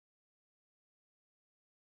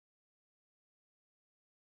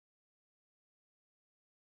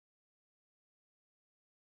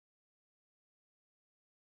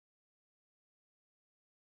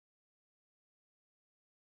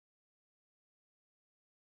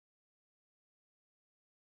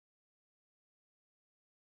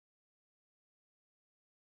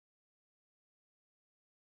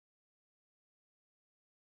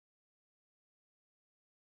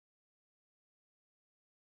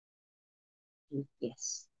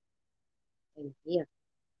Yes, I'm here.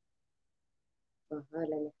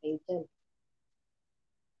 Bahala na kayo dyan.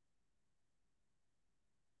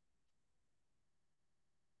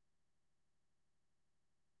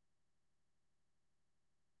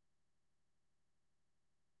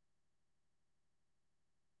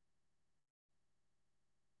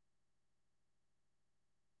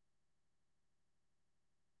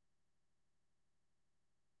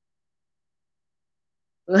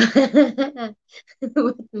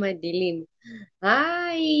 Ba't madilim?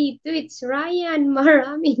 Hi, Twitch Ryan.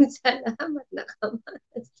 Maraming salamat.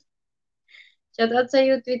 Nakamas. Shoutout sa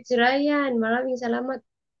iyo, Twitch Ryan. Maraming salamat.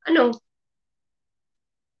 Ano?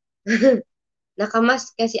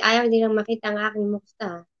 Nakamas kasi ayaw nilang makita ang aking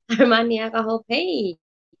mukha. Armani Akahop. Hey,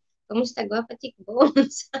 kamusta? Gwapa chick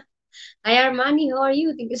bones. Hi, Armani. How are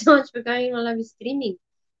you? Thank you so much for coming on live streaming.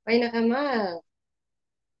 Bye, Nakamas.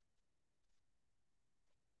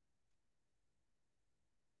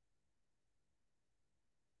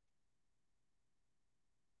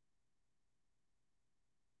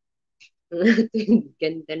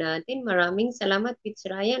 Ganda natin. Maraming salamat, Fitz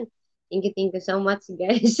Ryan. Thank you so much,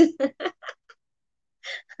 guys.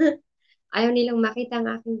 Ayaw nilang makita ang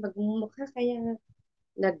aking pagmumukha, kaya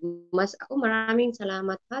nagmas ako. Maraming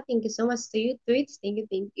salamat ha. Thank you so much to you, Twitch. Thank you,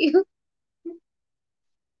 thank you.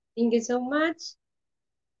 Thank you so much.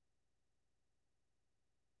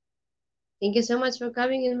 Thank you so much for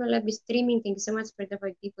coming in my live streaming. Thank you so much for the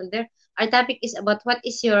 5 people there. Our topic is about what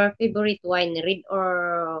is your favorite wine, red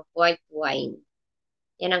or white wine?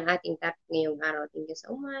 Yan ang ating topic ngayong araw. Thank you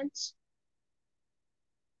so much.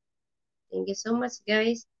 Thank you so much,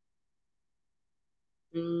 guys.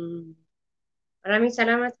 Maraming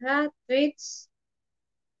salamat ha, Twitch.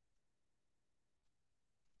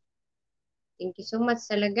 Thank you so much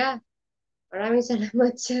talaga. Maraming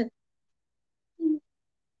salamat sa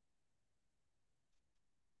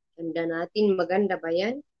ganda natin. Maganda ba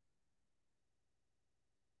yan?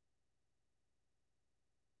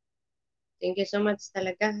 Thank you so much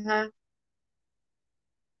talaga ha.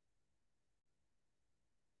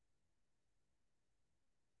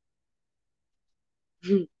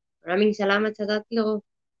 Maraming salamat sa tatlo.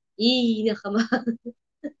 Nakama.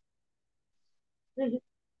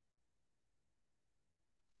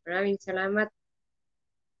 Maraming salamat.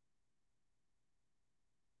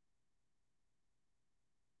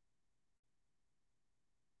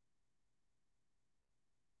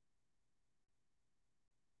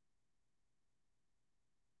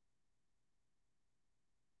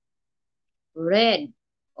 Red.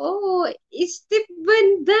 Oh, Steve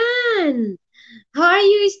Bandan. How are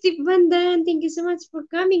you, Steve Bandan? Thank you so much for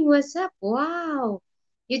coming. What's up? Wow.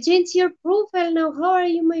 You changed your profile now. How are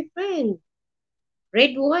you, my friend?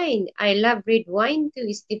 Red wine. I love red wine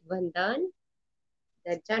too, Steve Bandan.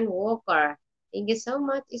 The John Walker. Thank you so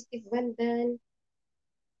much, Steve Bandan.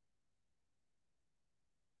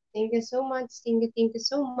 Thank you so much. Thank you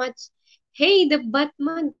so much. Hey, the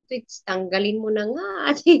Batman. Twitch, tanggalin mo na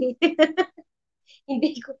nga.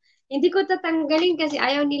 hindi ko hindi ko tatanggalin kasi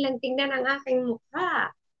ayaw nilang tingnan ang aking mukha.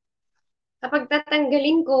 Kapag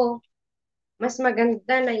tatanggalin ko, mas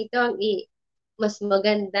maganda na ito ang mas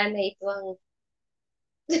maganda na ito ang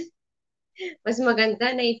mas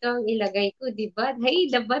maganda na ito ang ilagay ko, di ba? Hey,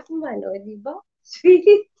 the Batman, o, di ba?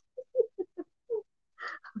 Sweet.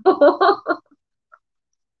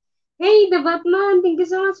 Hey, the Batman! Thank you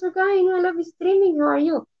so much for coming. I love streaming. How are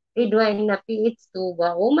you? Red wine na PH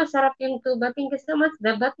tuba. Oh, masarap yung tuba. Thank you so much,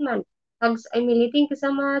 the Batman. Hugs, Emily. Thank you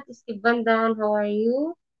so much. Steve Bandan, how are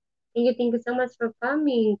you? Thank you so much for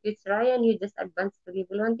coming. It's Ryan. You just advanced to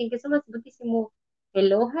level 1. Thank you so much, Butissimo.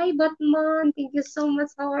 Hello, hi, Batman. Thank you so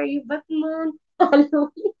much. How are you, Batman?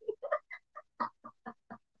 Hello.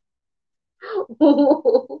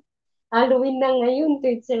 Halloween na ngayon,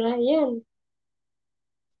 Twitch Ryan.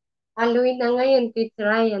 Halloween na ngayon, Twitch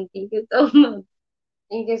Ryan. Thank you so much.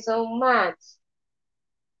 Thank you so much.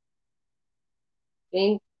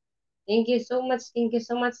 Thank, thank you so much. Thank you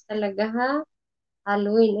so much talaga, ha?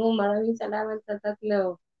 Halloween. Oh, maraming salamat sa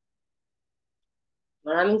tatlo.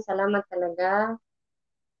 Maraming salamat talaga.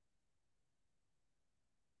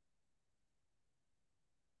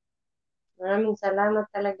 Maraming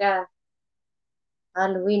salamat talaga.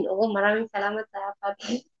 Halloween. Oo, maraming salamat sa apat.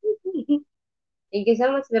 Thank you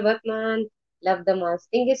so much, the Batman. Love the mask.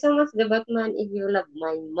 Thank you so much, the Batman. If you love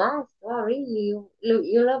my mask. Oh, really?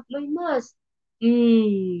 You love my mask.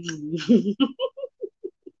 Mm.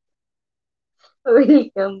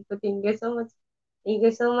 Welcome po. Thank you so much. Thank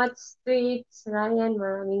you so much, Tweets. Ryan,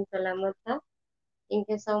 maraming salamat ha. Thank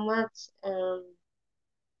you so much.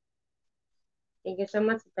 Thank you so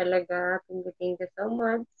much talaga. Thank you so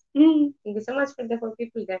much. Thank you so much for the four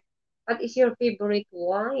people there. What is your favorite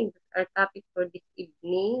wine? Our topic for this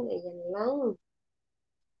evening. Ayan lang.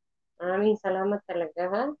 Maraming salamat talaga,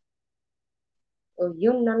 ha? O,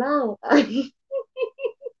 yun na lang.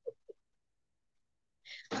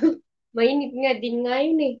 Mainit nga din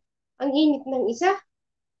ngayon eh. Ang init ng isa.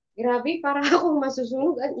 Grabe, para akong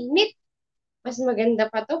masusunog. Ang init. Mas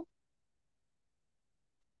maganda pa to.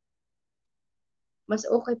 Mas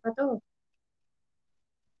okay pa to.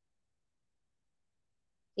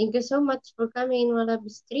 Thank you so much for coming in while I'm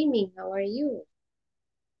streaming. How are you?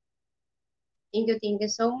 Thank you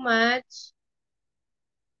so much.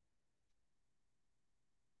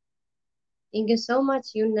 Thank you so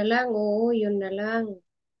much. Yun na lang. Oo, yun na lang.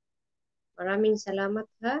 Maraming salamat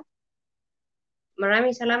ha.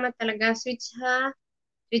 Maraming salamat talaga, Switch ha.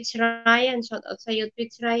 Twitch Ryan. Shout out sa'yo,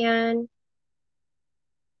 Twitch Ryan.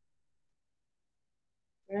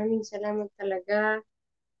 Maraming salamat talaga.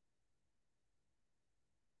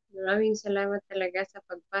 Maraming salamat talaga sa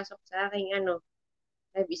pagpasok sa aking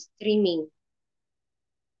live streaming.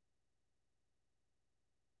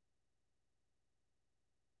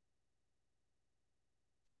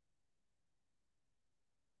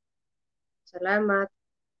 Salamat.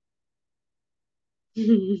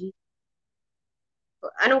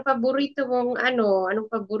 Anong paborito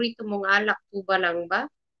mong alak? Tuba lang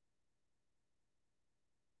ba?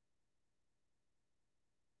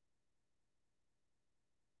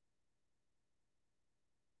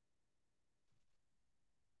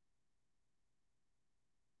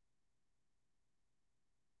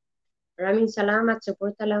 Maraming salamat.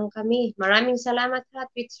 Suporta lang kami. Maraming salamat ha,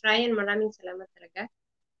 Twitch Ryan. Maraming salamat talaga.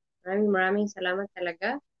 Maraming salamat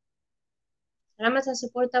talaga. Salamat sa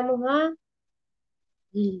suporta mo ha.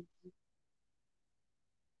 Hmm.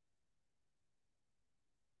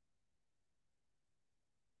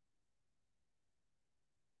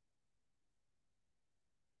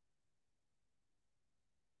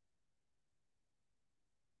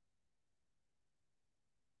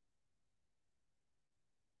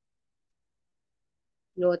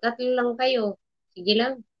 No, tatlo lang kayo. Sige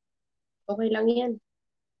lang. Okay lang yan.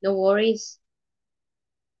 No worries.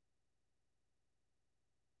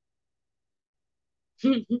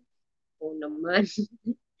 Oo naman.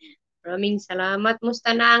 Maraming salamat.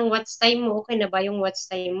 Musta na ang watch time mo? Okay na ba yung watch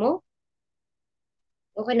time mo?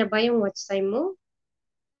 Okay na ba yung watch time mo?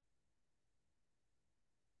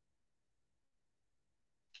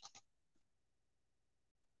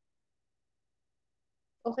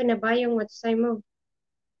 Okay na ba yung watch time mo?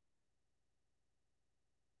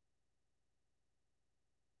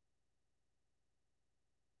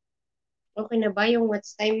 Okay na ba yung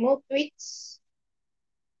watch time mo, Twitch?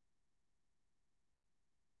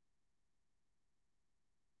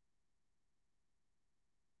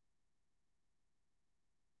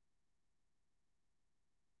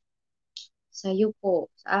 Sa'yo po.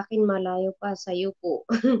 Sa akin malayo pa. Sa'yo po.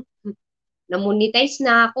 Namonetize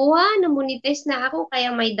na ako ha. Namonetize na ako kaya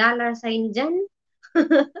may dollar sign dyan.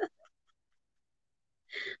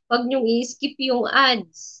 Huwag niyong i-skip yung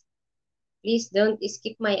ads. Please don't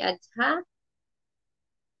skip my ads ha.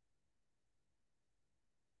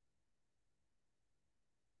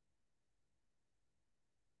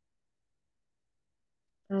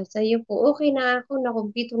 Sa'yo po. Okay na ako.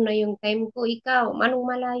 Nakumpito na yung time ko. Ikaw, manong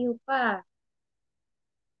malayo pa?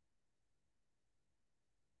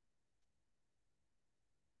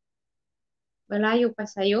 Malayo pa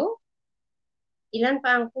sa'yo? Ilan pa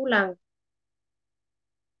ang kulang?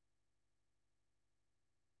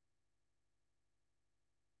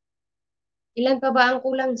 Ilan pa ba ang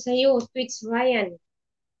kulang sa'yo, Twitch Ryan?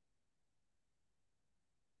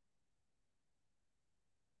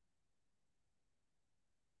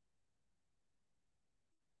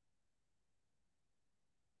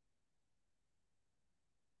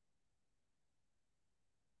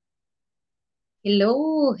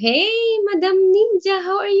 Hello. Hey, Madam Ninja.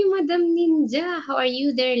 How are you, Madam Ninja? How are you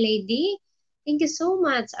there, lady? Thank you so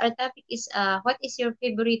much. Our topic is what is your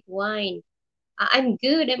favorite wine? I'm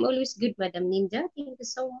good. I'm always good, Madam Ninja. Thank you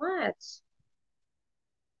so much.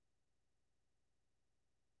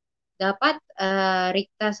 Dapat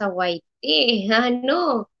rikta sa white eh.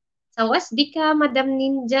 Ano? Sa wasdi ka, Madam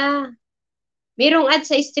Ninja. Merong ads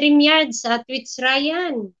sa StreamYard sa Twitch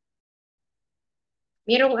Ryan.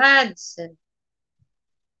 Merong ads.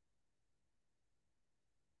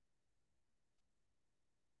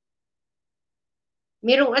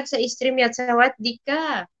 Merong ads sa StreamYard sa wasdi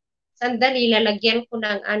ka. Sandali, lalagyan ko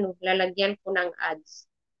ng ads.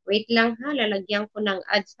 Wait lang ha, lalagyan ko ng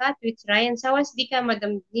ads ha. Twitch Ryan. Sa wasdi ka,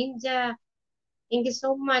 Madam Ninja. Thank you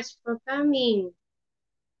so much for coming.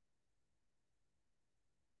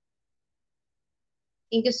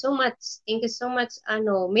 Thank you so much. Thank you so much.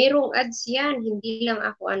 Ano, mayroong ads yan. Hindi lang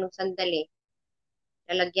ako, sandali.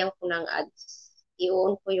 Lalagyan ko ng ads.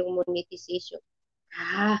 I-on ko yung monetization.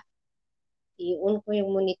 Ah, i-on ko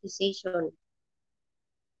yung monetization.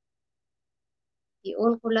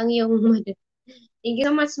 I-on ko lang yung Thank you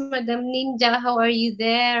so much, Madam Ninja. How are you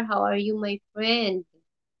there? How are you, my friend?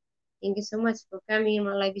 Thank you so much for coming in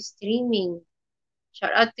my live streaming.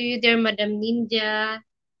 Shout out to you there, Madam Ninja.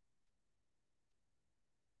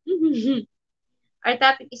 Our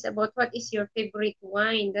topic is about what is your favorite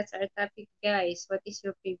wine. That's our topic, guys. What is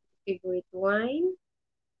your favorite wine?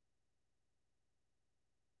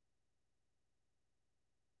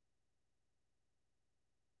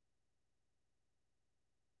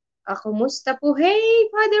 Kumusta po? Hey,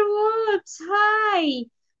 Father Wolves! Hi!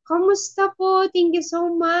 Kumusta po? Thank you so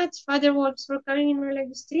much, Father Wolves, for coming in my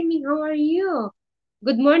live streaming. How are you?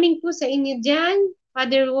 Good morning po sa inyo dyan,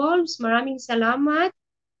 Father Wolves. Maraming salamat.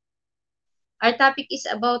 Our topic is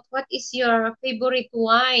about what is your favorite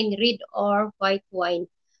wine, red or white wine.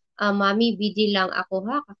 Mami, busy lang ako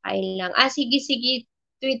ha, kakain lang. Sige, sige,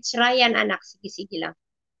 Twitch Ryan, anak. Sige, sige lang.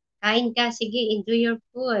 Kain ka, sige, enjoy your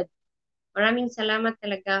food. Maraming salamat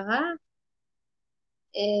talaga ha.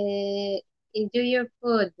 Enjoy your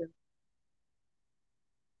food.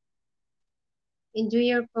 Enjoy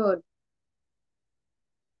your food.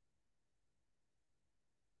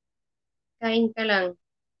 Kain ka lang.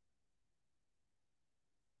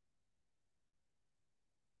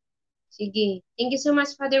 Sige. Thank you so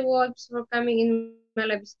much, Father Wolves, for coming in my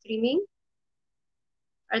live streaming.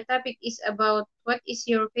 Our topic is about what is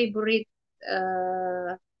your favorite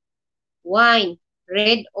wine,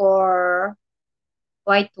 red or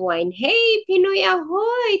white wine. Hey, Pinoy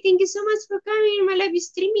Ahoy! Thank you so much for coming in my live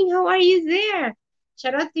streaming. How are you there?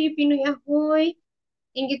 Shout out to you, Pinoy Ahoy.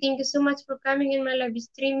 Thank you so much for coming in my live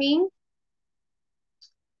streaming.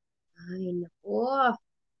 Ay, nako.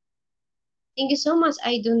 Thank you so much.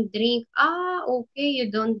 I don't drink. Okay,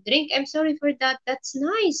 you don't drink. I'm sorry for that. That's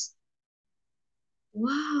nice.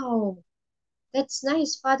 Wow. That's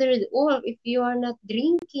nice, Father Wolf, if you are not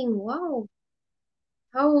drinking. Wow.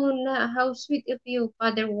 How sweet of you,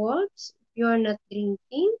 Father Wolf, if you are not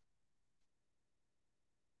drinking.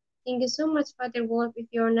 Thank you so much, Father Wolf, if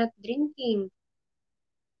you are not drinking.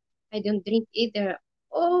 I don't drink either.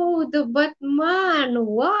 Oh, the Batman.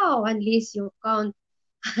 Wow, unless you count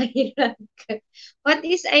Irag. What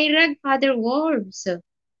is Irag, Father Wolves?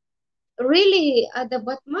 Really, the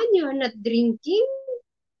Batman, you are not drinking?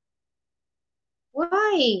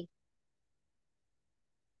 Why?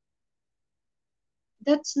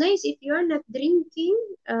 That's nice if you are not drinking.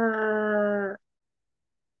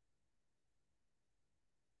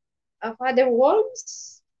 Father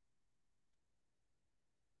Wolves?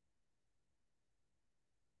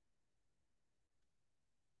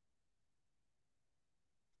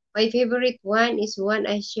 My favorite one is one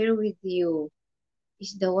I share with you.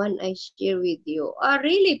 Is the one I share with you.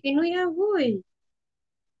 Really? Pinoy Ahoy.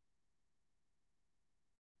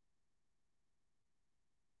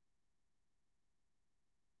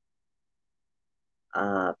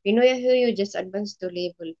 Pinoy Ahoy, you just advanced to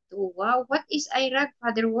level 2. Wow, what is Iraq,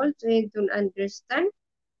 Father Wolf? I don't understand.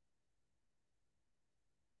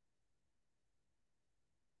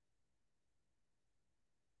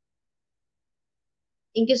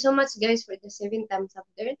 Thank you so much, guys, for the 7 thumbs up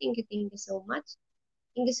there. Thank you so much.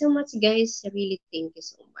 Thank you so much, guys. Really, thank you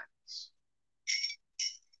so much.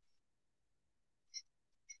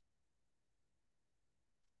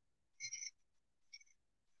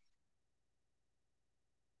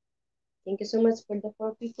 Thank you so much for the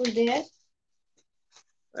 4 people there.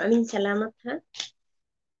 Maraming salamat, ha?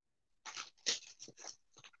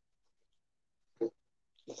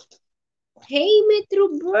 Hey,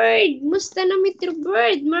 Metro Bird! Musta na, Metro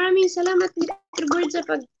Bird? Maraming salamat, Metro Bird, sa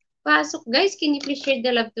pagpasok. Guys, can you please share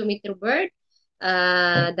the love to Metro Bird?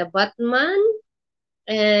 The Batman,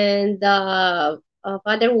 and the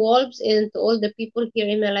Father Wolves, and to all the people here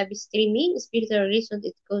in my live streaming. Spiritual reason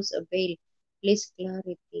it goes avail. Please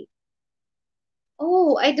clarity.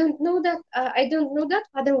 Oh, I don't know that. I don't know that,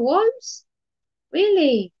 Father Wolves.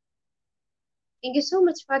 Really? Thank you so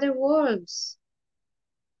much, Father Wolves.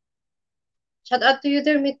 Shout out to you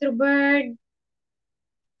there, Metro Bird.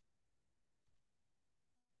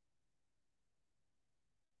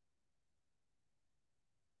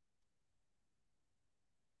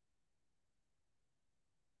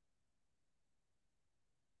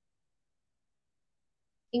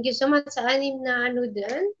 Thank you so much sa anim na ano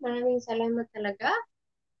dyan. Maraming salamat talaga.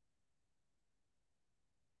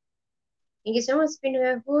 Thank you so much,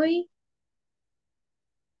 Pinoy.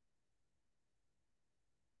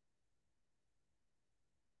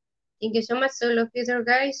 Thank you so much, Solo Peter,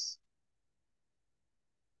 guys.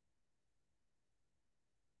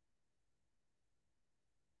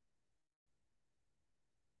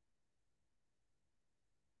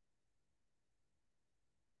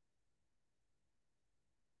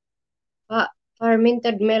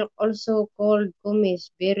 Fermented milk, also called kumis,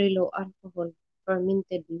 very low alcohol.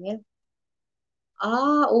 Fermented milk.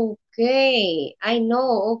 Ah, okay. I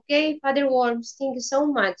know. Okay, Father Wolves. Thank you so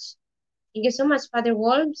much. Thank you so much, Father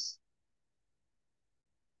Wolves.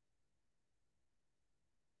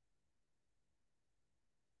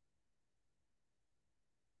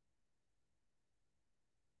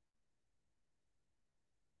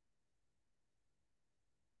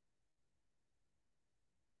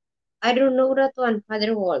 I don't know that one,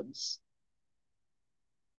 Father Wolves.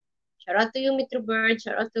 Shout out to you, Metro Bird.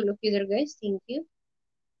 Shout out to Lucky there, guys. Thank you.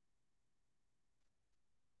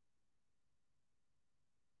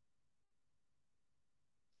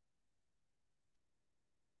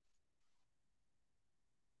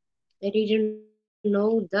 I didn't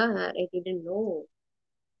know that. I didn't know.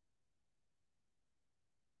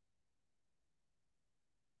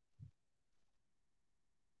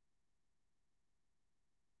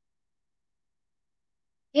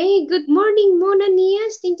 Hey, good morning, Mona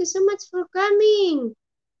Nias. Thank you so much for coming.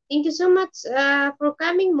 Thank you so much for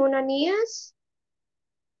coming, Mona Nias.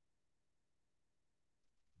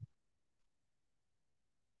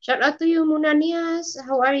 Shout out to you, Mona Nias.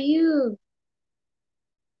 How are you?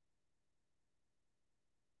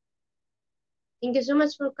 Thank you so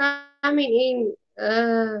much for coming in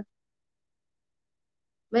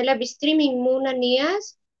my live streaming, Mona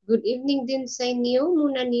Nias. Good evening din sa inyo,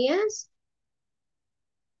 Mona Nias.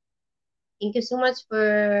 Thank you so much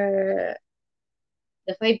for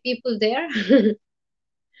the 5 people there.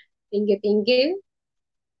 Thank you, thank you.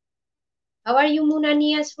 How are you, Mona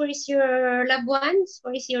Nias? Where is your loved ones?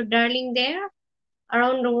 Where is your darling there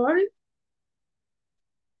around the world?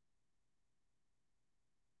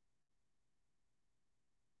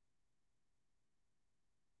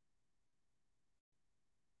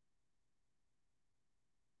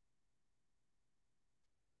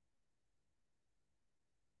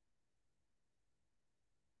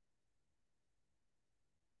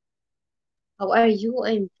 How are you?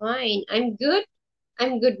 I'm fine. I'm good.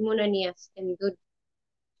 I'm good, Mona Nias. I'm good.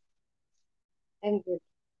 I'm good.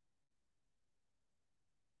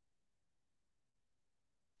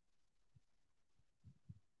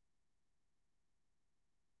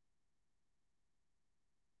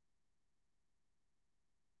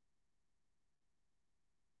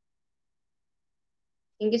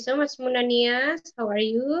 Thank you so much, Mona Nias. How are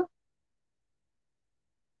you?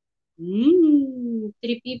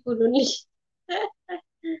 3 people only.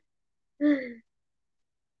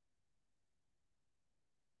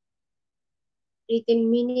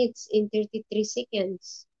 18 minutes and 33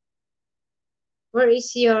 seconds. Where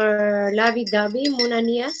is your lovey-dovey, Mona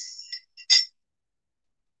Nias?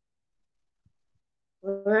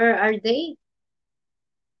 Where are they?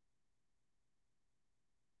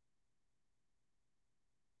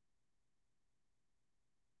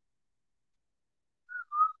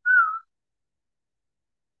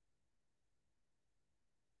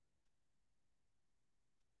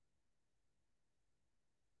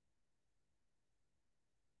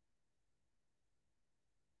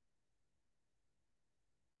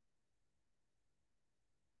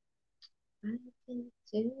 I can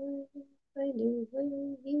tell by the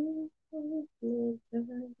way you hold me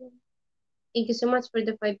down. Thank you so much for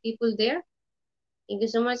the 5 people there. Thank you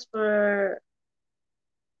so much for.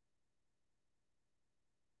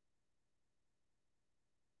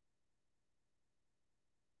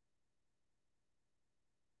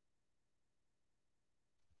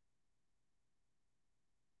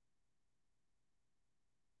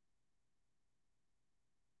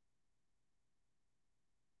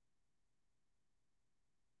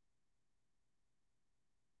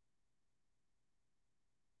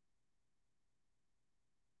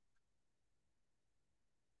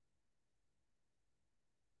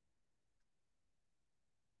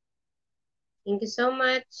 Thank you so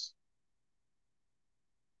much.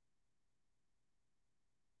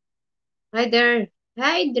 Hi there.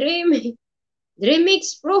 Hi, Dream.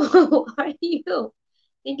 Dreamix Pro. How are you?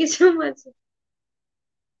 Thank you so much.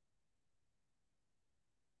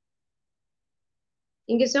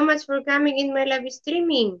 Thank you so much for coming in my live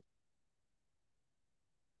streaming.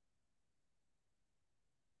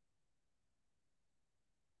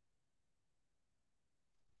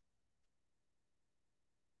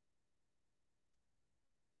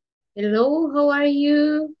 Hello, how are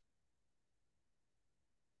you?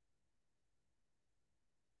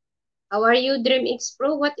 How are you, Dream X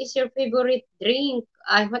Pro? What is your favorite drink?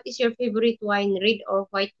 What is your favorite wine, red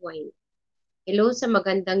or white wine? Hello sa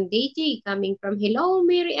magandang DJ coming from hello,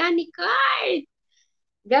 Mary Annie Card.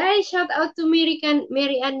 Guys, shout out to Mary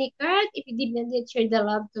Annie Card. If you did not yet share the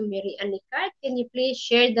love to Mary Annie Card, can you please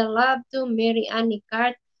share the love to Mary Annie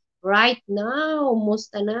Card right now?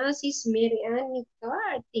 Mustanasis Mary Annie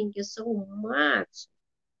Card. Thank you so much.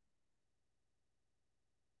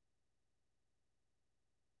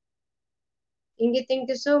 Thank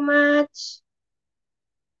you so much.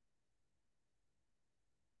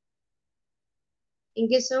 Thank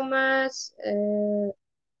you so much.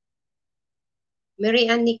 Mary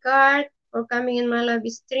Ann Nicart for coming in my live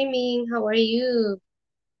streaming. How are you?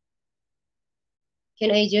 Can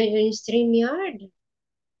I join your StreamYard?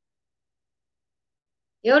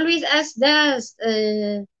 You always ask us,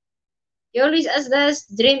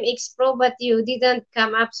 Dream X Pro, but you didn't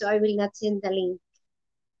come up, so I will not send the link.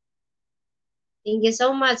 Thank you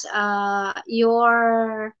so much.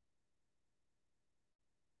 You're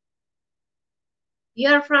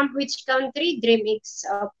from which country, Dream X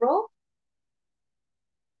Pro?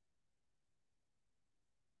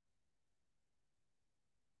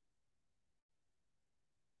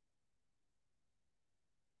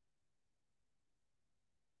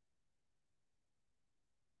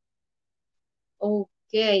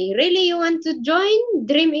 Okay. Really, you want to join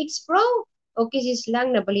Dream X Pro? Okay, sis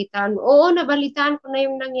lang, nabalitaan mo. Oo, nabalitaan ko na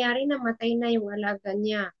yung nangyari, namatay na yung alaga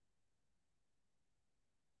niya.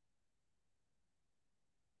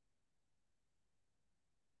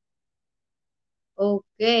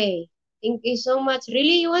 Okay. Thank you so much.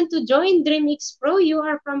 Really, you want to join Dream X Pro? You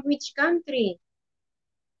are from which country?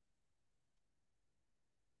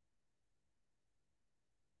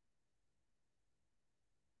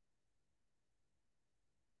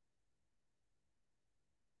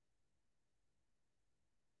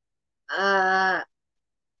 Uh,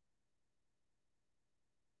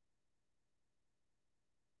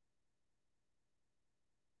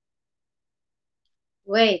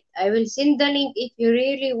 Wait, I will send the link if you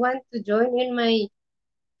really want to join in my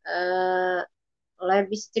uh, live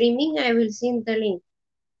streaming. I will send the link.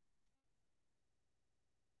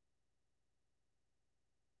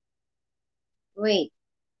 Wait.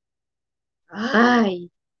 Ay.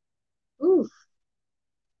 Oof.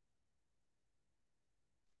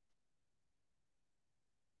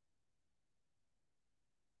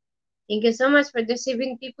 Thank you so much for the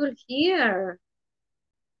 7 people here.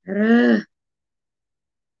 Ugh.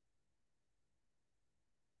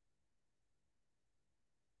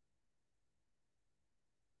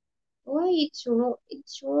 Wait, it's wrong.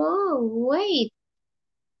 It's wrong. Wait.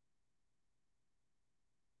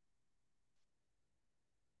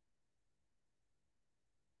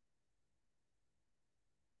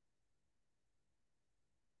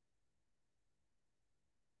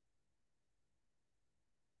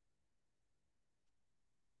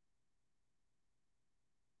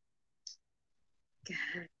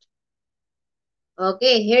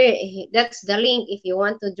 Okay, here, that's the link if you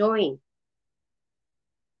want to join.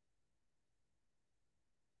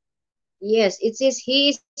 Yes, it says he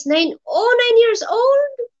is 9 years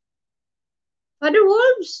old. Father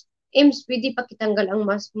Wolves, Ems, pwede pa kitanggal ang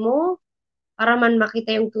mask mo para man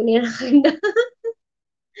makita yung tunay na kanda.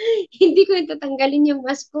 Hindi ko yung tatanggalin yung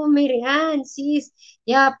mask ko, Marian, sis.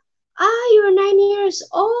 Yap. You're 9 years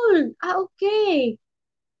old. Okay.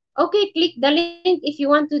 Okay, click the link if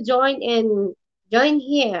you want to join and join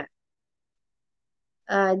here.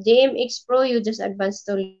 JMX Pro, you just advanced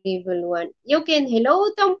to level 1. You can,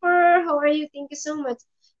 hello, Tamper. How are you? Thank you so much.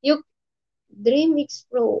 You,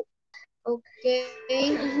 DreamX Pro. Okay.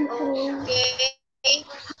 Okay.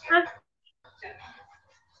 Huh?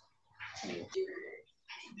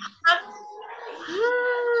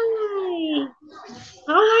 Hi.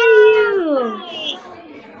 How are you?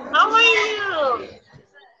 How are you?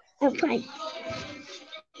 I'm fine.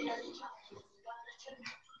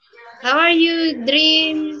 How are you,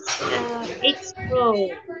 Dreams X Pro?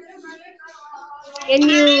 Can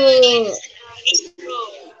you?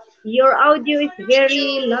 Your audio is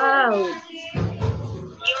very loud.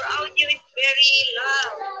 Your audio is very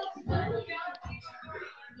loud.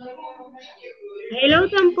 Hello,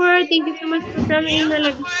 Tampur. Thank you so much for coming in Hello, my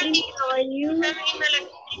live Tamper. streaming. Thank you so How are much for you? coming in my live.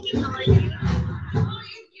 How are you?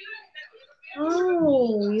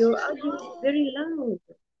 Oh, your audio is very loud.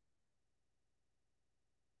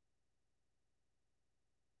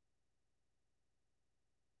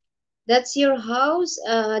 That's your house,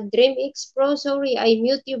 Dream X Pro. Sorry, I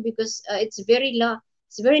mute you because it's very loud.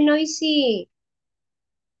 It's very noisy.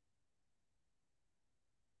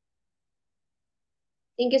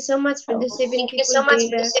 Thank you so much for the 7 Thank you people so much for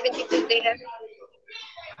the there. 70 people there.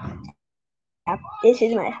 This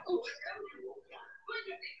is my.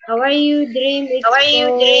 How are you, Dream How are you,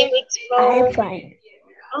 Dream Expo? I'm Expo? fine.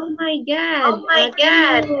 Oh my God. Oh my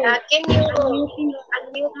Can God, you can you unmute your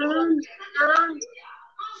unmute your sound? sound?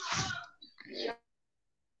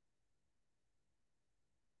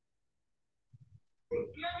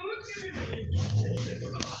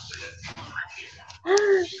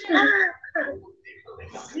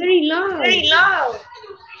 Very loud. Very loud.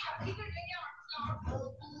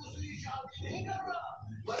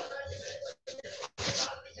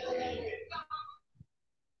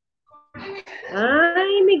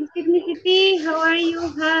 Hi, Magnificity. How are you?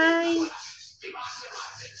 Hi.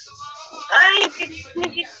 Hi,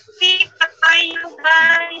 Magnificity. How are you?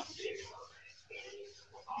 Hi.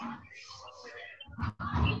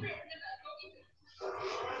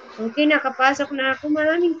 Okay, nakapasok na ako.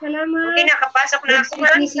 Maraming Okay, salamat. nakapasok na Big ako. Sweet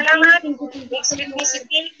Maraming Nicity. salamat. Thank you Next so week, Miss much.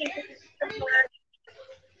 City. Thank you so much.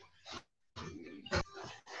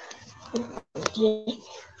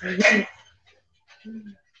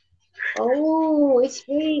 Oh, it's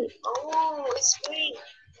very... Oh, it's great.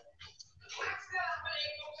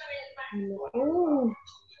 Oh,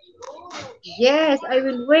 yes, I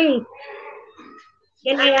will wait.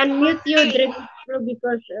 Can I unmute you, Dream Pro,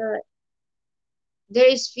 because there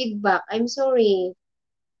is feedback. I'm sorry.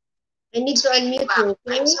 I need to unmute Feedback. you,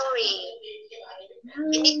 I'm okay? sorry. I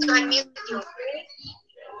need to unmute you.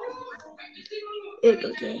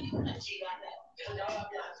 Okay.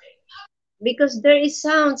 Because there is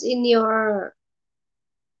sounds in your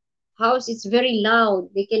house. It's very loud.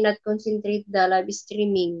 They cannot concentrate the live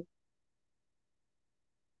streaming.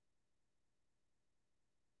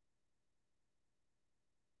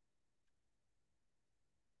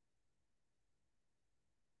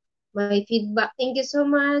 My feedback. Thank you so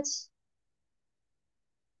much.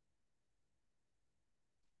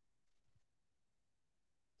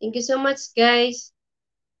 Thank you so much, guys.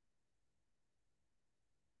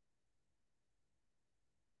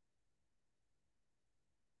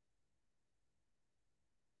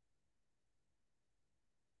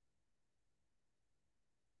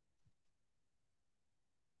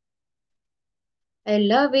 I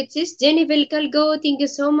love it. Sis Jenny Vilcalgo, thank you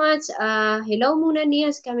so much. Hello muna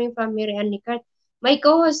Nias coming from Miriam Nicart. My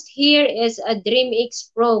co-host here is a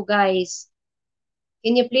DreamX Pro, guys.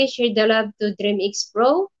 Can you please share the love to DreamX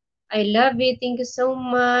Pro? I love it. Thank you so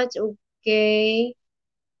much. Okay.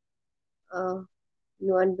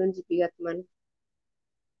 No andun si Pigat man.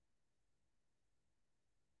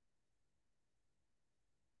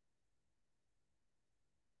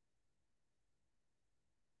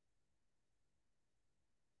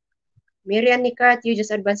 Miriam Nicart, you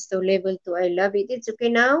just advanced to level 2. I love it. It's okay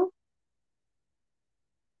now?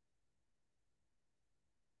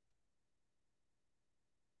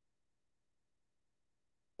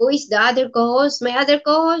 Who is the other co-host? My other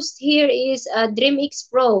co-host here is DreamX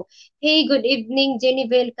Pro. Hey, good evening,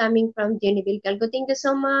 Jennifer, coming from Jennifer Calgo. Thank you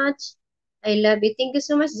so much. I love it. Thank you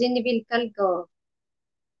so much, Jennifer Calgo.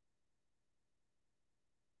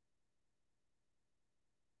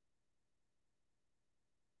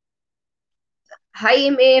 Hi,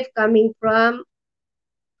 MF, coming from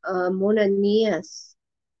Mona Nias.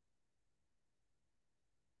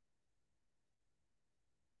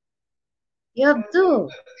 You have two.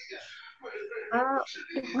 Uh,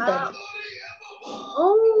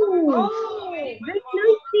 Oh, oh, very very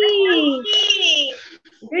nice. nice.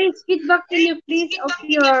 There is feedback. Can you Please please of feedback. Can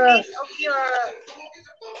you your please of your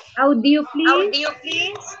audio, please? audio,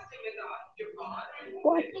 please?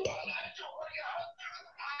 What?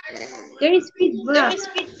 There is There feedback. is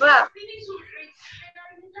feedback.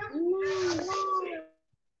 Mm,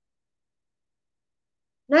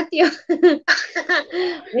 not you.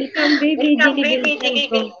 Welcome, baby, Welcome, Jenny baby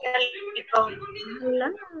Belcalco. Jenny Welcome.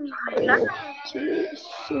 Hala. Oh, Jesus.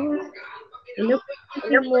 Hello,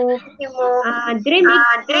 Hello po, mo. mo. Dream X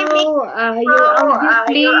Dream Pro, your Pro, audio, your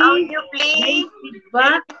please. audio, There is please. There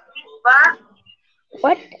feedback. is feedback.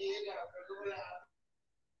 What?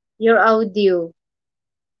 Your audio.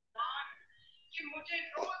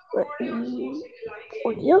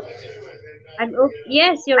 Audio?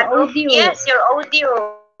 Yes, your audio. Yes, your audio.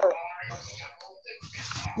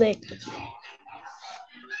 Wait.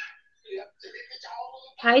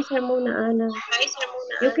 Hi, Sir Mona Ana. Hi, Sir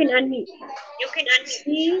Mona You can Ana. unmute. You can unmute.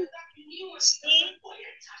 See? See?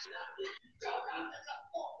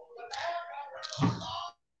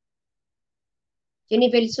 Jenny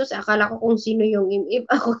Belsos, akala ko kung sino yung MF.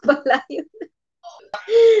 Ako pala yun.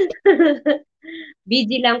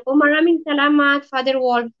 BG lang po. Maraming salamat, Father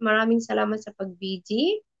Wolf. Maraming salamat sa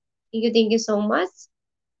pag-BG. Thank you so much.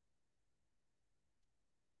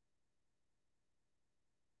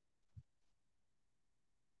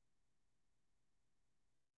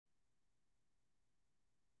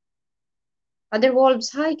 Father Wolves,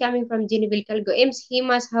 hi, coming from Genevieve Calgo. Ems, he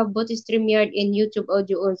must have both StreamYard and YouTube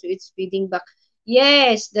audio also. It's feeding back.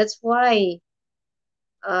 Yes, that's why.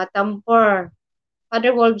 Tampor.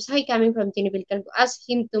 Father Wolves, hi, coming from Genevieve Calgo. Ask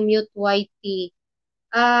him to mute YT.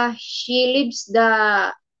 She leaves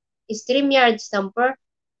the StreamYard, Tampor.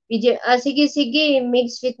 Sige, sige,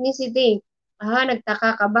 Mix Fitnessity.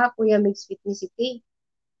 Nagtaka ka ba, Kuya Mix Fitnessity?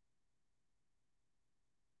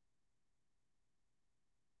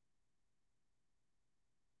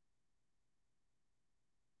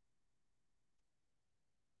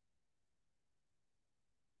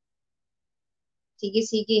 Sige,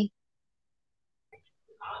 sige.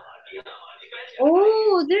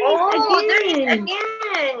 Oh, there is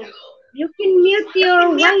again. You can mute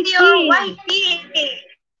your YT.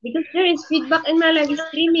 Because there is feedback in my live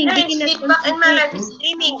streaming. They cannot concentrate.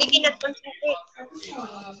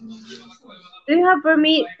 Do you have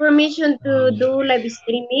permission to do live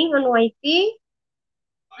streaming on YT?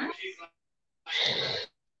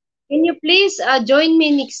 Can you please join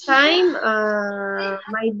me next time,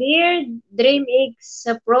 my dear DreamX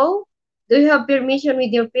Pro? Do you have permission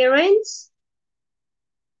with your parents?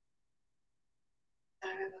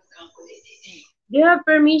 Do you have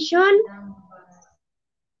permission?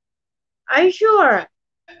 Are you sure?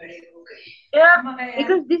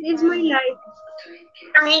 Because this is my life.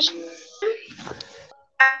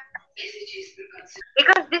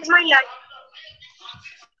 Because this is my life.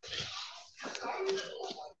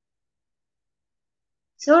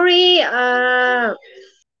 Sorry,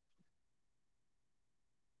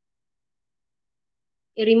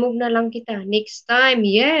 i-remove na lang kita. Next time,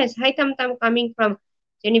 yes. Hi, Tam coming from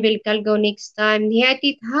Jennifer Calgo next time.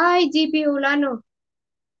 Hi, GB Ulano.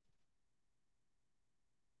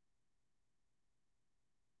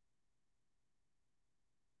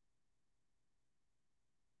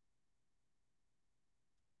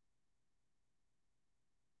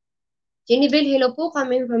 Jennifer, hello po,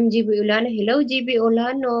 coming from GB Ulano. Hello, GB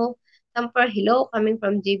Ulano. Tampar, hello, coming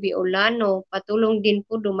from GB Ulano. Patulong din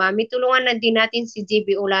po, dumami. Tulungan na din natin si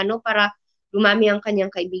GB Ulano para dumami ang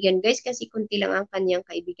kanyang kaibigan. Guys, kasi kunti lang ang kanyang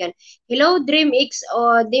kaibigan. Hello, DreamX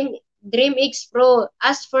DreamX Pro.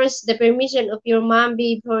 Ask first the permission of your mom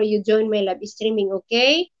before you join my live streaming,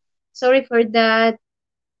 okay? Sorry for that.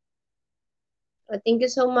 Thank you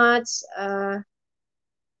so much.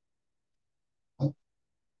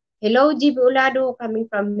 Hello, GB Ulano, coming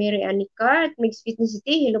from Mary Anicart, Mixed Fitness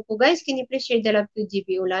City. Hello po guys, can you please share the love to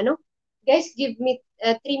GB Ulano? Guys, give me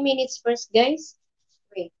 3 minutes first, guys.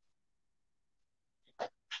 Wait.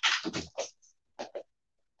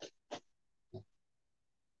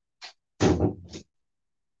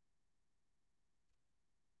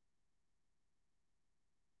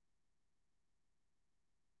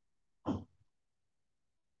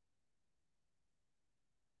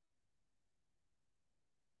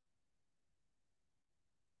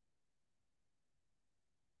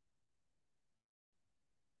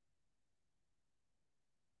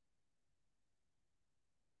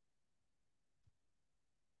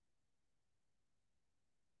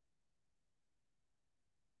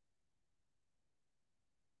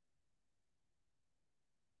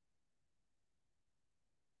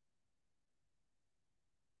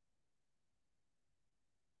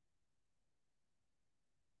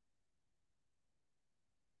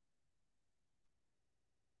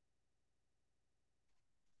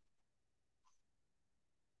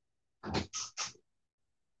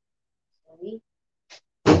 Sorry.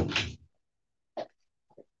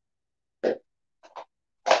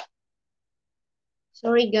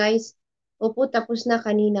 Sorry guys. Opo, tapos na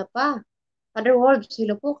kanina pa. Father Wolves,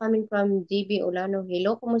 hello po, coming from GB Ulano.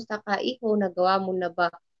 Hello, kumusta ka? Ikaw, nagawa mo na ba?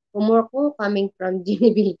 Homework ko, coming from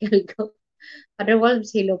GB Calgo. Father Wolves,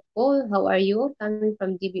 hello po. How are you? Coming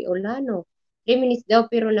from GB Ulano. 3 minutes daw,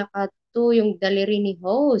 pero naka-2 yung daliri ni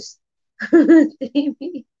host. 3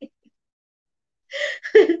 minutes.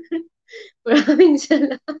 Maraming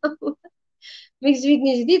salamat. Mixed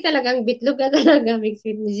Fitnessity, talagang bitlog ka talaga, Mixed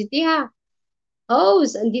Fitnessity ha.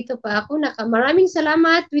 Host, andito pa ako. Maraming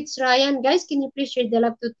salamat, Twitch Ryan. Guys, can you please share the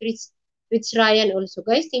love to Twitch Ryan also,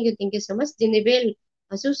 guys? Thank you so much. Jennifer,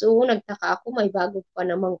 asus, oo, nagtaka ako. May bago pa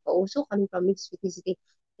namang kauso kami from Mixed Fitnessity.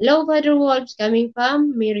 Hello, Father Wolves, coming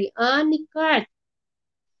from Mary Ann Nicart.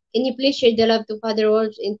 Can you please share the love to Father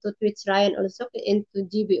Wolves and to Twitch Ryan also and to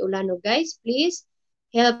GB Ulano, guys? Please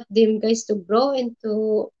help them, guys, to grow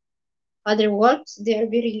into Father Wolves. They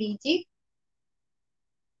are very legit.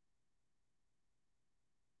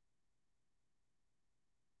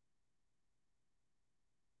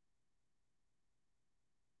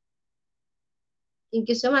 Thank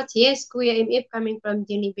you so much. Yes, Kuya MF coming from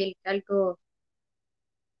Jennifer Calco.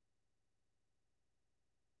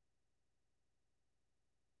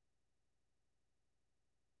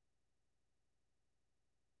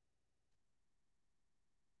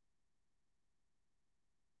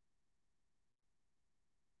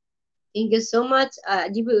 Thank you so much.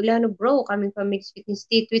 GB Ulano bro, coming from Mixed Fitness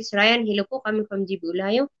T. Twitch Ryan, hello po, coming from GB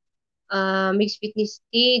Ulayo. Mixed Fitness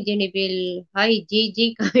T. Jennifer, hi.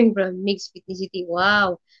 JJ, coming from Mixed Fitness City.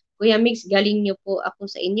 Wow. Kuya Mix, galing niyo po ako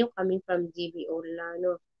sa inyo, coming from GB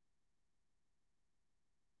Ulano.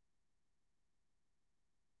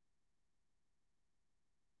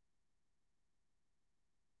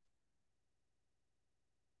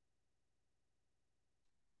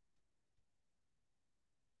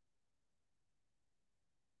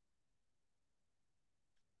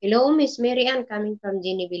 Hello, Miss Mary Ann, coming from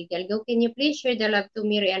Jennyville, Galgo. Can you please share the love to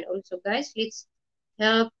Mary Ann also, guys? Let's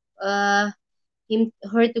help her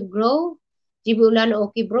to grow. Jibulan,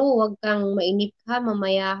 okay bro, wag kang mainip ka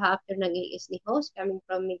mamaya ha after nag-iis ni host, coming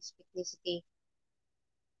from Mixed Fitness City.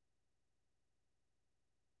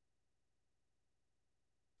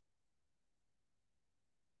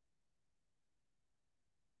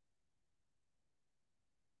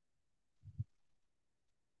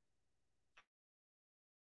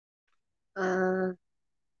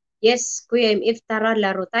 Yes, Kuya MF, tara,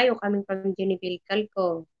 laro tayo, coming from Jennyville,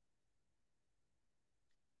 Calco.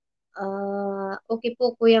 Okay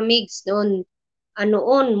po, Kuya Migs, noon,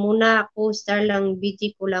 anoon muna ako, star lang,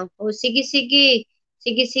 BG ko lang po. Sige, sige,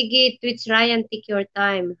 sige, sige, Twitch Ryan, take your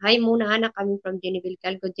time. Hi muna, anak, coming from Jennyville,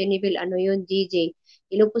 Calco. Jennyville, ano yun, GJ?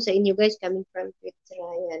 Hello po sa inyo, guys, coming from Twitch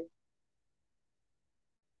Ryan.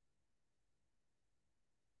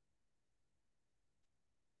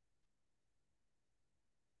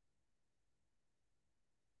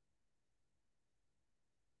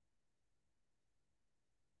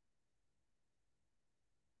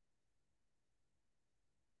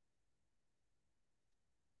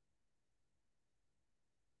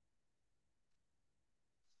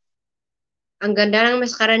 Ang ganda ng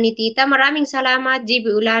maskara ni Tita. Maraming salamat,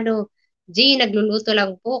 JB Ulano. G, nagluluto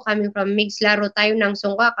lang po. Coming from Mix, laro tayo ng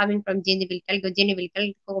sungka. Coming from Jenny Vilcalgo. Jenny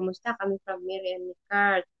Vilcalgo, kumusta? Coming from Miriam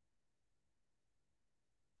Nicart.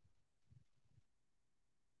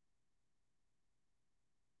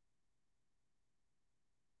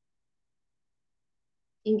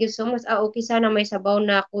 Thank you so much. Okay, sana may sabaw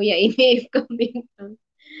na Kuya Inif coming from.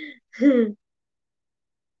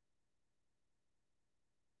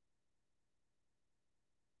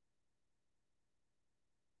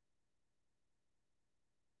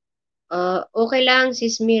 Okay lang,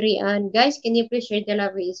 Sis Mary Ann. Guys, can you please share the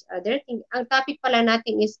love with each other? Ang topic pala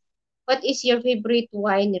natin is, what is your favorite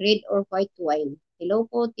wine, red or white wine? Hello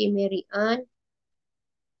po, Team Mary Ann.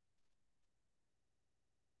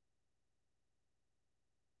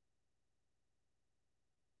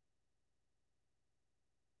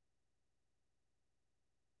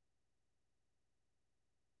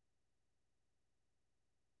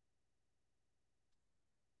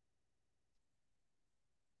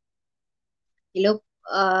 Hello,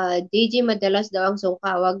 JJ, madalas daw ang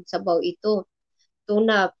sungkawag sabaw ito.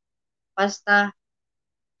 Tuna, pasta,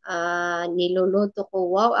 niluluto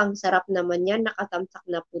ko. Wow, ang sarap naman yan. Nakatamsak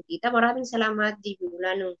na po, tita. Maraming salamat, JB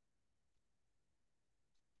Ulano.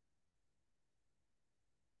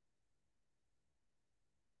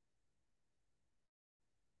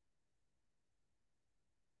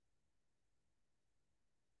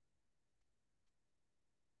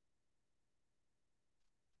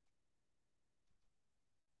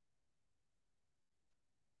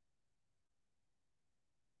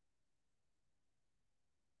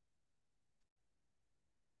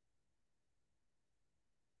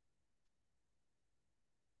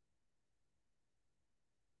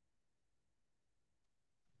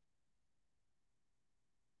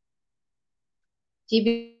 JB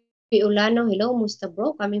Ulano, hello, musta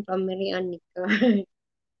bro? Coming from Marian Nicor.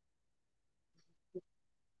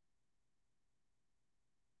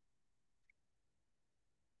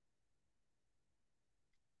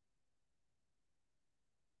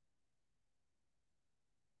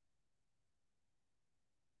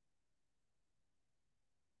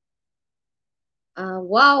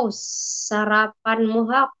 Wow, sarapan mo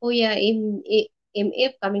ha, Kuya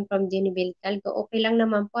MF, coming from Jenny Calgo. Okay lang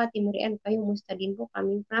naman po, Ate Marian. Kayo, musta din po,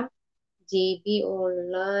 coming from JB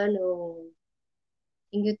Ulano.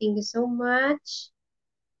 Thank you so much.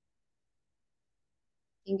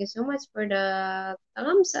 Thank you so much for the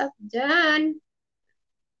thumbs up dyan.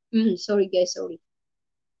 Sorry guys, sorry.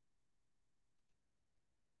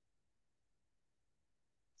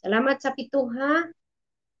 Salamat sa pito ha.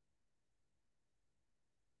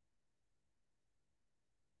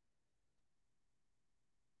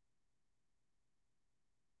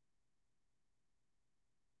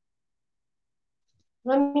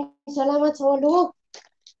 Maraming salamat sa walo.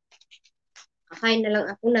 Kakain na lang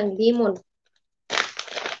ako ng lemon.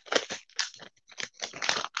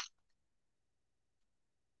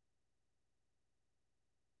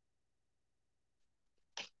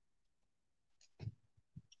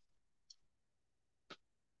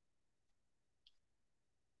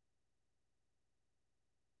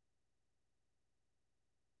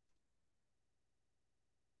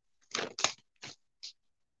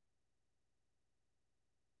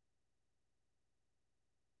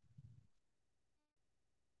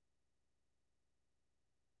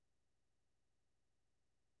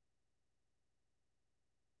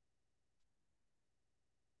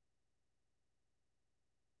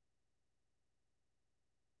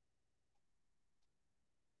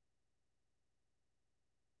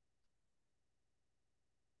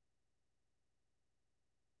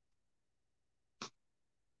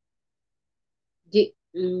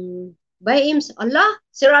 Bye, Ims. Allah,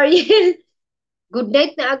 Sir Ariel. Good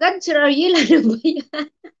night na agad, Sir Ariel. Ano ba yan?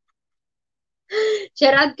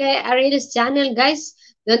 Shout out kay Ariel's channel, guys.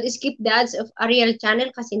 Don't skip the ads of Ariel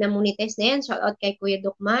channel kasi na-monetize na yan. Shout out kay Kuya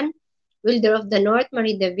Dukman, Wilder of the North,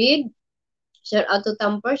 Marie David. Shout out to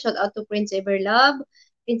Tamper. Shout out to Prince Everlove.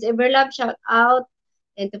 Prince Everlove, shout out.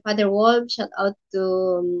 And to Father Wolf, shout out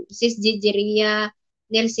to Sis Gigeria,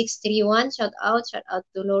 Nel631, shout out. Shout out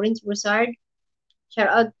to Lawrence Broussard.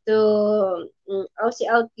 Shout out to Aussie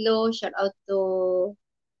Outlaw. Shout out to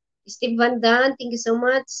Steve Van Dan. Thank you so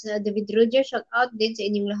much. David Roger, shout out din sa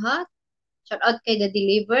inyong lahat. Shout out kay The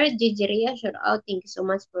Deliver. Gigeria, shout out. Thank you so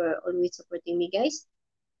much for always supporting me, guys.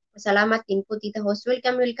 Salamat din po, Tita Host.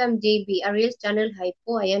 Welcome, welcome, JB. Ariel's channel, hi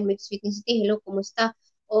po. Ayan, Mix Fitness City. Hello, kumusta?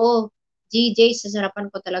 Oh, GJ, sasarapan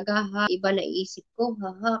ko talaga, ha. Iba na iisip ko,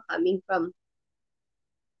 haha. Coming from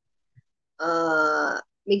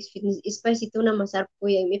Mix Fitness. Spicy tuna, masarap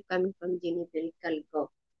po yung if coming from Jennifer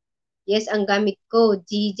Calco. Yes, ang gamit ko,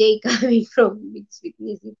 GJ coming from Mix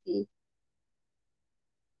Fitness City.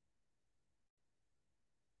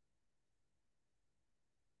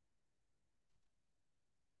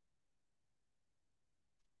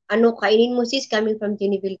 Ano, kainin mo sis, coming from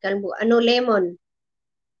Jennifer Calco. Ano, lemon?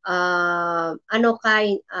 Ano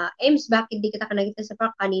kain? Ems, bakit di kita nakita sa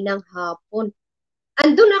park kaninang hapon?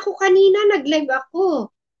 Andun ako kanina, nag-live ako.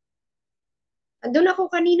 Andun ako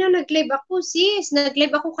kanina, nag-live ako, sis.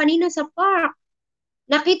 Nag-live ako kanina sa park.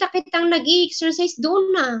 Nakita kitang nag-i-exercise doon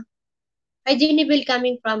na. Hi, Jennifer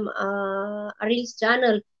coming from Ariel's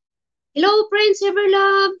channel. Hello, Prince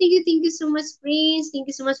Everlove. Thank you so much, Prince.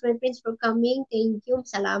 Thank you so much, my Prince, for coming. Thank you.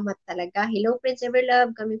 Salamat talaga. Hello, Prince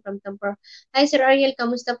Everlove, coming from Tampar. Hi, Sir Ariel.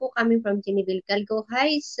 Kamusta po? Coming from Jennifer Calgo.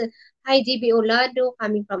 Hi, JB Olado,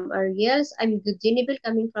 coming from Ariel's. I'm good, Jennifer,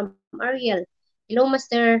 coming from Ariel. Hello,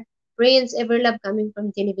 Master Prince Everlove, coming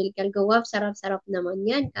from Jennifer Calgo. Wow, sarap-sarap naman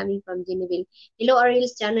yan, coming from Jennifer. Hello,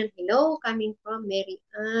 Ariel's channel. Hello, coming from Mary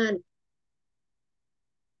Ann.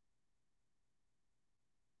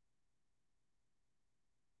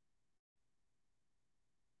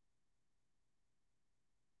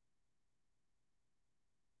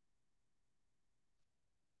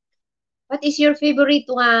 What is your favorite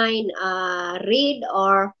wine? Red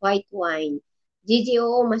or white wine?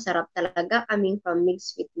 GGO, masarap talaga coming from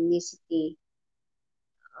mixed ethnicity.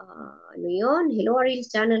 Ano yun? Hello, Ariel's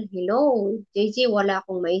channel. Hello. JJ, wala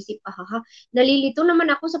akong maisip. Ahaha. Nalilito naman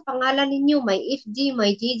ako sa pangalan ninyo. May FG,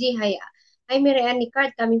 may GJ. Hi, hi Mary Annie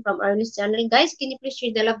Cart coming from Ariel's channel. Guys, can you please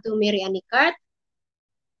share the love to Mary Annie Cart?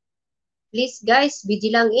 Please, guys, busy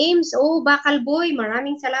lang Ames. Oh, Bakal Boy.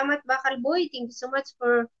 Maraming salamat, Bakal Boy. Thank you so much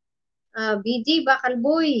for BJ, Bakal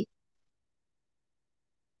Boy.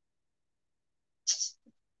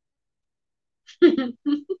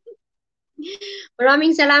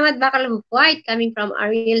 Maraming salamat, Bakal White, coming from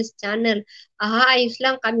Ariel's channel. Aha, ayos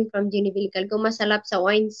lang, coming from Jenny Vilcal. Gumasalap sa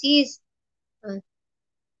wine, sis.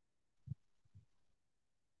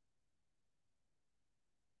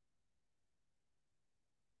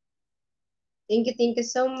 Thank you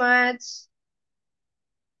so much.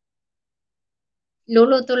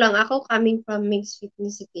 Luluto lang ako, coming from Mixed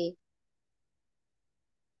Fitnicity.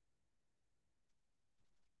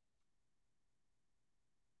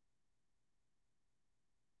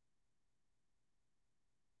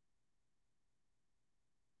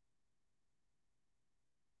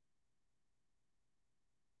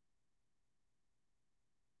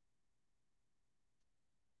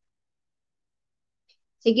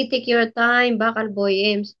 Sige, take your time, Bakal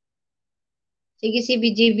Boy Ems. Sige, si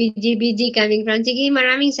BG, coming from. Sige,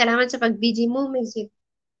 maraming salamat sa pag-BG mo, Mixed.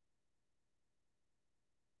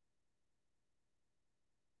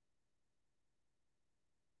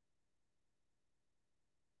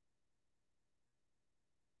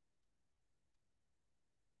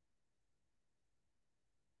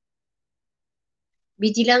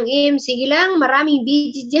 BG lang, Em. Sige lang, maraming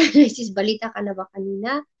BG dyan. Sis, balita ka na ba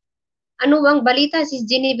kanina? Ano bang balita, Sis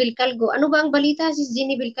Jenny Vilcalgo? Ano ba ang balita, Sis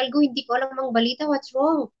Jenny Vilcalgo? Hindi ko alam ang balita. What's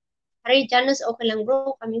wrong? Harry Janus, okay lang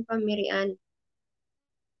bro. Coming from Marian.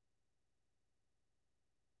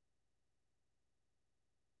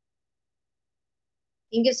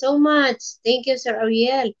 Thank you so much. Thank you, Sir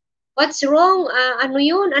Ariel. What's wrong? Ano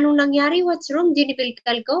yun? Anong nangyari? What's wrong, Jenny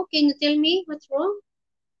Vilcalgo? Can you tell me what's wrong?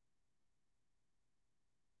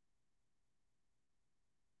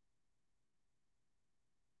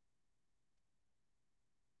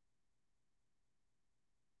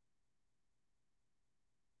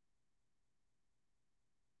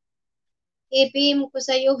 I-PM ko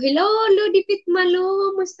sa'yo. Hello, Ludipit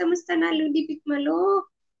Malo. Musta na, Ludipit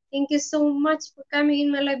Malo? Thank you so much for coming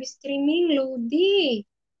in my live streaming, Lodi.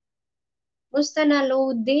 Musta na,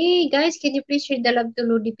 Lodi? Guys, can you please share the love to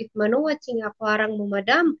Lodi Pitmalo? Watching ako arang mo,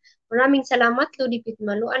 madam. Maraming salamat, Lodi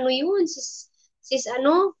Pitmalo. Ano yun? Sis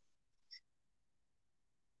ano?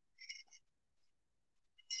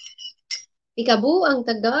 Pikabu, ang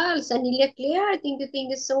tagal. Sanilia Claire, thank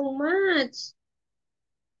you so much.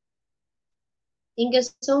 Thank you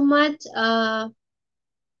so much.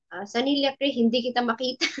 Sanilia Claire, hindi kita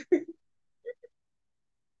makita.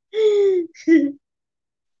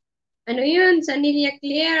 Ano yun, Sanilia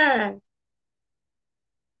Claire?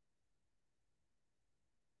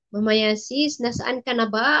 Mamaya sis, nasaan ka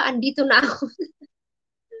na ba? Andito na ako.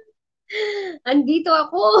 Andito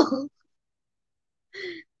ako.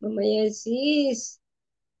 Mamaya sis.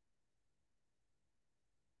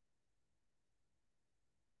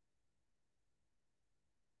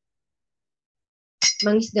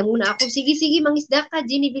 Mangisda muna ako. Sige, sige, mangisda ka.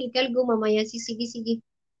 Jenny Vilcalgo, mamaya sis. Sige, sige.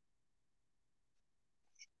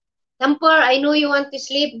 Tampar, I know you want to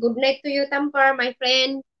sleep. Good night to you, Tampar, my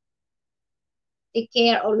friend. Take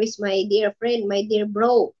care always, my dear friend, my dear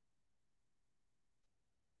bro.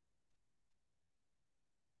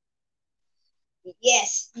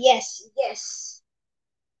 Yes, yes, yes.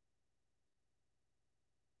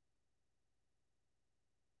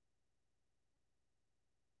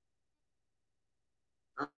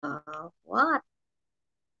 What?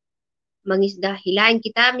 Mangisda, hilahin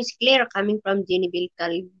kita, Miss Claire, coming from Jennyville,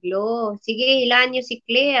 Calglo. Sige, hilahin nyo si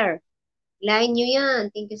Claire. Hilahin nyo yan.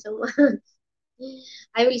 Thank you so much.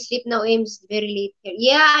 I will sleep now, Ames. Very late here.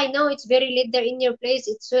 Yeah, I know. It's very late there in your place.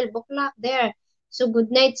 It's 12 o'clock there. So,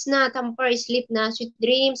 good nights na. Tampar, sleep na. Sweet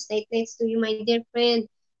dreams. Night nights to you, my dear friend.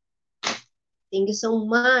 Thank you so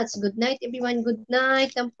much. Good night, everyone. Good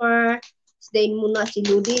night, Tampar. Isdain mo na si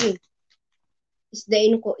Ludi.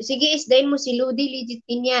 Isdain ko. Sige, isdain mo si Ludi. Legit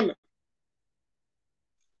din yan.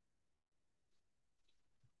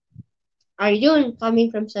 Arjun, coming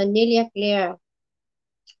from Sandelia Claire.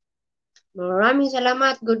 Maraming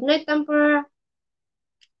salamat. Good night, Tampar.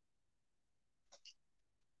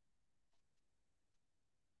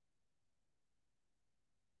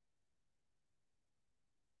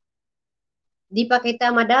 Di pa kita,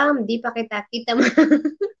 madam. Di pa kita.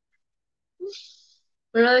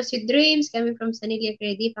 Maraming sweet dreams coming from Sandelia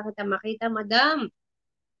Claire. Di pa kita makita, madam.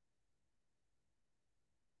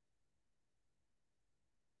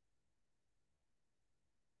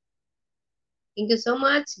 Thank you so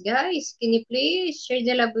much, guys. Can you please share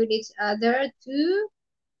the love with each other too?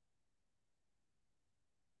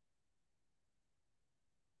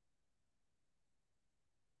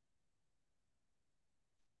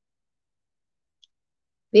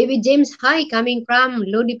 Baby James, hi, coming from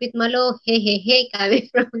Lodi Pitmalo. Hey, hey, hey, coming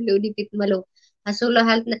from Lodi Pitmalo.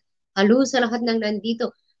 Halo sa lahat ng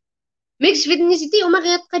nandito. Mixed Fitnessity,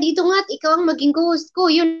 umakyat ka dito nga at ikaw ang maging co-host ko.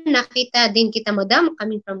 Yun, nakita din kita, madam,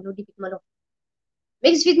 coming from Lodi Pitmalo.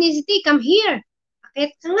 Mixed Fitnessity, come here.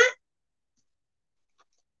 Akyat ka nga.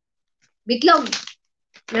 Bitlog,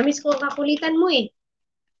 namiss ko ang kakulitan mo eh.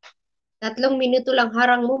 3 minuto lang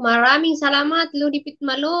harang mo. Maraming salamat, Lodi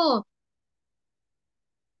Pitmalo.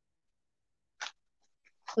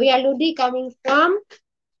 Kuya Ludi, coming from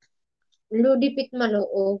Ludi Pitmalo.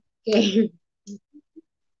 Okay.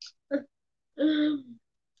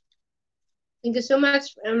 Thank you so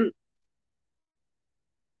much.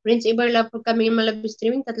 Prince Iberlove for coming in my live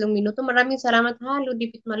streaming. 3 minuto. Maraming salamat ha,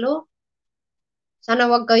 Ludi Pitmalo. Sana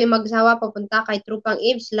wag kayo magsawa papunta kay Trupang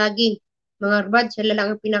Ibs. Lagi. Mga arbad, sila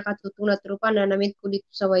lang ang pinakatutong na trupa na namit ko dito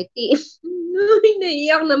sa YT. Ay,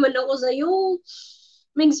 naiyak naman ako sa'yo.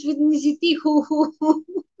 Mixed Fitnessity.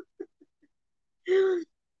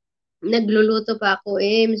 Nagluluto pa ako,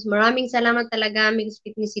 Ems. Maraming salamat talaga, Mixed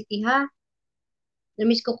Fitnessity, ha?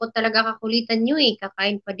 Namiss ko talaga kakulitan nyo, eh.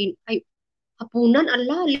 Kakain pa din. Ay, hapunan,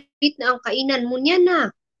 ala, late na ang kainan mo niyan, na.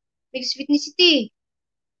 Mixed Fitnessity.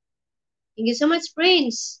 Thank you so much,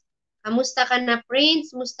 Prince. Kamusta ka na,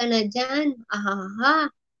 Prince? Musta na dyan?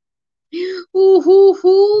 Ahaha.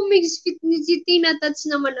 Uhuhu, Mixed Fitnessity. Natouch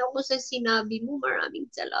naman ako sa sinabi mo. Maraming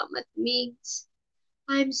salamat, Mix.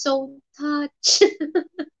 I'm so touched.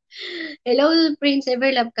 Hello, Prince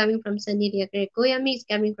Everlove coming from Sanilia Clear. Kuya Mix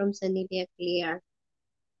coming from Sanilia Clear.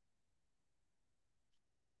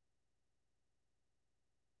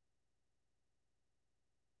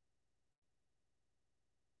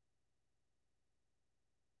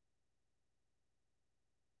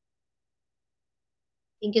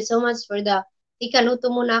 Thank you so much for the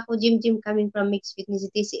ikaluto muna ako, Jim coming from Mixed Fitness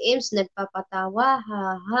City. Si Ems nagpapatawa. Ha,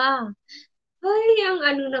 ha. Ay, ang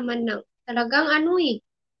ano naman ng, talagang ano eh.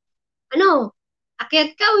 Ano?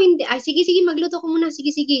 Akyat ka o hindi? Ay, sige, sige, magluto ko muna.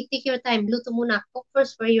 Sige, sige, take your time. Luto muna. Cook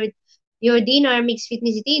first for your dinner. Mix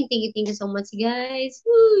Fitness Team. Thank you so much, guys.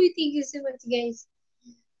 Woo, thank you so much, guys.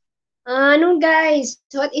 Ano, guys?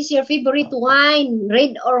 What is your favorite wine?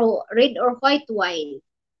 Red or white wine?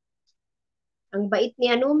 Ang bait ni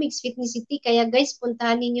ano, Mix Fitness City. Kaya guys,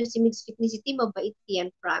 puntahan ninyo si Mix Fitness City. Mabait yan,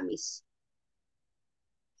 promise.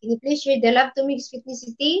 Can you please share the love to Mix Fitness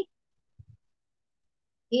City?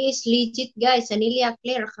 He is legit, guys. Anilia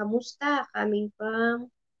Claire, kamusta? Coming from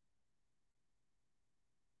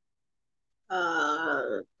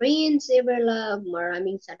Prince Everlove.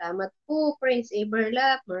 Maraming salamat po, Prince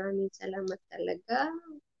Everlove. Maraming salamat talaga.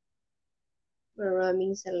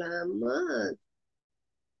 Maraming salamat.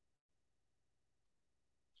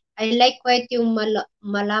 I like white yung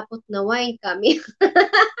malapot na wine kami.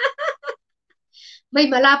 May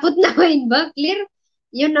malapot na wine ba, Claire?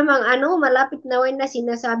 Yun namang ano, malapit na wine na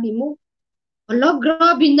sinasabi mo. Ala,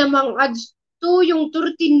 grabe namang ads to yung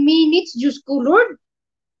 13 minutes. Diyos ko, Lord.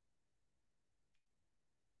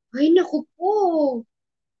 Ay, naku po.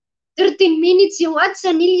 13 minutes yung ads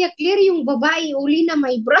sa Nilia Claire, yung babae uli na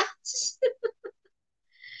may breasts.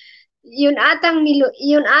 yun atang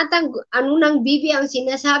ano nang bibi ang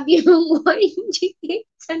sinasabi mong wine chicken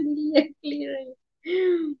sa Nilia Claire.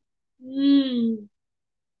 Hmm.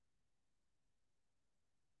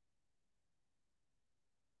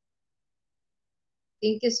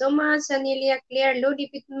 Thank you so much, Anilia Claire. Ludi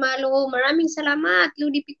Pitmalo. Maraming salamat,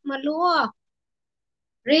 Ludi Pitmalo.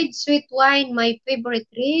 Red sweet wine, my favorite.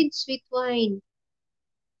 Red sweet wine.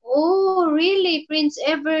 Oh, really? Prince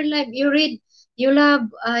Everlife. You love,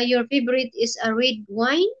 your favorite is a red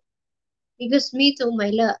wine? Because me too, my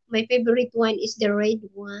favorite wine is the red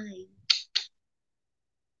wine.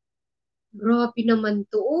 Grabe naman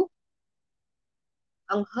to. Oh.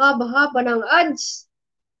 Ang haba-haba ng ads.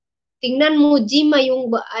 Tingnan mo, Jima,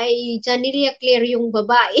 ay Janilia Claire yung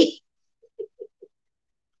babae.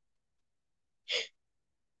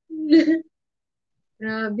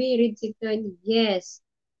 Grabe, red chicken. Yes.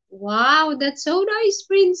 Wow, that's so nice,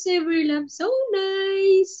 Prince Everlove. So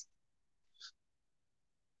nice.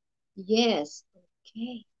 Yes.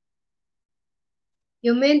 Okay.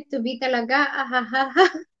 You meant to be talaga.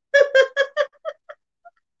 Ahahaha.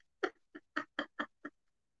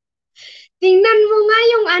 Tingnan mo nga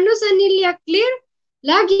yung ano sa Nilia Clear.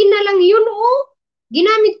 Lagi na lang yun, oh.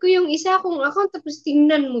 Ginamit ko yung isa kong account, tapos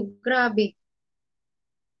tingnan mo. Grabe.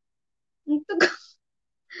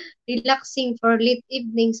 Relaxing for late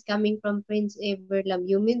evenings coming from Prince Everlove.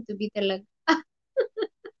 You meant to be talaga.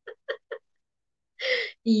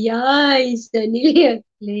 Yes, Nilia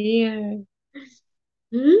Clear.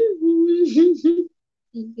 Thank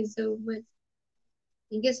you so much.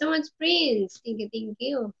 Thank you so much, Prince. Thank you, thank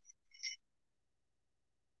you.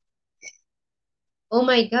 Oh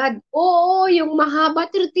my God. Oo, yung mahaba,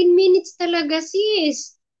 13 minutes talaga,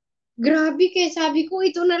 sis. Grabe, kaya sabi ko,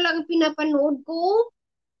 ito na lang pinapanood ko.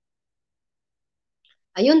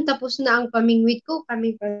 Ayun, tapos na ang pamingwit ko.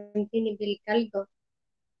 Coming from Tinibil Caldo.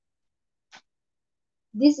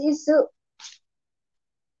 This is so...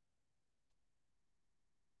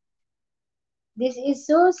 This is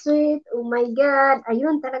so sweet. Oh my God.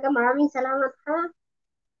 Ayun, talaga maraming salamat ha.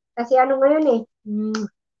 Kasi ano ngayon eh.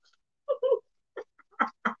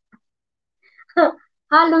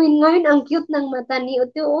 Halloween ngayon, ang cute ng mata ni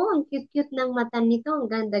Uto. Oh, ang cute-cute ng mata nito.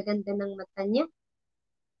 Ang ganda-ganda ng mata niya.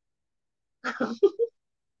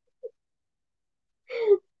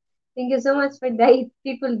 Thank you so much for the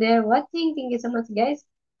people there watching. Thank you so much, guys.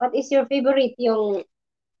 What is your favorite? Yung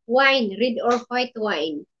wine, red or white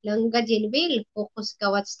wine? Langga Genville, focus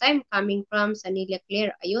ka watch time coming from Sanilla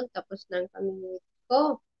Claire. Ayun, tapos ng pamimit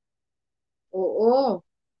ko. Oo.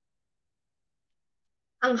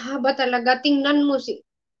 Ang haba talaga. Tingnan mo si...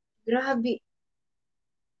 Grabe.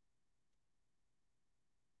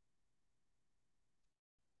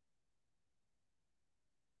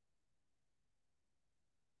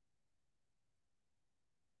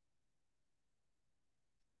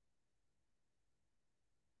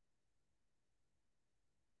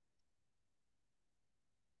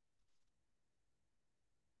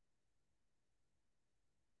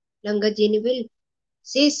 Langga Genville.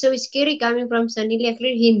 Sis, so scary coming from Sanilla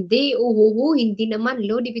Claire. Hindi, uhuhu, hindi naman.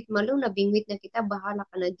 Lo, dibit malo, nabingwit na kita. Bahala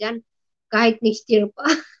ka na dyan. Kahit next year pa.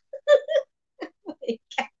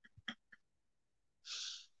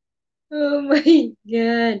 Oh my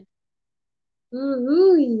God.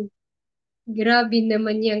 Uhuy. Grabe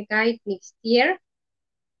naman yan kahit next year.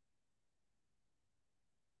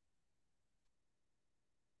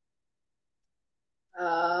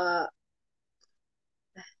 Ah,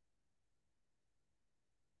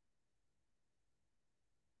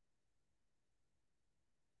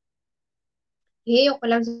 Hiyok ko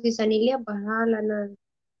lang si Sanilia, bahala na.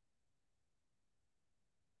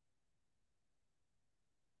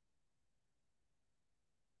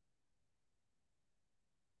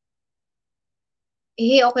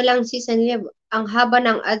 Okay lang si Sanilia. Ang haba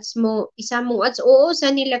ng ads mo. Isa mong ads. Oo,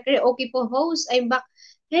 Sanila. Okay po, host. I'm back.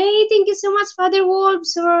 Hey, thank you so much, Father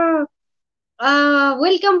Wolves, sir.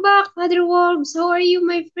 Welcome back, Father Wolves. How are you,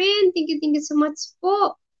 my friend? Thank you so much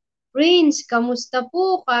po. Prince, kamusta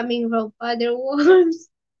po? Coming from Father Wolves.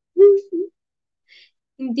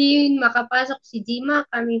 Hindi yun makapasok si Jima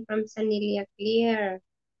coming from Sanilia Clear.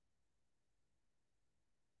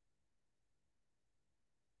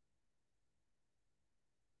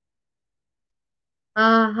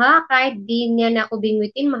 Aha, kahit di niya na ako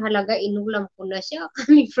bingwitin, mahalaga inulam ko na siya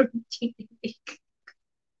coming from Chinibig.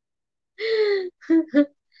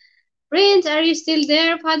 Prince, are you still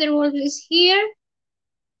there? Father Wolf is here.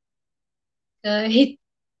 Kahit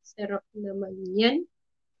sarap naman yan.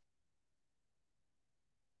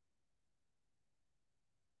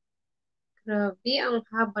 Grabe, ang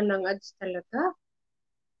haba ng ads talaga.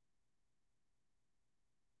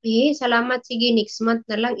 Salamat. Sige, next month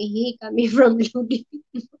na lang. Kami from Ludi.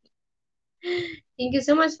 Thank you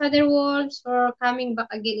so much, Father Wolves, for coming back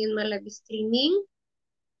again in my live streaming.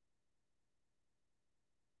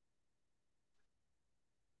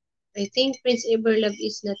 I think Prince Everlove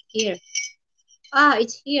is not here.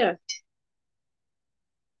 It's here.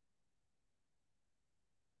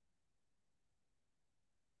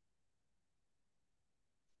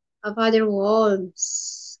 Father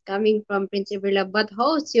Wolves, coming from Prince Everlove. But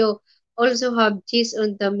host, you also have cheese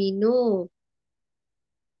on the menu.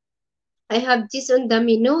 I have cheese on the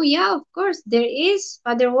menu. Yeah, of course, there is,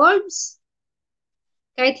 Father Wolves.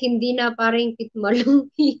 Kahit hindi na parang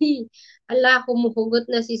pitmalong. Ala, humuhugot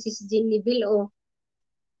na si Sis Jennifer, oh.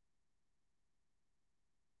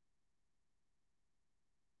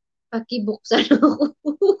 Pakibuksan ako.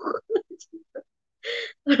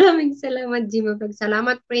 Maraming salamat, Jima.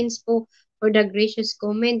 Salamat, Prince po, for the gracious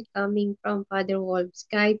comment coming from Father Wolves.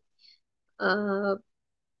 Kahit,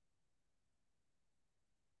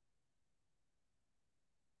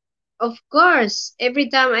 of course, every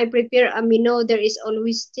time I prepare a menu, there is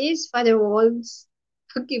always this, Father Wolves.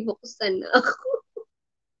 Pakibuksan na ako.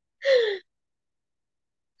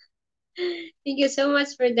 Thank you so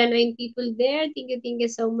much for the 9 people there. Thank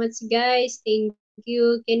you so much, guys. Thank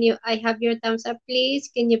you. I have your thumbs up,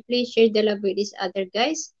 please? Can you please share the love with each other,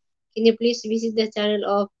 guys? Can you please visit the channel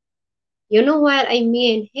of, you know what I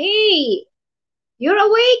mean? Hey, you're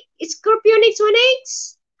awake? Scorpion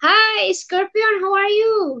X1X. Hi, Scorpion, how are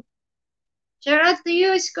you? Shout out to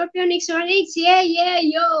you, Scorpion X1X. Yeah,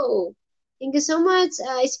 yo. Thank you so much,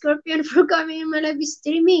 Scorpion, for coming in my live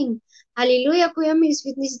streaming. Hallelujah, Kuya Mix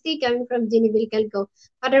Witness Day, coming from Genevieve Calco.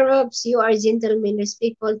 Father Robs, you are gentlemen,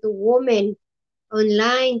 respectful to women.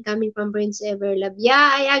 Online, coming from Prince Everlove.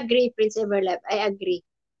 Yeah, I agree, Prince Everlove. I agree.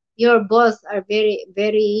 You both are very,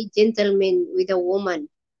 very gentlemen with a woman.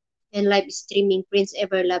 And live streaming, Prince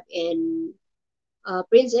Everlove and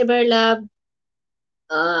Prince Everlove,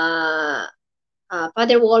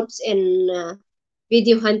 Father Wolves, and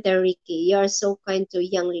Video Hunter Ricky. You are so kind to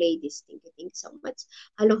young ladies. Thank you so much.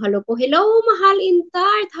 Hello po. Hello, Mahal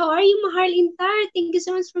Intart. How are you, Mahal Intart? Thank you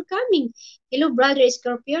so much for coming. Hello, brother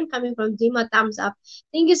Scorpion, coming from Jima. Thumbs up.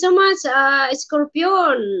 Thank you so much,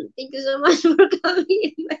 Scorpion. Thank you so much for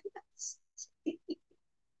coming.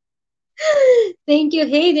 Thank you.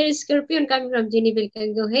 Hey, there's Scorpion coming from Jennifer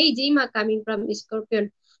Cango. Hey, Jima coming from Scorpion.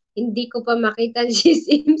 Hindi ko pa makita si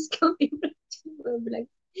Sims coming from Jima Vlog.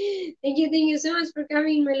 Thank you so much for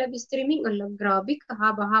coming in my live streaming. Alam, grabe,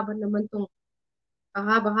 kahaba-haba naman tong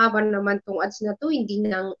ads na to. Hindi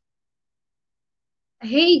nang,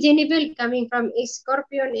 hey, Jennifer coming from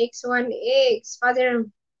Scorpion X1X. Father,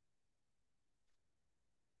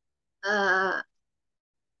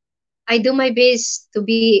 I do my best to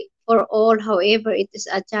be for all. However, it is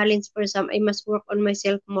a challenge for some. I must work on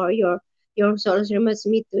myself more. Your souls reminds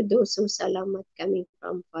me to do so. Salamat coming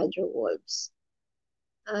from Father Wolves.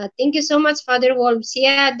 Thank you so much, Father Wolves.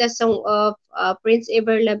 Yeah, the song of Prince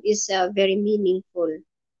Everlove is very meaningful.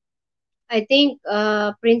 I think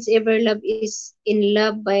Prince Everlove is in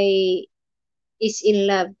love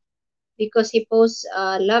because he posts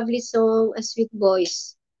a lovely song, a sweet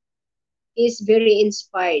voice. He's very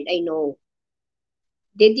inspired, I know.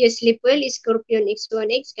 Did you sleep well? Scorpion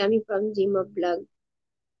X1X coming from Jima Vlog.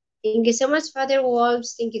 Thank you so much, Father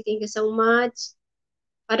Wolves. Thank you so much.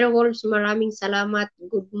 Father Wolves, maraming salamat.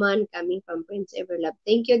 Good man coming from Prince Everlove.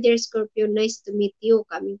 Thank you, dear Scorpion. Nice to meet you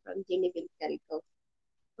coming from Genevieve Calico.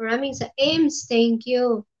 Maraming sa Ames. Thank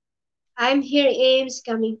you. I'm here, Ames,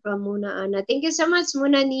 coming from Muna Ana. Thank you so much,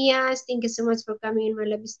 Muna Nias. Thank you so much for coming in my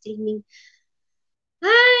live streaming.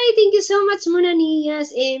 Hi, thank you so much, Muna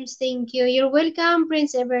Nias. Ames, thank you. You're welcome,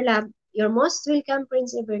 Prince Everlove. You're most welcome,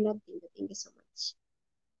 Prince Everlove. Thank you so much.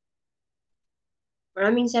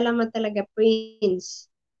 Maraming salamat talaga, Prince.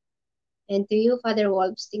 And to you, Father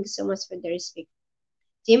Wolves, thank you so much for the respect.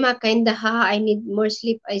 Jima, kinda ha, I need more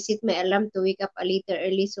sleep. I set my alarm to wake up a little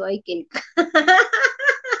early so I can...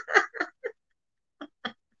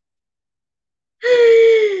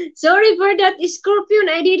 Sorry for that, Scorpion.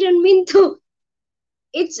 I didn't mean to.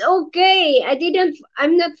 It's okay.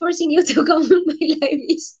 I'm not forcing you to come on my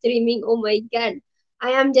live streaming. Oh my God.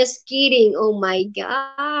 I am just kidding. Oh my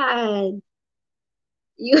God.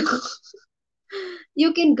 You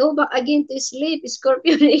you can go back again to sleep,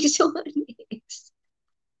 Scorpion X1X.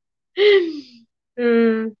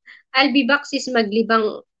 I'll be back sis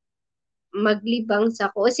maglibang sa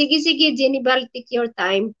ko. Sige, Jennifer, take your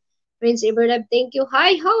time. Prince Everlove, thank you.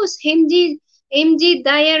 Hi, host, MG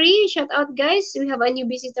Diary. Shout out, guys. We have a new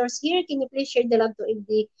visitors here. Can you please share the love to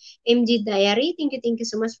MG Diary? Thank you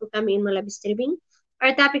so much for coming in my live streaming.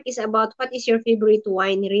 Our topic is about what is your favorite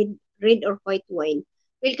wine, red or white wine.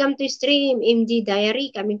 Welcome to stream, MG Diary,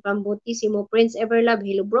 coming from Botissimo. Prince Everlove,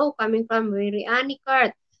 hello bro, coming from Riani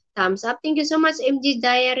Cart. Thumbs up. Thank you so much, MG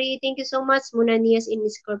Diary. Thank you so much, Munanias in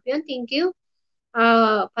Scorpion. Thank you.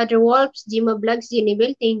 Father Wolves, Jima Vlogs,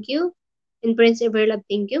 Jennifer. Thank you. And Prince Everlove,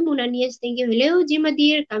 thank you. Munanias, thank you. Hello, Jima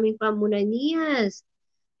Dear, coming from Munanias.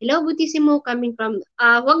 Hello, Butissimo, coming from...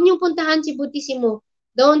 Huwag niyong puntahan si Butissimo.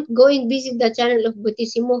 Don't go and visit the channel of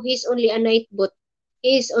Butissimo. He's only a night bot.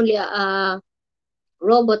 He's only a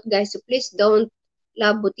robot, guys. So please don't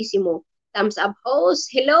love Butissimo. Thumbs up, host.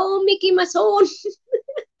 Hello, Mickey Mason.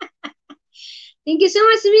 Thank you so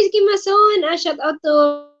much, Mickey Mason. Shout out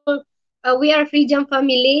to We Are Free Jump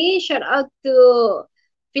family. Shout out to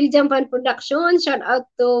Phil Jump Fan Production. Shout out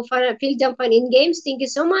to Phil Jump Fan in Games. Thank you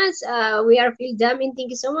so much. We Are Phil Jamming. Thank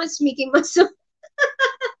you so much, Mickey Mason.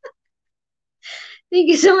 Thank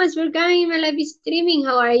you so much for coming in my live streaming.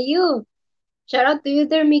 How are you? Shout out to you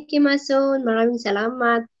there, Mickey Mason. Maraming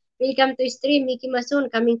salamat. Welcome to stream, Mickey Mason,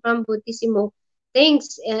 coming from Butissimo.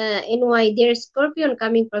 Thanks, NY, dear Scorpion,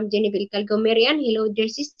 coming from Genevieve Calgo. Marian, hello, dear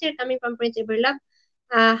sister, coming from Prince Everlove.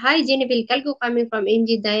 Hi, Genevieve Calgo, coming from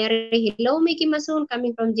MG Diary. Hello, Mickey Mason,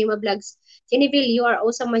 coming from Jima Vlogs. Genevieve, you are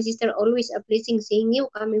awesome, my sister. Always a blessing seeing you,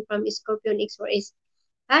 coming from Scorpion X4S.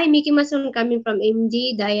 Hi, Mickey Mason coming from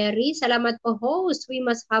MG Diary. Salamat po, host. We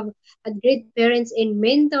must have a great parents and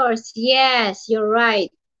mentors. Yes, you're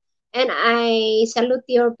right. And I salute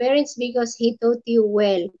your parents because he taught you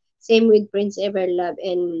well. Same with Prince Everlove.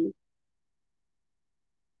 And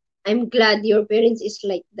I'm glad your parents is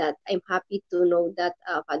like that. I'm happy to know that,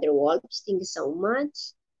 Father Wolves. Thank you so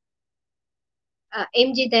much.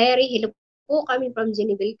 MG Diary, hello po, coming from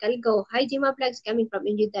Genevieve Calgo. Hi, Jima Vlogs, coming from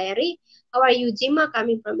MG Diary. How are you, Jima?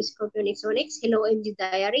 Coming from Scorpion X1X. Hello, MG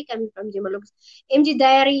Diary, coming from Jima Vlogs. MG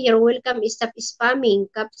Diary, you're welcome. Stop spamming.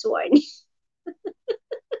 Caps warning.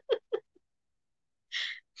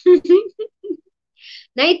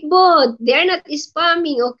 Nightbot, they are not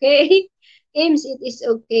spamming, okay? Ames, it is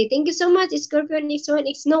okay. Thank you so much, Scorpion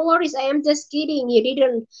X1X. No worries, I am just kidding. You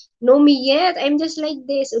didn't know me yet. I'm just like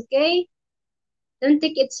this, okay? Don't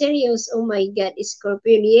take it serious. Oh my God,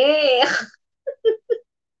 Scorpion. Yeah.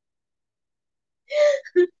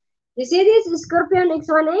 You see this, Scorpion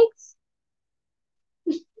X1X?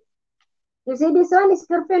 You see this one,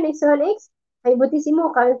 Scorpion X1X? Hi,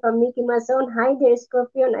 Butissimo, coming from Mickey Mason. Hi there,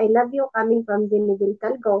 Scorpion. I love you, coming from Genevieve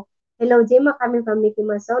Calgo. Hello, Gemma, coming from Mickey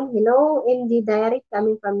Mason. Hello, MD Diary,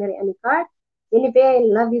 coming from Mary Anicart. Genevieve, I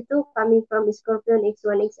love you too, coming from Scorpion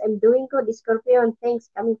X1X. I'm doing good, Scorpion.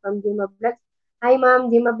 Thanks, coming from Gemma Vlogs. Hi,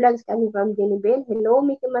 Ma'am, Gemma Vlogs, coming from Genevieve. Hello,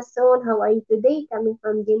 Mickey Mason. How are you today? Coming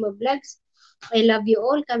from Gemma Vlogs. I love you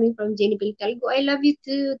all, coming from Genevieve Calgo. I love you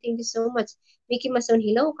too. Thank you so much. Mickey Mason,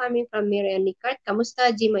 hello, coming from Miriam Nicart.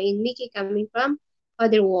 Kamusta, Jima and Mickey, coming from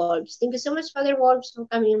Father Wolves. Thank you so much, Father Wolves, for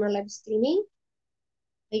coming in my live streaming.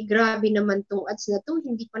 Ay, grabe naman tong ads na to.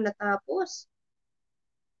 Hindi pa natapos.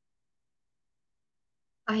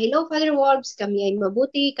 Hello, Father Wolves. Kami ay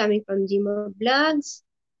mabuti. Coming from Jima Vlogs.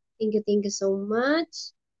 Thank you so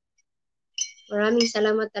much. Maraming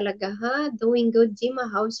salamat talaga, ha? Doing good, Jima.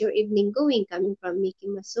 How's your evening going? Coming from Mickey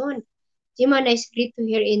Mason. Jima, nice, great to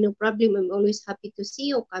hear, and no problem. I'm always happy to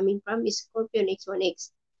see you, coming from Scorpion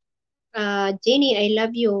X1X. Jenny, I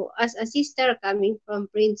love you. As a sister, coming from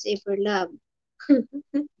Prince Everlove.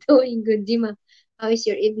 Doing good, Jima. How is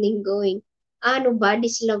your evening going?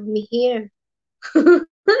 Nobody's love me here.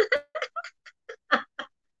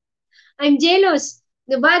 I'm jealous.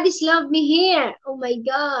 Nobody's love me here. Oh my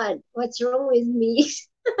God. What's wrong with me?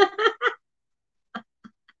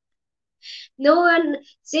 No one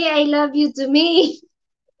say I love you to me.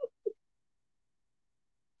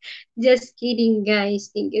 Just kidding,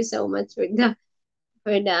 guys. Thank you so much for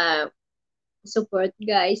the support,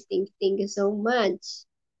 guys. Thank you so much.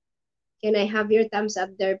 Can I have your thumbs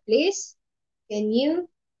up there, please? Can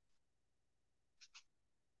you?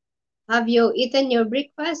 Have you eaten your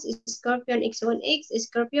breakfast? Scorpion X1X.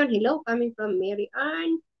 Scorpion, hello, coming from Mary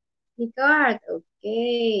Ann. Nicard,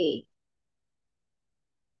 okay.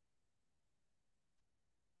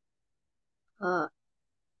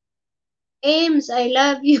 Ames, I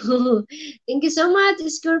love you. Thank you so much,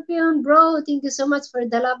 Scorpion, bro. Thank you so much for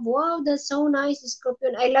the love. Wow, that's so nice,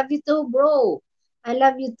 Scorpion. I love you too, bro. I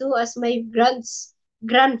love you too as my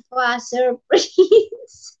grandfather,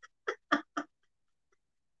 Prince.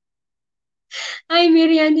 Hi,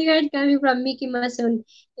 Miriam Digard, coming from Mickey Mason.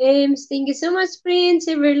 Ames, thank you so much, Prince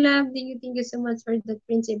Everlove. Thank you so much for the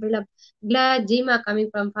Prince Everlove. Glad, Jima,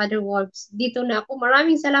 coming from Father Wolves. Dito na ako.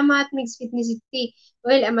 Maraming salamat, Mix Fitnessity.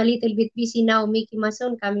 Well, I'm a little bit busy now. Mickey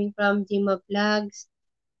Mason, coming from Jima Vlogs.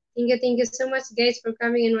 Thank you so much, guys, for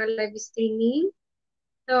coming in my live streaming.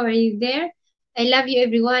 How are you there? I love you,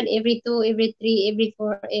 everyone. Every 2, every 3, every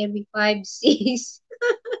 4, every 5, 6.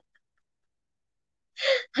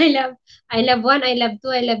 I love 1, I love 2,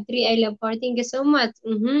 I love 3, I love 4. Thank you so much.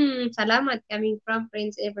 Salamat coming from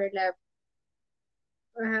Prince Everlove.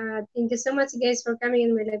 Thank you so much, guys, for coming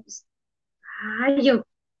in my live. Ayo.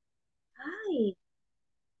 Hi.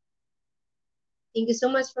 Thank you so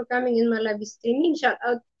much for coming in my live streaming. Shout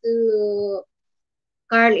out to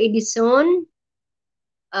Carl Edison.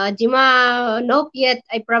 Jima, nope yet.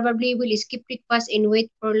 I probably will skip breakfast and wait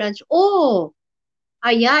for lunch. Oh!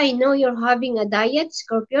 Yeah, I know you're having a diet,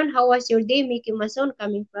 Scorpion. How was your day? Mickey Mason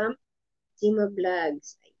coming from Jima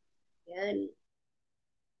Vlogs. Ayan.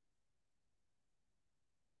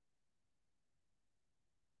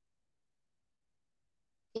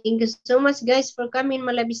 Thank you so much, guys, for coming in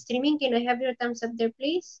my live streaming. Can I have your thumbs up there,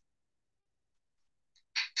 please?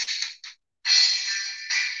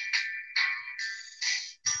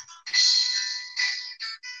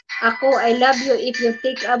 Ako, I love you if you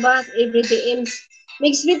take a bath every day.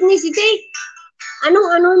 Mix Fitnessity.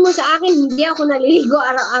 Anong mo sa akin? Hindi ako naliligo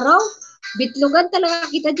araw-araw. Bitlogan talaga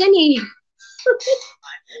kita dyan eh.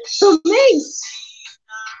 So, Mix.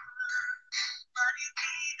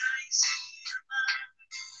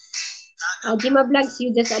 Jima Vlogs, you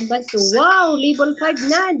just advanced to, wow, level 5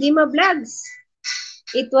 na, Jima Vlogs.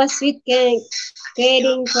 It was sweet caring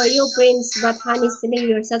for you, Prince, but honestly,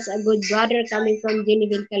 you're such a good brother coming from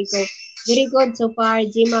Genevieve Calco. Very good so far,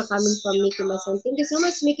 Jima coming from Mickey Mason. Thank you so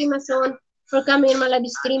much, Mickey Mason, for coming in my live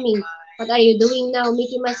streaming. What are you doing now,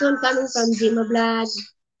 Mickey Mason, coming from Jima Vlogs?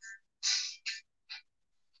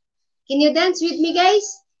 Can you dance with me, guys?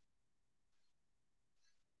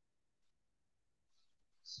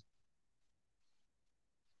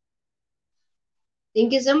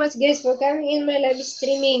 Thank you so much, guys, for coming in my live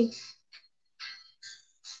streaming.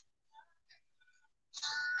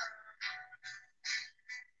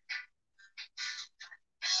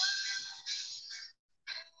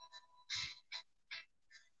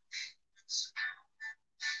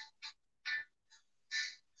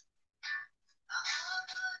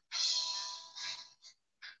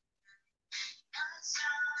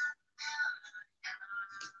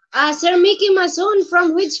 Sir Mickey Mason,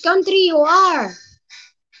 from which country you are?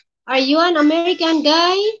 Are you an American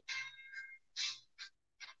guy?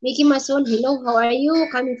 Mickey Mason, hello, how are you?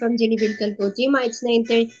 Coming from Genevieve Calco. Jima, it's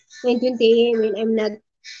 9:20 a.m. and I'm not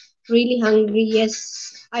really hungry.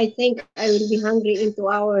 Yes, I think I will be hungry in 2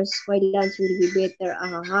 hours. Why lunch will be better?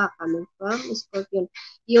 Coming from Scorpion.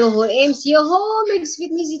 Yoho, Ames, yoho, Mix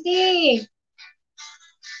Fitnessity.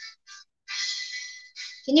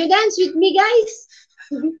 Can you dance with me, guys?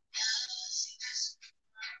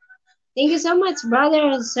 Thank you so much,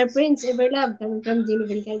 brother, Sir Prince Everlove, coming from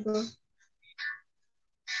Genevieve Calco.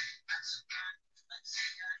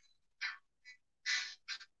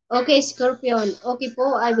 Okay, Scorpion. Okay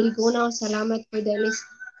po, I will go now. Salamat for the list.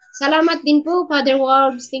 Salamat din po, Father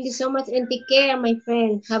Wolves. Thank you so much and take care, my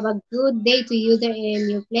friend. Have a good day to you there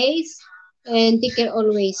in your place. And take care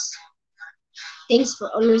always. Thanks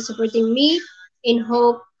for always supporting me and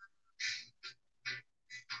hope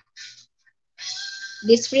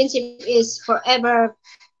this friendship is forever,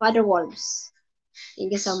 Father Wolves.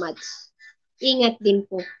 Thank you so much. Ingat din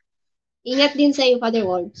po. Ingat din sa iyo, Father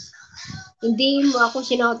Wolves. Hindi mo ako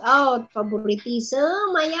shout out,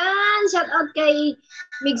 favoritism. Ayan, shout out kay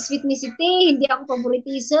Mix Fitnessity. Hindi ako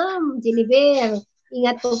favoritism, Jennifer.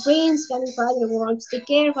 Ingat po, Prince. Coming Father Wolves. Take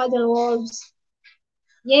care, Father Wolves.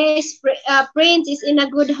 Yes, Prince is in a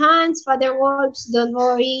good hands. Father Wolves, don't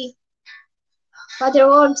worry. Father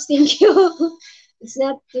Wolves, thank you. It's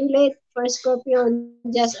not too late for Scorpion.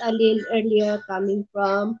 Just a little earlier coming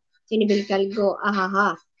from Chinibil Calgo.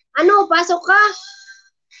 Ahaha. Ano, pasok ka?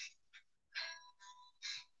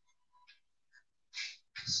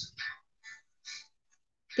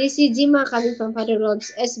 TC Jima coming from Father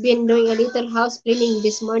Wolves. Has been doing a little house cleaning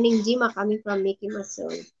this morning. Jima coming from Mickey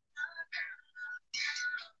Mason.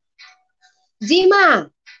 Jima!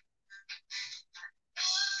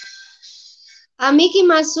 Mickey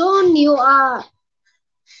Mason, you are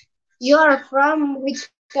from which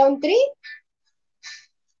country?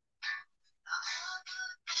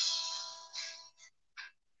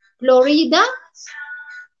 Florida?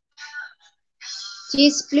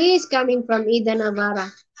 Cheese, please, coming from Ida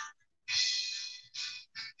Navarra.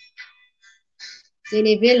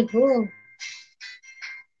 Genevieve Hu.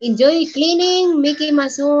 Enjoy cleaning, Mickey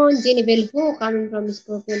Mason. Genevieve Hu, coming from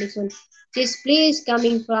Scorpio Lixon. Cheese, please,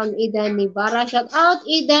 coming from Ida Navarra. Shout out,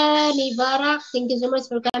 Ida Navarra. Thank you so much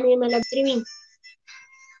for coming in my live streaming.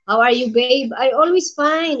 How are you, babe? I always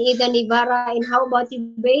fine, Ida Navarra. And how about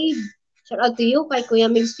you, babe? Shout out to you kay Kuya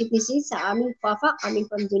Ming's Fitnesses sa aming papa coming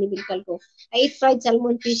from Genevieve Calco. I ate fried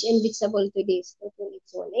salmon, fish, and vegetable today. So,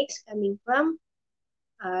 it's one X coming from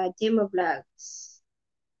Gemma Vlogs.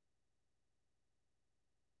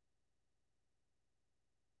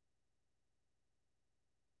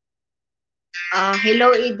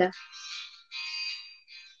 Hello, Ida.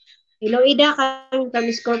 Hello, Ida. Coming from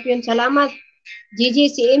Scorpion. Salamat. Gigi,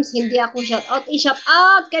 si Ems, hindi ako shout out. I-shout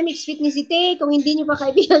out kay Mix Fitnessity. Kung hindi nyo pa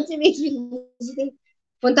kaibigan si Mix Fitnessity,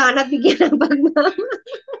 puntahan at bigyan ng pagmama.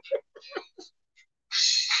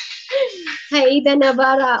 Hi, Ida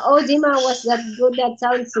Navarra. Oh, Jima, was that good? That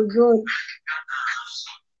sounds so good.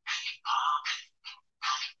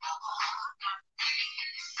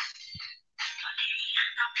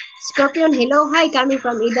 Scorpion, hello. Hi, coming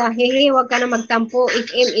from Ida. Hey, wag ka na magtampo. If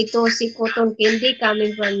ito si Cotton Candy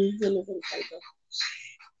coming from Jennifer Calco.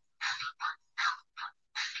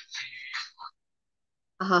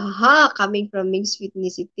 Coming from Mix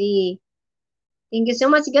Fitnessity. Thank you so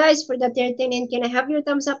much, guys, for the 13. And can I have your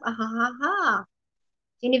thumbs up?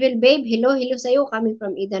 Jennifer, babe, hello sa'yo. Coming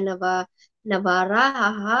from Ida Navarra.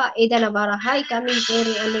 Ida Navarra, hi. Coming from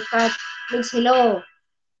Anikat. Thanks, hello.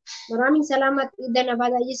 Maraming salamat, Ida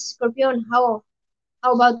Navarra. Yes, Scorpion, how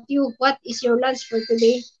about you? What is your lunch for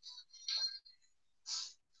today?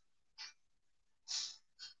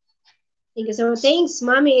 Thank you so much. Thanks,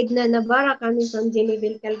 Mami Edna Navarra, coming from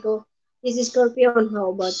Jennifer Calco. This is Scorpion. How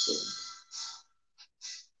about you?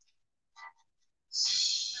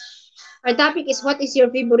 Our topic is, what is your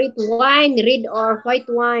favorite wine, red or white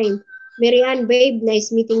wine? Marianne, babe,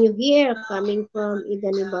 nice meeting you here, coming from Ida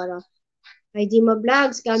Navarra. Hi, Jima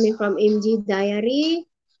Vlogs, coming from MG Diary.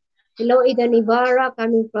 Hello, Ida Navarra,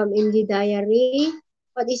 coming from MG Diary.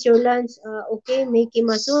 What is your lunch? Okay, Mickey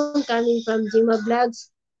Mason, coming from Jima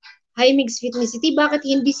Vlogs. Hi, Mix Fitnessity. Bakit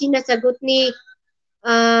hindi sinasagot ni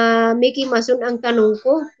Mickey Mason ang tanong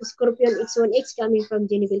ko? Scorpion X1X coming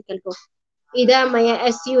from Jennifer Calco. Ida, may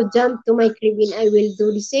I ask you jump to my crib and I will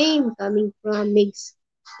do the same, coming from Mix.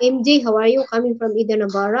 MJ, how are you? Coming from Ida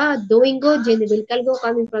Navarra. Doing good. Jennifer Calco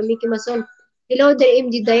coming from Mickey Mason. Hello there,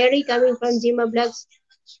 MJ Diary coming from Jima Vlogs.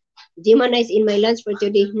 Jima, nice in my lunch for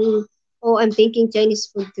today. Oh, I'm thinking Chinese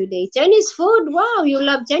food today. Chinese food? Wow, you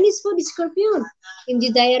love Chinese food, Scorpion.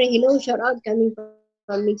 MJ Diary, hello, shout out coming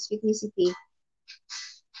from Mix Fitnessity.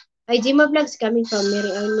 Hi, Jima Vlogs coming from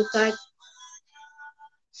Mary Ann Nicart.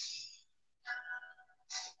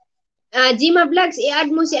 Jima Vlogs, i-add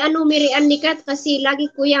mo si Mary Ann Nicart kasi lagi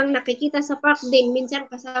ko yang nakikita sa park din. Minsan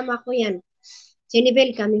kasama ko yan. Jennifer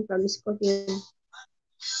coming from Scorpion.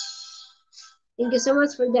 Thank you so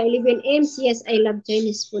much for the 11 M's. Yes, I love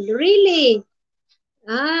Chinese food. Really?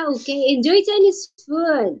 Okay. Enjoy Chinese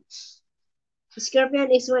food.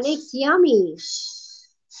 Scorpion X1X, yummy.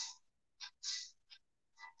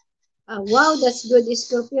 Wow, that's good,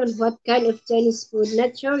 Scorpion. What kind of Chinese food?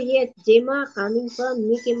 Not sure yet. Gemma, coming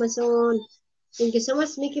from Mickey Mason. Thank you so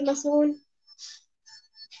much, Mickey Mason.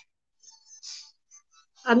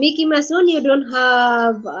 Mickey Mason, you don't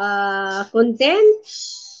have content?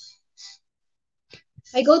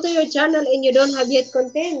 I go to your channel and you don't have yet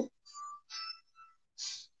content.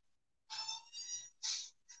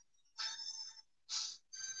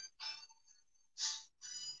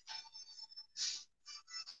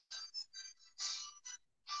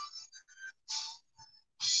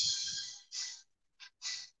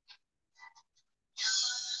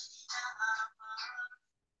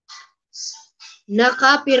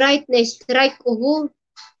 Na-copyright na strike. Uho.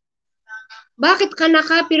 Bakit ka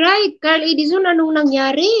na-copyright? Carl Edison, anong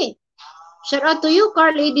nangyari? Shout out to you,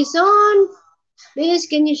 Carl Edison. Please,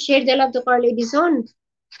 can you share the love to Carl Edison?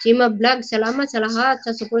 Chima Vlog, salamat sa lahat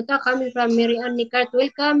sa suporta coming from Marian Nicart.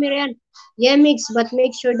 Welcome, Marian. Yeah, mix, but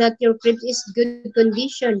make sure that your cribs is good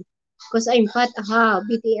condition. Because I'm fat. Aha,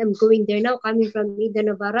 BT, I'm going there now. Coming from Ida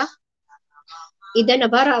Navarra. Ida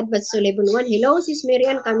Navarra, Advance to level 1. Hello, sis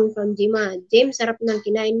Marian, coming from Jima. James, sarap ng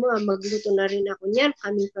kinain mo. Magluto na rin ako niyan.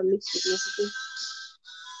 Coming from Mixed Fitness City.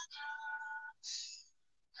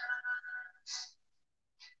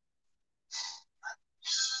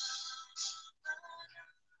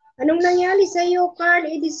 Anong nangyari sa'yo, Carl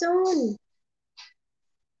Edison?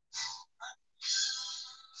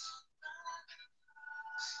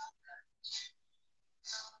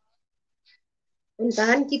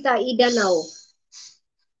 Puntahan kita, Ida now.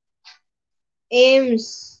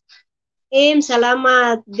 Ems,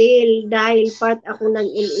 salamat dahil part ako ng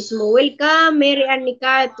LS mo. Welcome, Mary Ann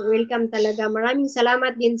Nicat. Welcome talaga. Maraming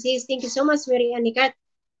salamat din, sis. Thank you so much, Mary Ann Nicat.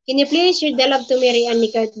 Can you please share the love to Mary Ann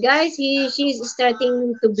Nicat? Guys, she's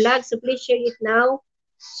starting to vlog, so please share it now.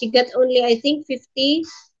 She got only, I think, 50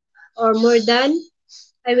 or more than.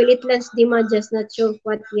 I will eat lunch, Dima, just not sure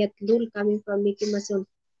what yet. Lul, coming from Mickey Mason.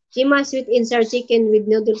 Dima, sweet insert chicken with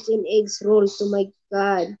noodles and eggs roll. Oh my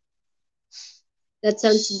God. That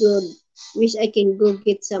sounds good. Wish I can go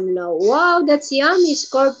get some now. Wow, that's yummy,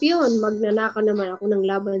 Scorpion. Magnanakaw naman ako ng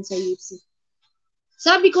laban sa UFC.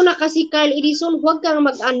 Sabi ko na kasi, Carl Edison, huwag kang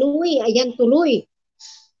mag-ano eh. Ayan, tuloy.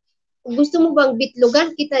 Kung gusto mo bang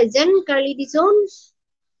bitlogan kita dyan, Carl Edison?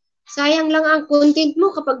 Sayang lang ang content mo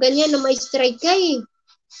kapag ganyan na may strike ka eh.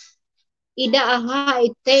 Ida, aha,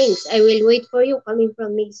 thanks. I will wait for you coming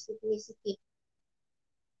from Mixed Fitness City.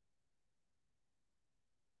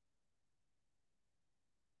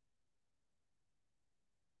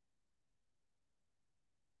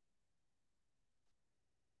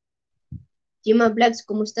 Jima Vlogs,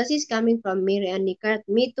 kumusta sis? Coming from Miriam Nicart.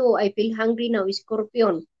 Me too, I feel hungry now,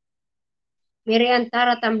 Scorpion. Miriam,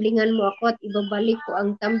 tara, tamblingan mo ako at ibabalik ko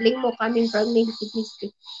ang tumbling mo coming from Mixed Fitness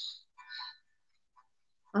City.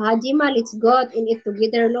 Ah, Jima, let's go out and eat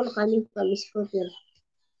together, lol, coming from Scorpion.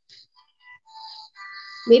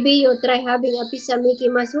 Maybe you try having a pizza Mickey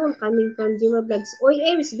Masul coming from Jima Vlogs. Oy,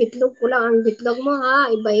 Ems, bitlog ko lang ang bitlog mo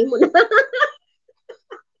ha. Ibahin mo na.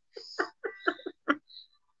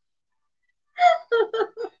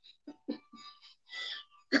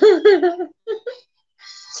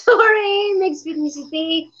 Sorry, Mixed Fitness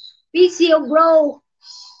City. PCO, bro.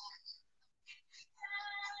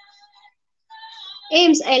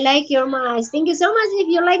 Ames, I like your mask. Thank you so much if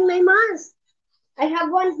you like my mask. I have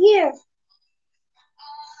one here.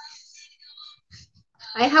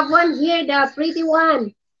 I have one here, the pretty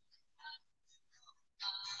one.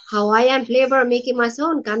 Hawaiian flavor, Mickey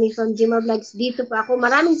Mason, coming from Jima Vlogs. Dito pa ako.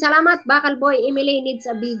 Maraming salamat, Bakal Boy. Emily needs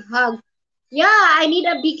a big hug. Yeah, I need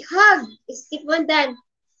a big hug. Skip one dan.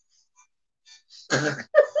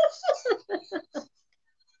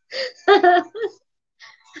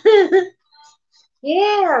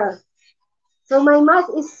 Yeah. So my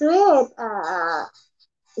mask is sweet.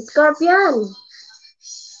 Scorpion.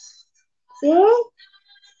 See?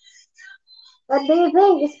 What do you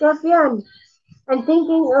think, Scorpion? I'm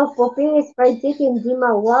thinking of Popeye's fried chicken,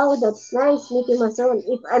 Jima. Wow, that's nice, Mickey Mason.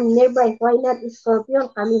 If I'm nearby, why not Scorpion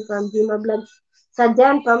coming from Jima Vlogs?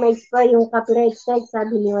 Sadyan pa ma-expire yung copyright strike,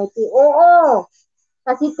 sabi ni YT. Oo!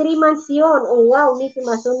 Kasi 3 months yun. Oh, wow, Mickey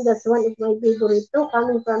Mason, that's one of my favorite too,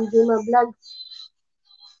 coming from Jima Vlogs.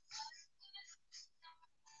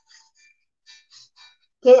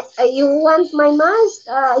 Okay, you want my mask,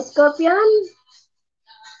 Scorpion?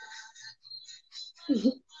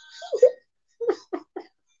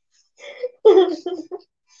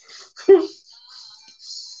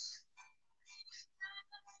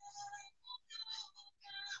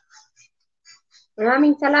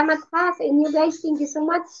 Maraming salamat pa sa inyo guys. Thank you so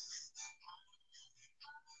much.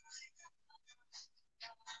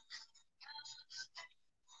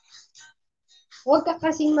 Huwag ka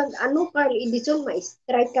kasing mag-ano, Carl Edison,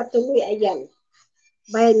 ma-strike ka tuloy. Ayan.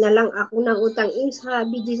 Bayad na lang ako ng utang ins ha.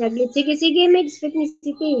 BG saglit. Sige, Mix Fitness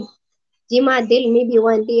City. Jima Del, maybe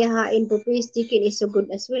one day ha. In Popeye's chicken is so good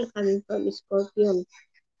as well. Coming from Scorpion.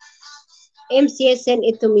 MCS send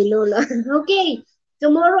it to me, Lola. Okay.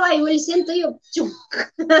 Tomorrow I will send to you.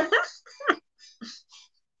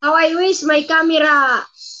 How I wish my camera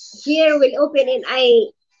here will open and I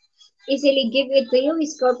easily give it to you,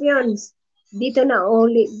 Scorpions. Dito na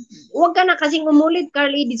ulit. Huwag ka na kasing umulit,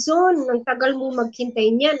 Carl Edison. Ang tagal mo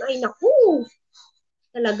maghintay niyan. Ay, naku.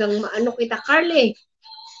 Talagang maano kita, Carl eh.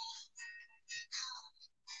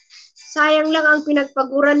 Sayang lang ang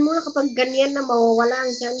pinagpaguran mo kapag ganyan na mawawala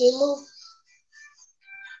ang tiyangi mo.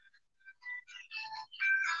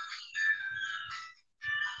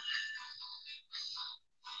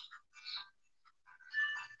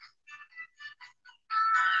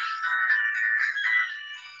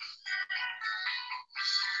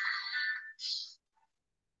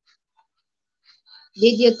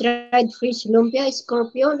 Did you try fish lumpia,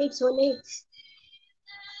 Scorpion, X1X?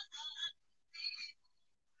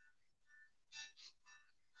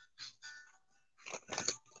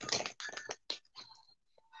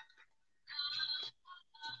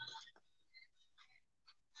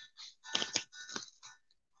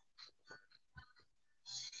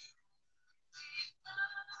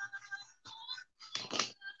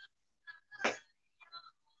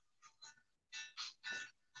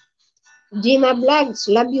 Jima Vlogs,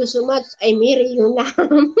 love you so much. I marry you now.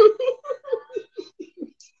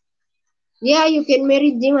 Yeah, you can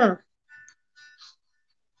marry Jima.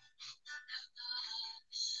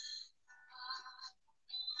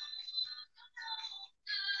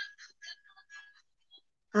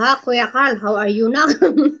 Kuya Carl, how are you now?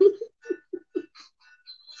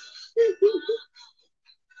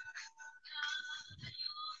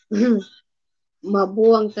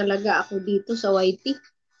 Mabuwang talaga ako dito sa YT.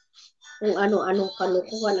 Kung ano-anong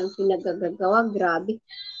kalukuhan ang pinagagagawa, grabe.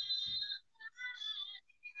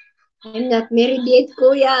 I'm not married yet,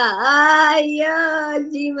 kuya.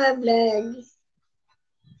 Jima Vlogs.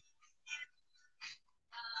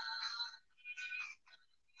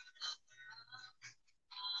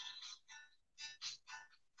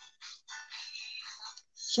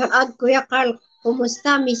 Shout out, Kuya Carl.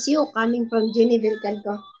 Kumusta? Miss you. Coming from Jenny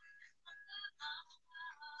Delgado.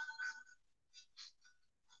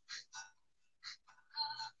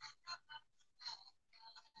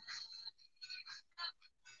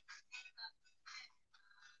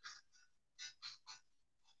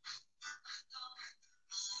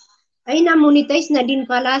 Ay, na-monetize na din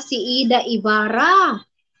pala si Ida Ibarra.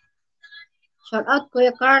 Shout out,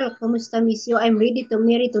 Kuya Carl. Kumusta, miss you? I'm ready to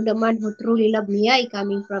marry to the man who truly love me. Ay,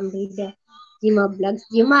 coming from Rida. Jima Vlogs.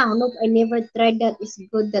 Jima, nope, I never tried that. It's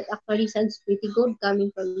good. That actually sounds pretty good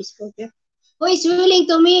coming from Miss Scorpio. Who is willing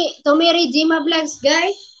to marry Jima Vlogs,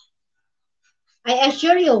 guys? I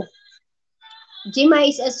assure you, Jima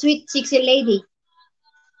is a sweet, sexy lady.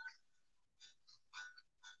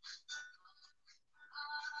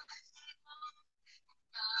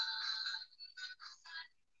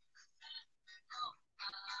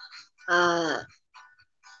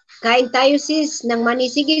 Kain tayo sis ng money.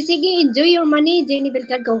 Sige, enjoy your money, Jenny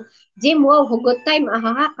Belcargo. Jim, wow, hugot time.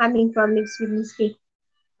 Coming from Mix with Misty.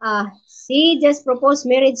 She just proposed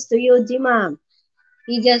marriage to you, Jima.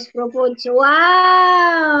 He just proposed.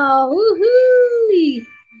 Wow! Woohoo!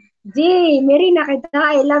 Jay, Mary na kita.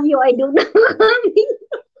 I love you. I do not.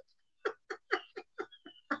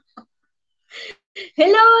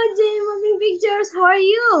 Hello, Jay. Moving pictures. How are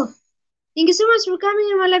you? Thank you so much for coming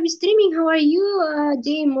in my live streaming. How are you,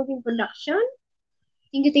 Jay? Moving production.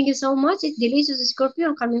 Thank you so much. It's Delicious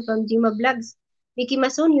Scorpion coming from Jima Vlogs. Mickey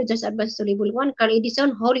Mason, you just advanced to level 1. Carl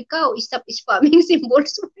Edison, holy cow, stop spamming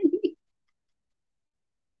symbols.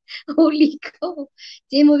 Holy cow.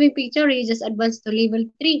 J Moving Picture, you just advanced to level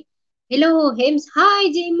 3. Hello, Hems.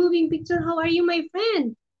 Hi, J Moving Picture. How are you, my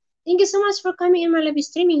friend? Thank you so much for coming in my live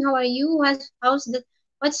streaming. How are you?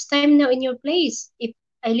 What's time now in your place? If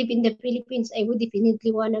I live in the Philippines, I would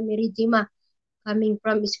definitely wanna marry Jima. Coming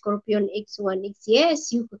from Scorpion X1X.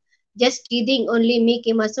 Yes, you. Just kidding, only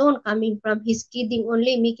Mickey Mason coming from his kidding,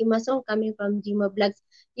 only Mickey Mason coming from Jima Vlogs.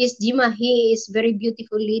 Yes, Jima, he is very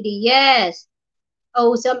beautiful lady. Yes.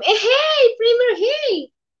 Awesome. Hey, Primer Hill.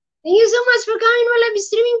 Thank you so much for coming while I'm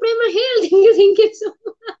streaming, Primer Hill. Thank you so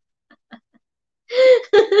much.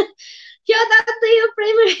 Shout out to you,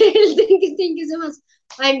 Primer Hill. Thank you so much.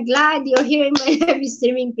 I'm glad you're here in my live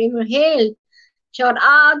streaming, Primer Hill. Shout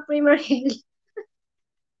out, Primer Hill.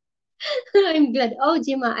 I'm glad. Oh,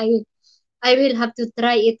 Jima, I will have to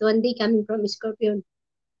try it one day coming from Scorpion.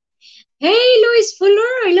 Hey, Luis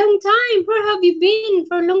Fuller, long time. Where have you been?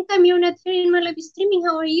 For a long time, you're not here in my live streaming.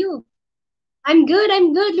 How are you? I'm good,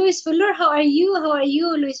 Luis Fuller. How are you,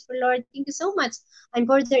 Luis Fuller? Thank you so much. I'm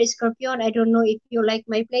Porter Scorpion. I don't know if you like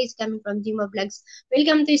my place coming from Jima Vlogs.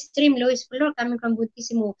 Welcome to stream, Luis Fuller, coming from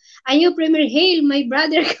Butissimo. Are you Premier Hale, my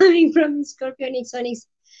brother, coming from Scorpion X1X?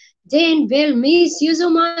 Jen Bell, miss you so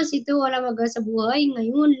much. Ito, wala maga sa buhay.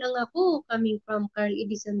 Ngayon lang ako, coming from Carl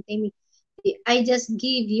Edison Temi. I just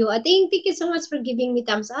give you, thank you so much for giving me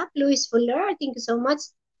thumbs up, Luis Fuller. Thank you so much.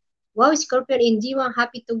 Wow, Scorpion and Jiwa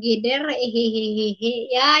happy together.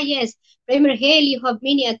 Yeah, yes. Premier Hale, you have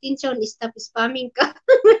many attention. Stop spamming ka.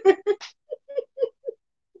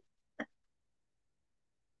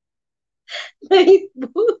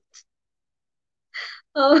 Nightbot.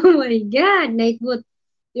 Oh my God, Nightbot.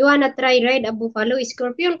 You wanna try ride a buffalo?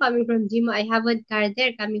 Scorpion coming from Jima. I haven't car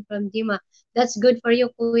there coming from Jima. That's good for you,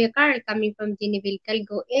 Kuya Carl, coming from Genevieve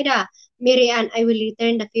Calgo. Era, Marianne, I will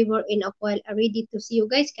return the favor in a while. I'm ready to see you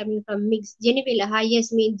guys coming from Mix. Genevieve,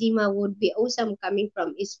 yes, me and Jima would be awesome coming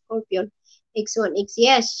from Scorpion. X1X,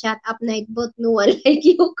 yes, shut up, Nightbot. No one like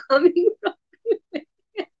you coming from.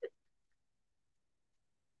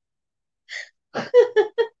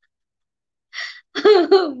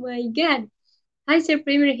 Oh my God. Hi, Sir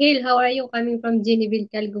Premier Hale. How are you? Coming from Genevieve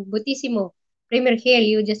Calgo. Butissimo. Premier Hale,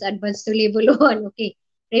 you just advanced to level 1. Okay.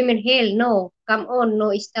 Premier Hale, no. Come on.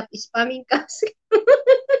 No, stop spamming kasi.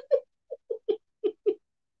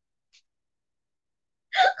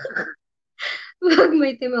 Wag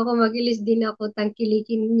may time ako, magilis din ako.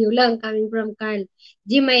 Tangkilikin nyo lang. Coming from Carl.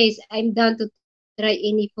 Gmaze, I'm down to try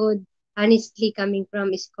any food. Honestly, coming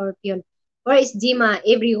from Scorpion. Where is Jima?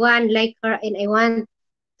 Everyone like her and I want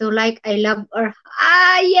to like I love her.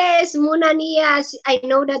 Ah, yes, Muna Nias. I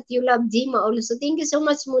know that you love Jima also. Thank you so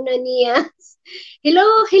much, Muna Nias.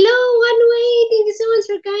 Hello, hello, One Way. Thank you so much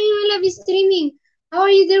for coming. I love streaming. How are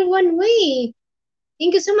you there, One Way?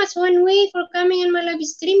 Thank you so much, One Way, for coming on my live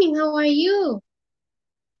streaming. How are you?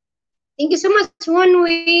 Thank you so much, One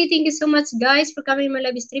Way. Thank you so much, guys, for coming in my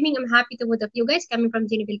live streaming. I'm happy to both of you guys coming from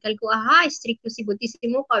Genevieve Calco. Aha, strict to si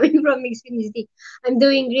Butissimo coming from Mixed Wednesday. I'm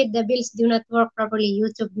doing great. The bills do not work properly.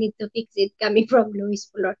 YouTube need to fix it coming from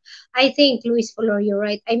Luis Flor. I think, Luis Flor, you're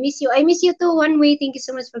right. I miss you. I miss you too, One Way. Thank you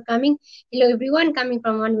so much for coming. Hello, everyone coming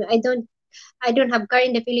from One Way. I don't have car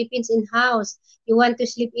in the Philippines in house. You want to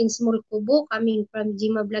sleep in small kubo coming from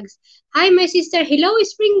Jima Vlogs. Hi, my sister. Hello,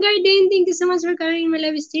 Spring Garden. Thank you so much for coming in my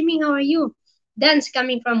live streaming. How are you? Dance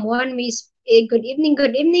coming from One Miss. Good evening,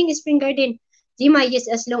 Spring Garden. Jima, yes,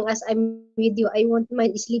 as long as I'm with you, I won't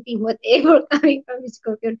mind sleeping whatever coming from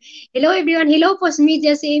Scorpion. Hello, everyone. Hello, Post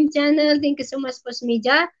Media, same channel. Thank you so much, Post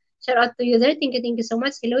Media. Shout out to you there. Thank you so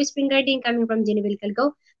much. Hello, Spring Garden coming from Genevieve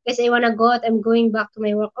Calgo. Guys, I wanna go out. I'm going back to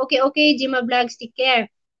my work. Okay, Jima Vlogs, take care.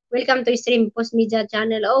 Welcome to stream Post Media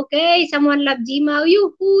channel. Okay, someone love Jima.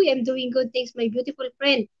 Yoo-hoo, I'm doing good. Thanks, my beautiful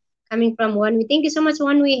friend. Coming from One Way. Thank you so much,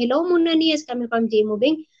 One Way. Hello, Muna Nias, coming from J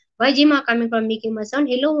Moving. Why Jima, coming from Mickey Mason.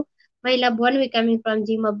 Hello, my love One Way, coming from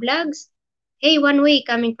Jima Vlogs. Hey, One Way,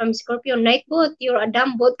 coming from Scorpio Nightbot. You're a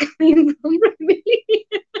dumb bot coming from Family.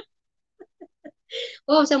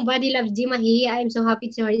 Oh, somebody loves Jima here. I'm so happy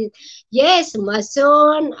to hear it. Yes,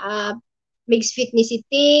 Mason, Mixed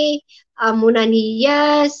Fitnessity,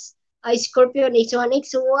 Munaniyas, Scorpion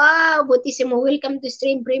X1X. Wow, Butissimo. Welcome to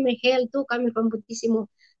stream Premier Hell 2 coming from Butissimo.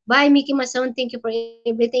 Bye, Mickey Mason. Thank you for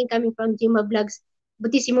everything coming from Jima Vlogs.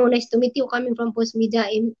 Butissimo, nice to meet you coming from Post Media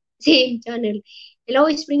in same channel.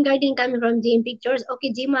 Hello, Spring Garden coming from JM Pictures.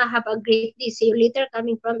 Okay, Jima, have a great day. See you later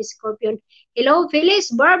coming from Scorpion. Hello,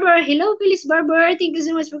 Phyllis Barber. Hello, Phyllis Barber. Thank you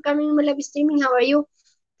so much for coming on my live streaming. How are you?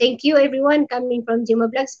 Thank you, everyone, coming from Jima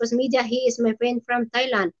Vlogs. Post Media, he is my friend from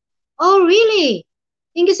Thailand. Oh, really?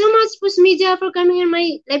 Thank you so much, Post Media, for coming on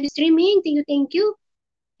my live streaming. Thank you.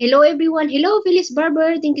 Hello, everyone. Hello, Phyllis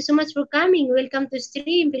Barber. Thank you so much for coming. Welcome to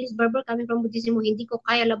stream. Phyllis Barber, coming from Budisimo. Hindi ko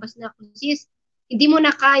kaya, labas na ako, sis. Hindi mo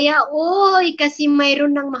na kaya? Oy, kasi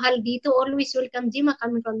mayroon ng mahal dito. Always welcome, Jima,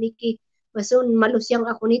 coming from Mickey. Mason, malusyang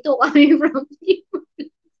ako nito, coming from Jima.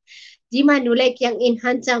 Jima, no like yang in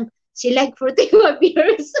handsome. She like 45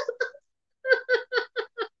 years.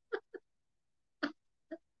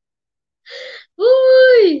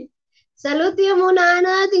 Uy! Salute mo muna,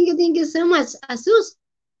 Ana. Thank you so much. Asus,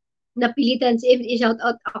 napilitan si FD. Shout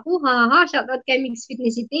out ako. Ha. Shout out kay Mix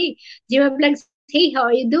Fitness City. Jima Vlogs, hey, how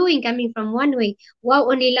are you doing? Coming from One Way. Wow,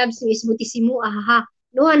 only loves me is Butissimo. Ha.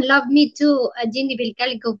 No one love me too. Genevieve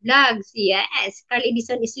Calico Vlogs. Yes. Carl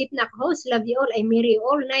Edison is sleep na host. Love you all. I marry you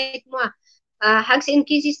all night mo. Hugs and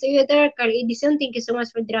kisses to you there, Carl Edison. Thank you so much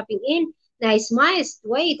for dropping in. Nice, nice.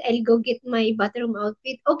 Wait, I'll go get my bathroom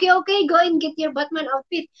outfit. Okay, go and get your Batman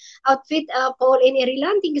outfit. Paul and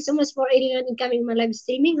Erilan. Thank you so much for Erilan in coming my live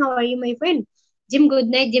streaming. How are you, my friend? Jim, good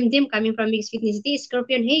night. Jim, coming from Mixed Fitness City.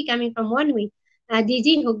 Scorpion, hey, coming from One Way.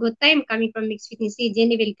 DJ, who good time, coming from Mixed Fitness City.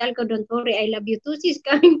 Genevieve Calco, don't worry, I love you too. She's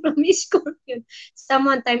coming from Scorpion.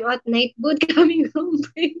 Someone time out, night boot coming from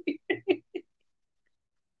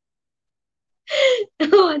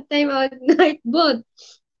One time out, night boat.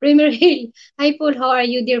 Premier Hill. Hi, Paul. How are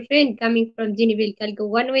you, dear friend? Coming from Genevieve Calco.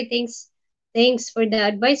 One Way, thanks. Thanks for the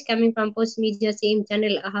advice coming from Post Media, same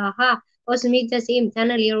channel. Ahaha. Osmita, same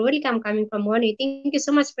channel. You're welcome coming from one way. Thank you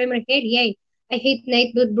so much, Primer Head. Yay. I hate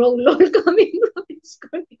Nightbot, bro. Lol, coming from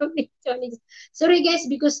Scorpio Electronics. Sorry, guys,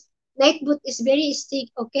 because Nightbot is very stick,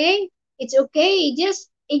 okay? It's okay. Just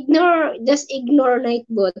ignore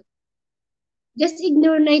Nightbot. Just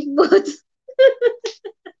ignore Nightbot.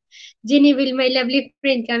 Jenny Will, my lovely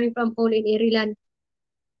friend coming from Poland, Ireland.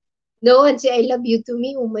 No one say I love you to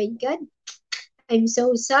me. Oh my God. I'm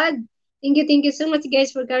so sad. Thank you so much,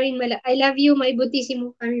 guys, for coming. I love you, my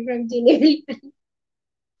butissimo, coming from Jenny Will.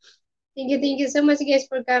 Thank you so much, guys,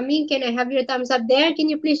 for coming. Can I have your thumbs up there? Can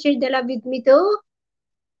you please share the love with me too?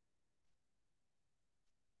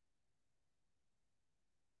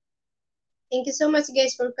 Thank you so much,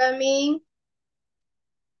 guys, for coming.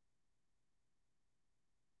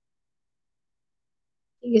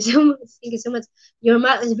 Thank you so much. Thank you so much. Your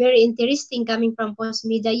mask is very interesting coming from Post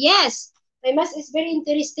Media. Yes, my mask is very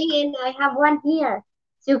interesting and I have one here.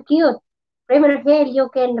 So cute. Primer Hair, you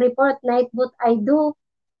can report night, but I do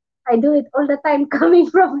it all the time coming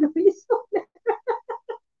from Luis Fuller.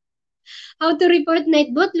 How to report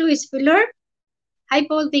night bot, Luis Fuller? Hi,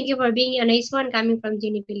 Paul. Thank you for being a nice one coming from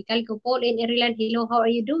Jenny Pilcalco. Paul in Ireland, hello. How are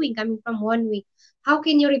you doing coming from one week? How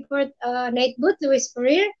can you report night bot, Luis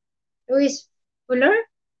Fuller? Luis Fuller?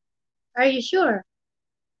 Are you sure?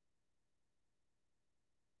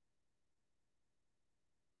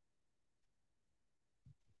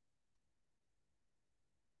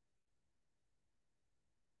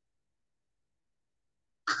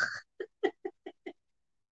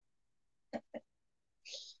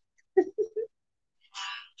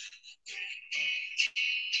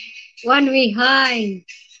 One way high.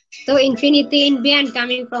 To infinity and beyond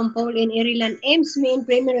coming from Paul in Ireland. Aims me in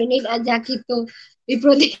primary need a jacket to be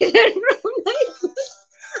protected from night.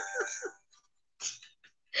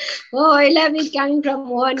 Oh, I love it coming from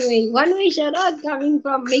one way. One way shout out coming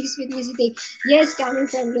from Mixed with City. Yes, coming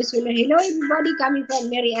from Luis Wheeler. Hello, everybody coming from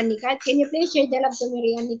Mary Ann Nicart. Can you please share the love to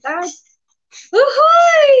Mary Ann Nicart?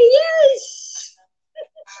 Oh, yes!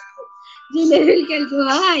 General Calco,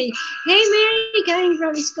 hi. Hey, Mary, coming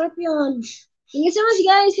from Scorpion. Thank you so much,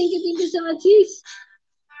 guys. Thank you so much, sis.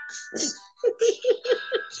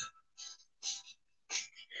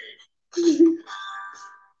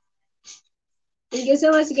 Thank you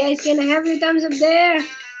so much, guys. Can I have your thumbs up there?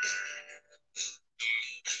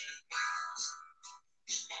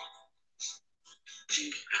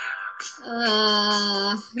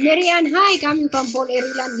 Marianne, hi, coming from Paul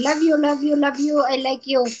Ireland. Love you, love you, love you. I like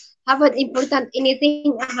you. Haven't important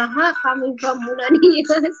anything. Ahaha, coming from Munani.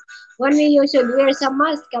 Yes. One way you should wear some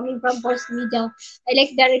mask coming from Post Media. I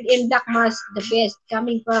like the red and black mask, the best,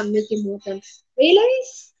 coming from Milky Mountain. Really?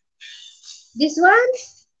 This one?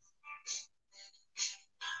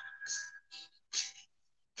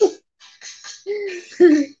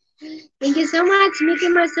 Thank you so much, Mickey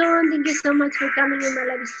Mason. Thank you so much for coming in my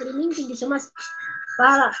live streaming. Thank you so much.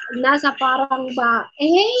 Nasa parang ba?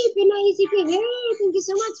 Hey, Pinay ECP. Hey, thank you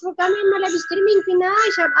so much for coming in my live streaming,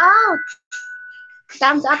 Pinay. Shout out.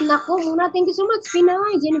 Thumbs up na ko muna. Thank you so much,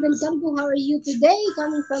 Pinay. Jennifer Galgo, how are you today?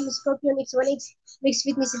 Coming from Scorpion X1X Mixed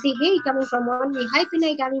Fitness City. Hey, coming from one way. Hi,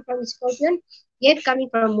 Pinay, coming from Scorpion. Yet, coming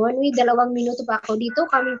from one way. 2 minuto pa ako dito.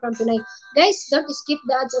 Coming from Pinay. Guys, don't skip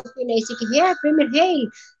the ads of Pinay City here. Premier Hail.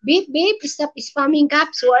 Beep, beep. Stop spamming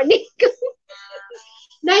caps. Warning.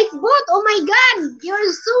 Nightbot, oh my God.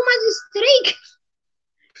 You're so much strict.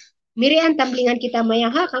 Miriam, tamblingan kita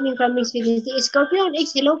maya ha. Coming from Mixed Fitness City. Scorpion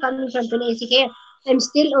X, hello. Coming from Pinay City here. I'm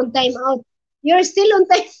still on time out. You're still on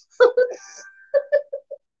time out.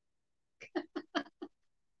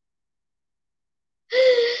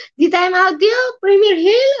 The time out you, Premier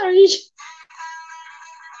Hill? Are you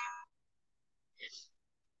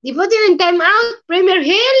Di put you in time out, Premier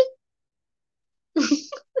Hill?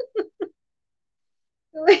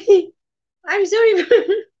 I'm sorry for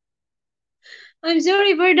I'm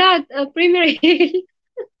sorry for that, Premier Hill.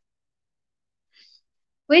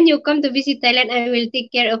 When you come to visit Thailand, I will take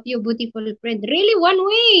care of you, beautiful friend. Really, one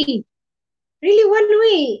way. Really, one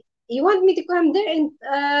way. You want me to come there in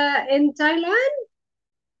Thailand?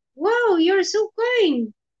 Wow, you're so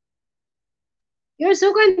kind. You're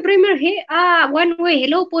so kind, Premier. One way.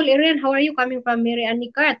 Hello, Paul Irian. How are you? Coming from Mary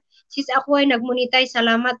Anicart. Sis, ako ay nag-monetize.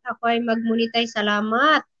 Salamat. Ako ay mag-monetize.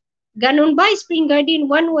 Salamat. Ganun ba? Spring Garden,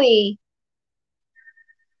 one way.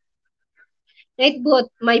 Nightbot,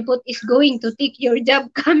 my bot is going to take your job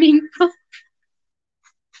coming from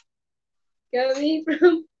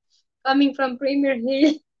Premier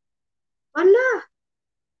Hill. Allah,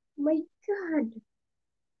 my God.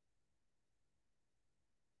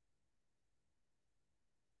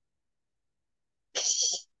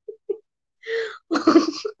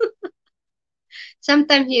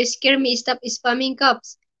 Sometimes you scare me, stop spamming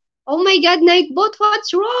cups. Oh my God, Nightbot,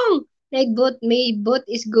 what's wrong? Nightbot, my bot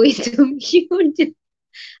is going to mute.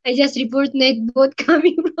 I just report Nightbot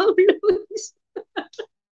coming from Luz.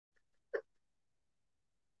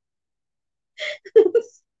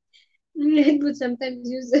 Nightbot sometimes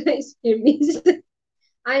use scare me.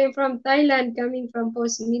 I am from Thailand, coming from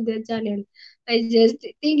Post Media Channel. I just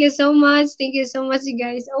thank you so much. Thank you so much,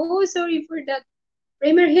 guys. Oh, sorry for that.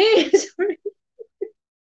 Primer hair. Sorry.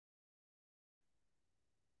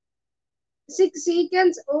 6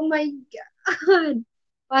 seconds. Oh my God.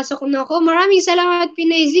 Pasok na ako. Maraming salamat,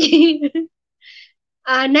 Pinay Z.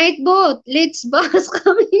 Nightbot, let's bus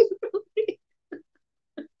coming from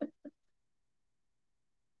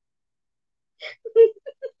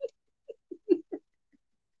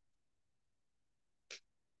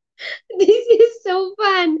This is so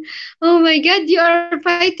fun. Oh my God, you are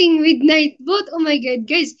fighting with Nightbot. Oh my God,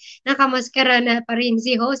 guys. Nakamaskara na pa rin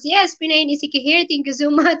si host. Yes, Pinay Nisiki here. Thank you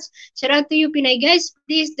so much. Shout out to you, Pinay. Guys,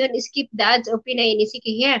 please don't skip the ads of Pinay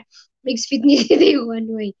Nisiki here. Mix Fitness City one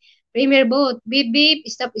way. Premier Boat. Beep beep.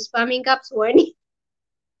 Stop spamming caps. Warning.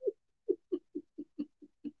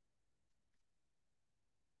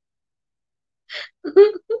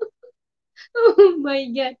 Oh my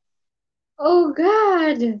God. Oh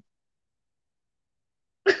God.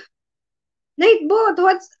 Nightbot,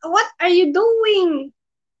 what are you doing?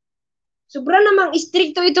 Sobra namang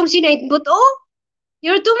stricto itong si Nightbot. Oh,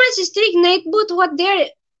 you're too much strict, Nightbot. What they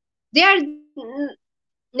are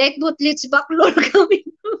Nightbot, let's backlore coming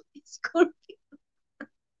from Scorpio.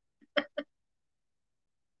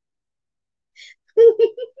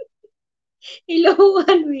 Hello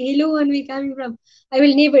one way coming from. I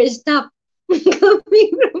will never stop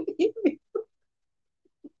coming from him.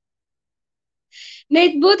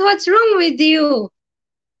 Nightbot, what's wrong with you?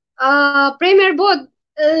 Premier Bot,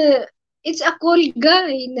 it's a cool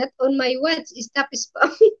guy, not on my watch. Stop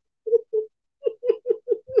spamming.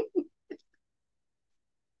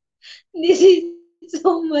 This is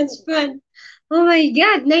so much fun. Oh my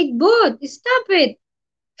God, Nightbot, stop it.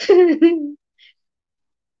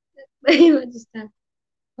 I want to stop.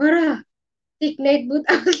 Wara, take Nightbot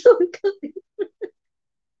out of coming.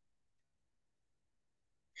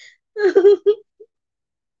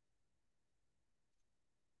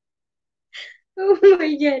 Oh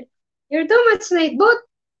my God. You're too much, Nightbot.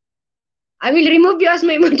 I will remove you as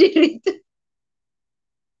my moderator.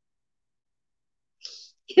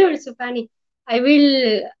 You're so funny. I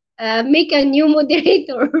will make a new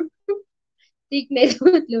moderator. Take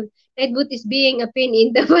Nightbot Lord. Nightbot is being a pain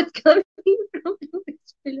in the butt coming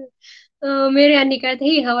from Mary Annikat,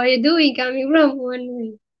 hey, how are you doing? Coming from one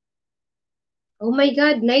way. Oh my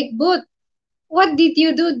God, Nightbot. What did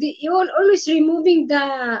you do? You're always removing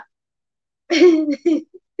the...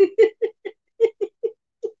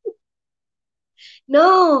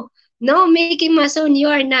 No, no, Mickey Mason, you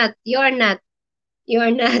are not. You are not. You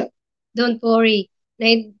are not. Don't worry.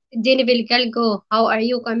 Night Genevieve Calco, how are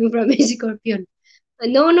you coming from Scorpion?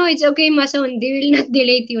 No, no, it's okay, Mason. They will not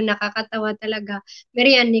delete you. Nakakatawa talaga.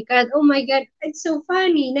 Marianne Nicard, oh my God, it's so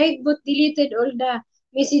funny. Nightbot deleted all the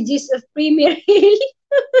messages of Premier Hill.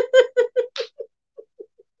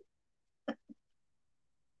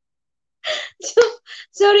 So,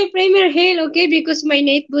 sorry, Premier Hill, okay, because my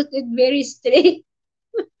Nightbot is very straight.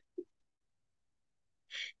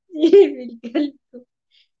 Genevieve Calco.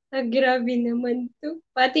 Grabe naman to.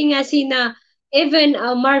 Pati nga sina even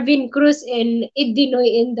Marvin Cruz and Ed Dinoy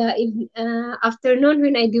in the afternoon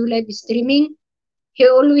when I do live streaming, he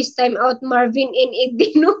always time out Marvin and Ed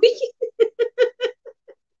Dinoy.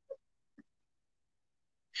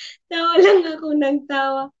 Tawa lang ako ng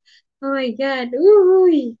tawa. Oh my God.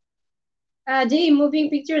 Uy. Jay,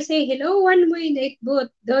 moving picture say, hello, one way,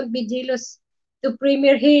 Nightbot. Don't be jealous to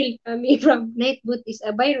Premier Hill coming from Nightbot is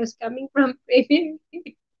a virus coming from Premier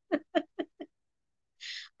Hill.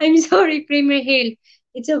 I'm sorry, Premier Hill.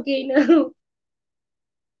 It's okay now.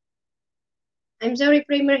 I'm sorry,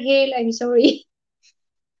 Premier Hill. I'm sorry.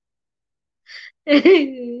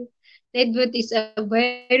 Nightbot is a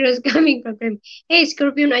virus coming from Prem. Hey,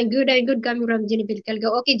 Scorpion, I'm good coming from Genevieve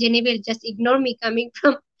Calgo. Okay, Genevieve, just ignore me coming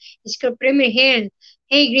from Premier Hill.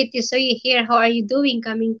 Hey, great to see you here. How are you doing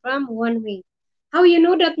coming from one way? How you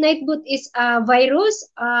know that Nightbot is a virus?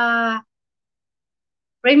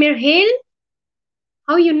 Premier Hill?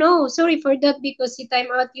 How you know? Sorry for that because he time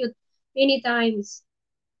out you many times.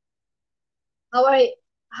 How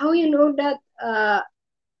you know that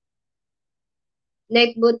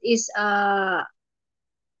Nightbot is a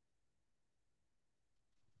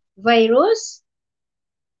virus?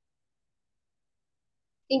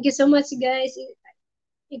 Thank you so much, guys.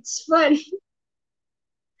 It's fun.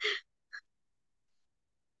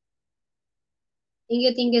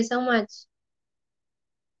 Thank you so much.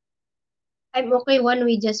 I'm okay one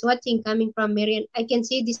way just watching coming from Marian. I can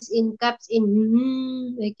see this in caps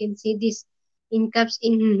in I can see this in caps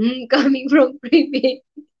in coming from Prive.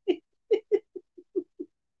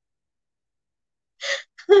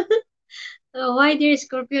 Why dear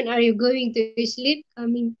Scorpion are you going to sleep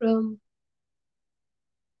coming from?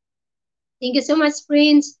 Thank you so much,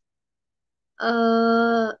 Prince.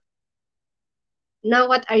 Uh, now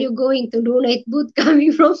what are you going to do? Night boot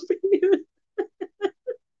coming from Prive.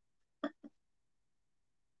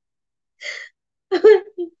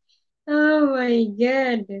 Oh my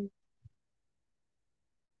god.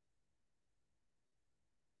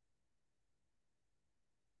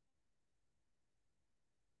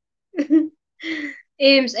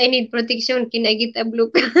 Ames, I need protection. Can I get a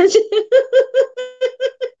blue card?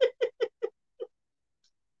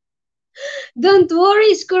 Don't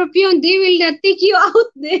worry, Scorpion. They will not take you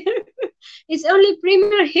out there. It's only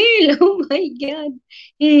Premier Hill. Oh my God.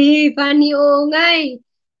 Hey, funny oo nga eh.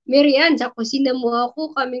 Marian, sa kusina mo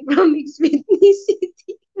ako coming from Xfinity.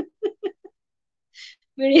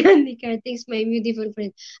 Marian Nicard, thanks my beautiful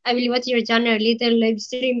friend. I will watch your channel, little live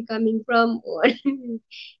stream coming from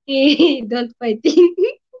Hey, don't fight.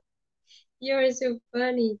 You're so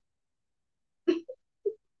funny.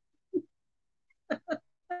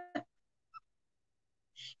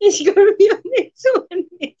 Scorpion next one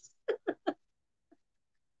is.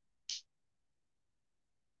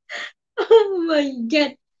 Oh my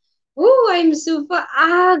God. Oh, I'm super.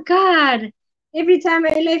 Ah, God. Every time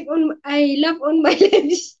I love on my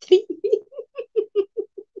live stream.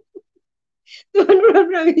 One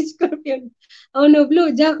from Scorpion. Oh no,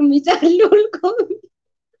 Blue Jack, Mr. Lul ko.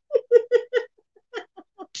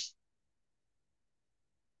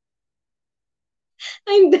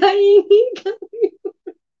 I'm dying.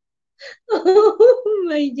 Oh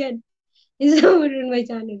my God. It's over on my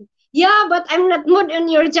channel. Yeah, but I'm not mod on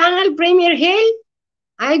your channel, Premier Hill.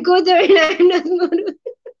 I go there and I'm not mod.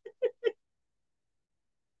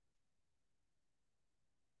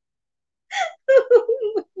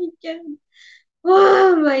 Oh my God.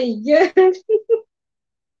 Oh my God.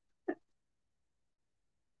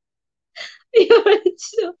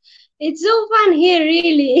 It's so fun here,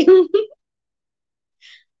 really.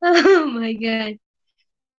 Oh my God.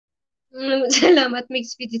 Salamat,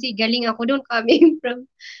 Mix PTT. Galing ako doon coming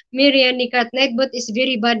from Miriam Nikat. Nightbot is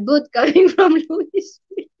very bad boat coming from Louis.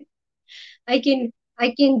 I can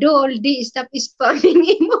I can do all day stop spamming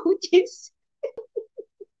emojis.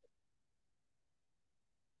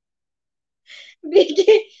 Big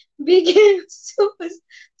big so,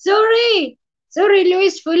 sorry. Sorry,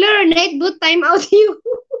 Louis Fuller. Nightbot time out you.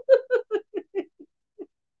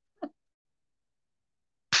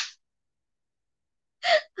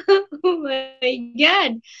 Oh my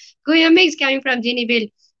God. Kuya Mix coming from Jennyville.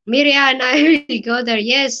 Miriam, I will go there.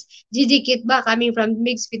 Yes. Gigi Kitba coming from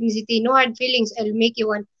Mix Fitness City. No hard feelings. I'll make you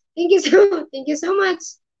one. Thank you so much.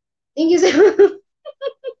 Thank you so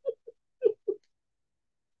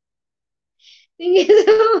Thank you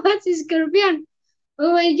so much, Scorpion.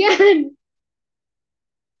 Oh my God.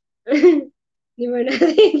 Di ba na?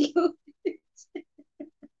 Thank you.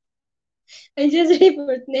 I just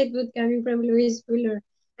report netboot coming from Luis Fuller.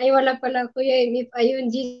 Ay, wala pala kuya if ayun,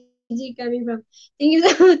 Gigi coming from. Thank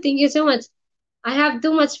you so much. I have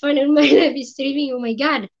too much fun on my live streaming. Oh my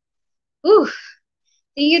God. Ooh.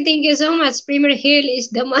 Thank you so much. Premier Hill is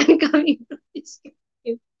the man coming from this.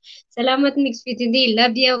 Salamat Mix PTD.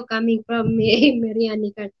 Love you coming from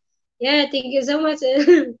Mariani Card. Yeah, thank you so much.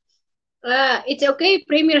 It's okay,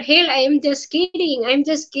 Premier Hill. I am just kidding. I'm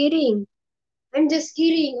just kidding. I'm just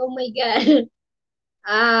kidding. Oh my God.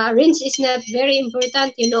 Range is not very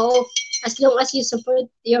important, you know. As long as you support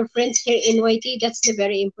your friends here in YT, that's the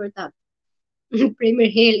very important. Premier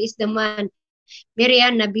Hill is the man.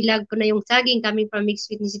 Marian, nabilag ko na yung saging coming from Mixed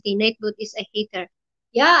Fitness City. Nightbot is a hater.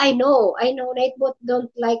 Yeah, I know. I know. Nightbot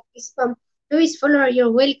don't like spam. Louis Follower,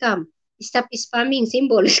 you're welcome. Stop spamming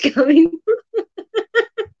symbols coming.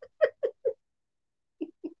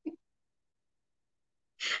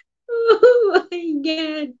 Oh my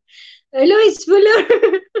God. Louis Fuller.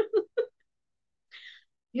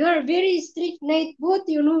 You are very strict, Nightbot.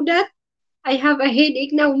 You know that? I have a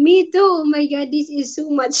headache now. Me too. Oh my God, this is so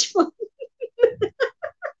much fun.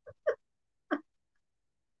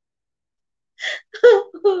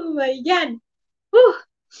 Oh my God.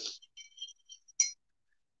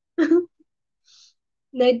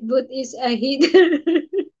 Nightbot is a hater.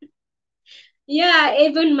 Yeah,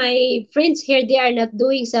 even my friends here, they are not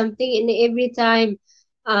doing something, and every time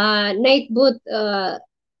Nightbot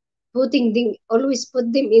always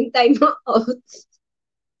put them in time out.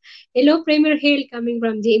 Hello, Premier Hill coming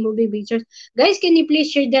from JA Moving Pictures. Guys, can you please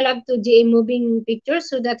share the love to JA Moving Pictures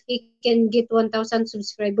so that he can get 1,000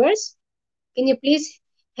 subscribers? Can you please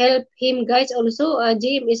help him, guys? Also,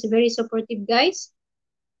 Jim is very supportive, guys.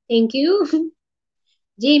 Thank you.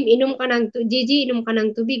 Jim, inom ka ng Gigi, inom ka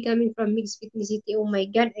ng tubig coming from Mixed Fitness. Oh my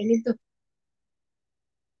God, I need to.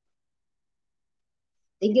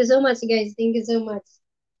 Thank you so much, guys. Thank you so much.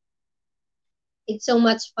 It's so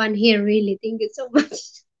much fun here, really. Thank you so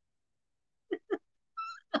much.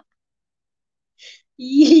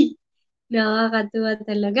 Nakakatuwa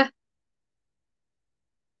talaga.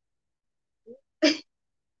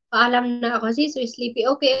 Paalam na ako, sis. So sleepy.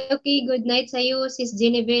 Okay, okay. Good night sa'yo, sis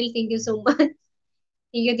Genevieve. Thank you so much.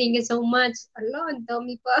 Thank you so much. Ala, ang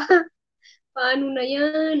dami pa. Paano na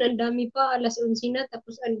yan? Ang dami pa. Alas 11 na,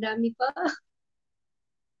 tapos ang dami pa.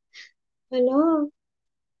 Hello.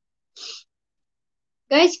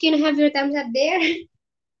 Guys, can I have your thumbs up there?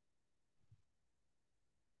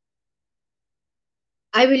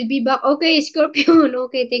 I will be back. Okay, Scorpion.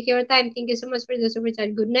 Okay, take your time. Thank you so much for the super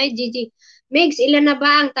chat. Good night, Gigi. Migs, ilan na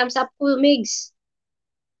ba ang thumbs up ko, Migs?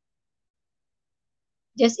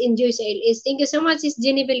 Just enjoy sa LS. Thank you so much, Sis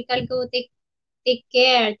Jennifer Calco. Take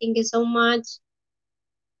care. Thank you so much.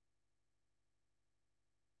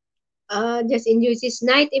 Just enjoy this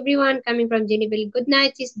night, everyone. Coming from Jennifer. Good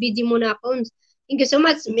night, Sis BG Mona Combs. Thank you so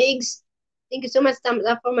much, Migs. Thank you so much. Thumbs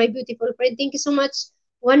up for my beautiful friend. Thank you so much.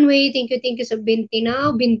 One way, thank you sa 20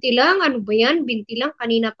 na. 20 lang, ano ba yan? 20 lang,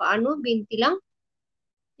 kanina pa ano? 20 lang.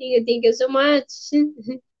 Thank you so much.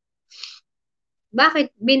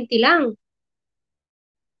 Bakit 20 lang?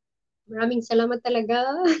 Maraming salamat talaga.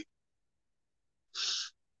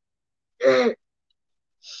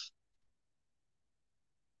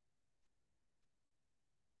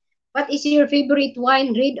 What is your favorite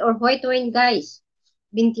wine, red or white wine, guys?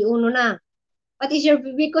 21 na. What is your,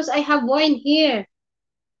 because I have wine here.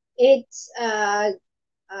 It's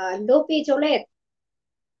Dopi Cholet.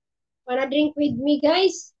 Wanna drink with me,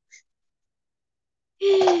 guys?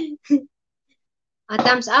 A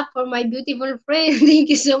thumbs up for my beautiful friend.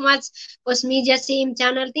 Thank you so much. Post Media same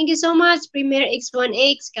channel. Thank you so much. Premier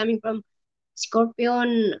X1X coming from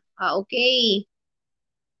Scorpion. Okay.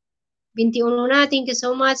 21 na. Thank you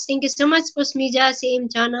so much. Thank you so much, Post Media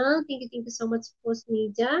same channel. Thank you so much, Post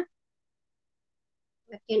Media.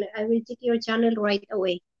 I will check your channel right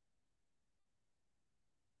away.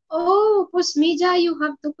 Oh, Post Media, you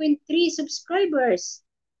have 2.3 subscribers.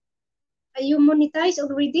 Are you monetized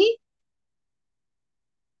already?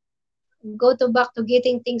 Go to back to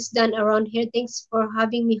getting things done around here. Thanks for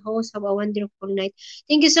having me host. Have a wonderful night.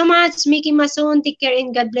 Thank you so much, Mickey Mason. Take care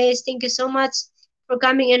and God bless. Thank you so much for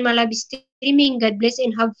coming in my live streaming. God bless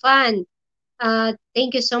and have fun.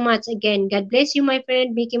 Thank you so much again. God bless you, my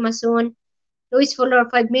friend, Mickey Mason. Louis Fuller,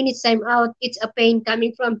 5 minutes time out. It's a pain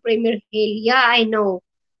coming from Premier Hill. Yeah, I know.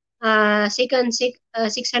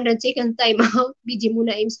 600 second time out. BG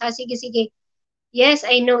muna, Ims. Sige. Yes,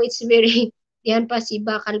 I know. It's very... Yan pa si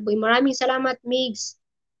Bakal Boy. Maraming salamat, Migs.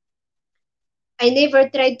 I never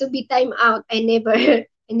tried to be time out. I never,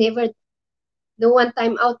 no one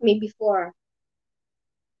time out me before.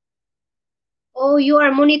 Oh, you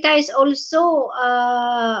are monetized also.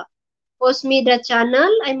 Post me the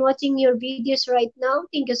channel. I'm watching your videos right now.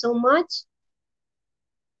 Thank you so much.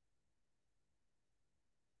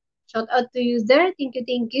 Shout out to you there. Thank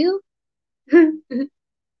you.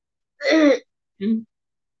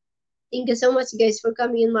 Thank you so much, guys, for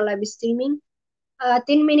coming in my live streaming.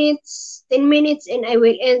 10 minutes and I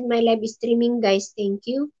will end my live streaming, guys. Thank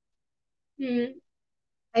you.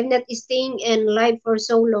 I'm not staying in live for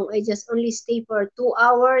so long. I just only stay for 2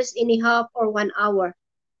 hours and a half or 1 hour.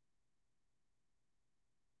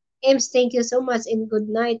 Ems, thank you so much and good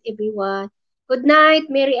night, everyone. Good night,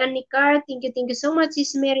 Mary Ann Nicart. Thank you so much,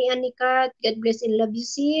 sis Mary Ann Nicart. God bless and love you,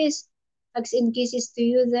 sis. Hugs and kisses to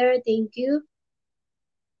you there. Thank you.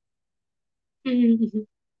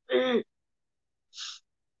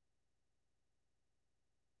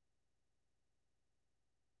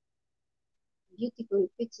 Beautiful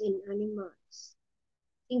pets and animals.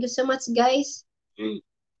 Thank you so much, guys. 10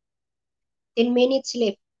 minutes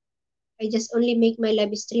left. I just only make my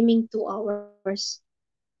live streaming 2 hours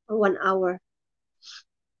or 1 hour.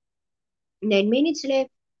 9 minutes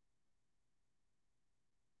left.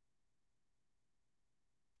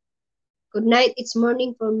 Good night. It's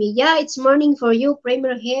morning for me. Yeah, it's morning for you,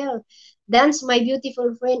 Premier Hill. Dance, my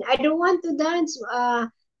beautiful friend. I don't want to dance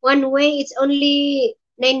one way. It's only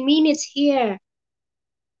 9 minutes here.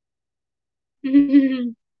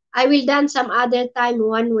 I will dance some other time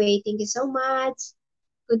one way. Thank you so much.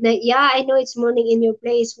 Good night. Yeah, I know it's morning in your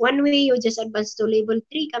place. One way you just advance to level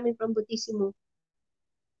 3 coming from Butissimo.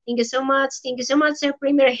 Thank you so much. Thank you so much, Sir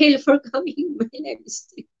Premier Hill, for coming my live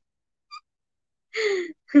stream.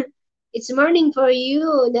 It's morning for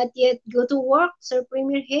you. Not yet go to work, Sir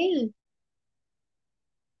Premier Hill.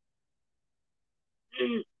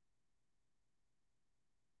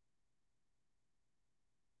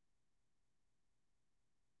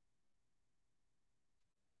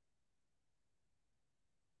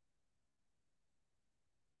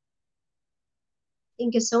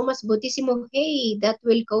 Thank you so much, Butissimo. Hey, that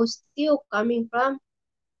will cost you coming from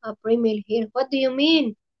a Premier Hill. What do you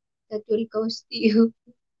mean? That will cost you.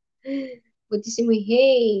 Butissimo.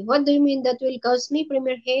 Hey, what do you mean that will cost me,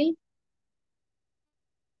 Premier Hill?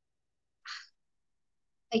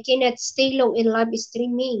 I cannot stay long in live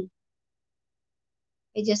streaming.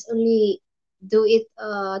 I just only do it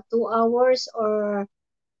 2 hours or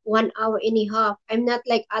 1 hour and a half. I'm not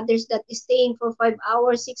like others that is staying for 5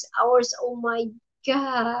 hours, 6 hours. Oh my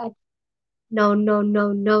God. No, no,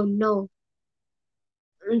 no, no, no.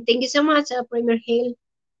 Thank you so much, Premier Hill.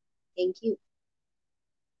 Thank you.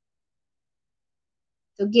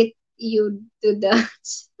 To get you to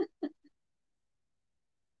dance.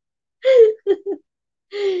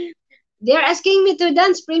 They're asking me to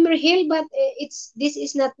dance Premier Hill, but this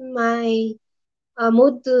is not my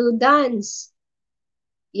mood to dance.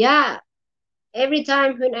 Yeah, every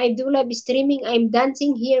time when I do live streaming, I'm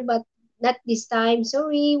dancing here, but not this time.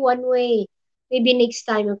 Sorry, one way. Maybe next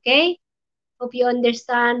time, okay? Hope you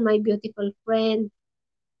understand, my beautiful friend.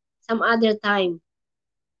 Some other time,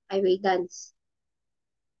 I will dance.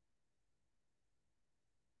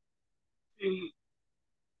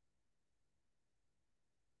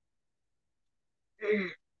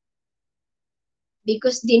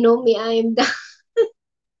 Because they know me, I am dance.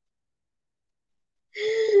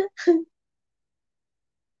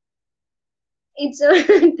 It's all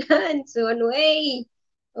dance one way.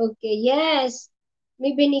 Okay, yes.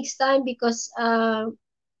 Maybe next time because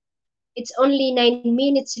it's only 9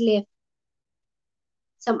 minutes left.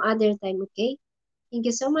 Some other time, okay? Thank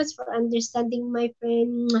you so much for understanding, my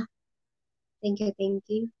friend. Thank you, thank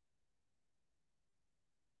you.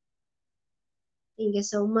 Thank you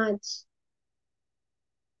so much.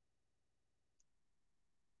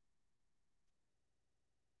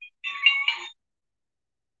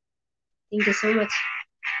 Thank you so much.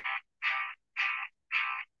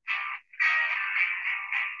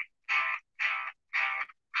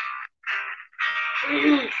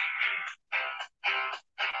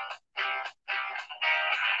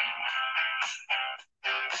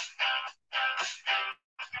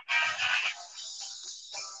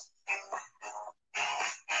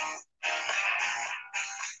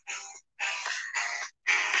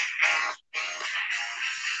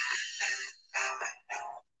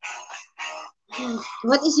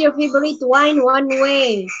 What is your favorite wine? One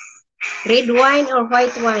way. Red wine or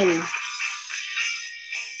white wine?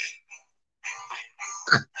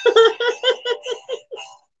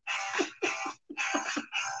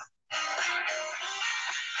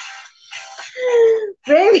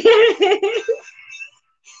 Premier.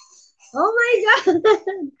 Oh my God.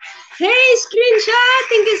 Hey, screenshot.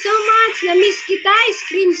 Thank you so much. Na-miss kita.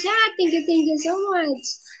 Screenshot. Thank you so much.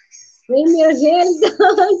 Premier Hill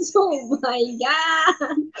dance. Oh my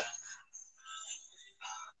God.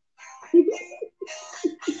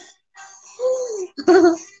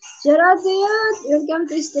 Shout out to you. Welcome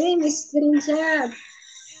to stream. Screenshot.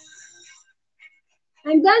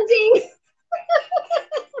 I'm dancing.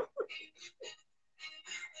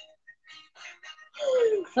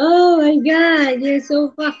 Oh my God. You're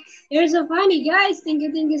so fun. You're so funny, guys. Thank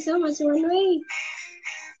you so much. One way.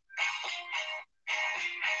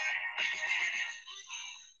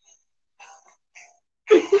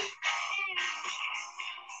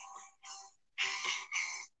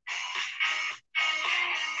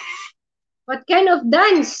 What kind of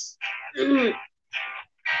dance?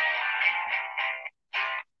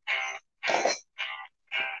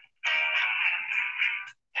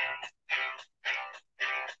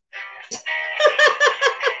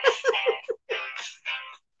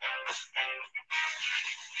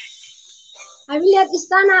 I will let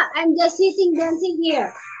Istana. I'm just sitting dancing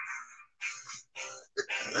here.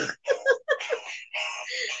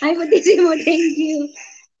 Hi, Butissimo. Thank you.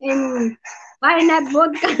 And why not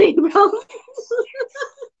both coming from?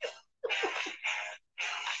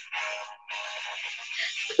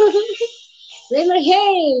 River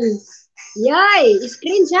Hill. Yay!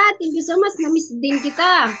 Screenshot. Thank you so much. Na-miss din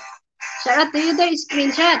kita. Shout out to you there.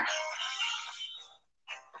 Screenshot.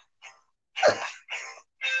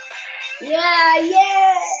 Yeah,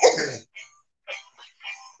 yeah.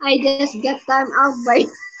 I just got time out by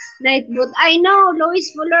night boat. I know,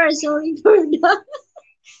 Lois Fuller. Sorry for that.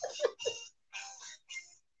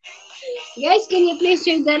 Guys, can you please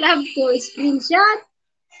share the love to screenshot?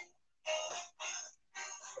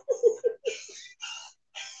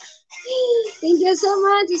 Thank you so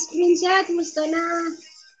much. Screenshot. Musta na?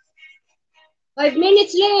 5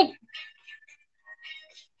 minutes left.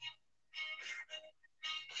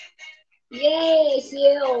 Yes,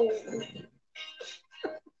 yo.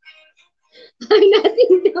 I'm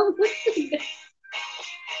nothing down.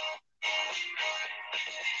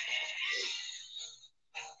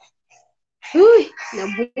 Uy,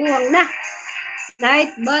 nabuwang na.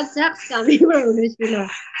 Night bud sucks coming from Luis Pilar.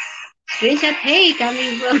 Screenshot, hey,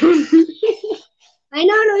 coming from... I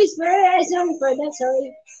know, Luis Pilar. Sorry for that,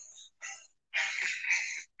 sorry.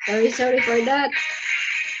 Sorry for that.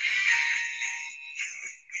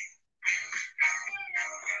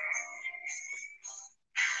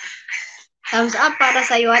 Thumbs up para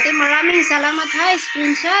sa iyo, ate. Maraming salamat. Hi,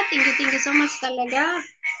 screenshot. Thank you so much talaga.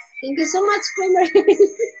 Thank you so much, Primer.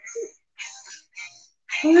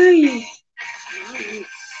 Uy.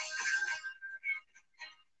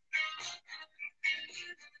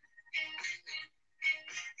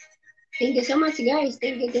 Thank you so much, guys.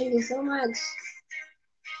 Thank you so much.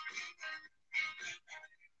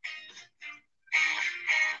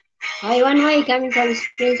 Hi, one way coming from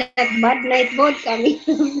screenshot. Bad night boat coming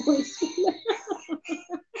from voice.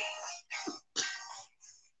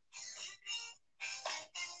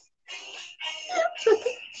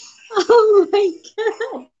 Oh my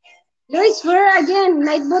God. Lois for again.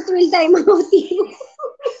 Night boat will time out you.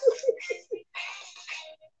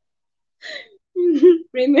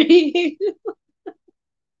 Primary.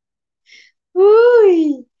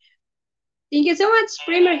 Uy. Thank you so much,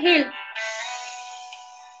 Primer Hill.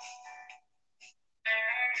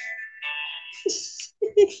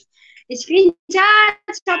 Screenshot,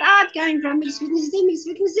 shout out coming from Mix Fitness Team.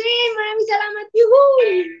 Maraming salamat.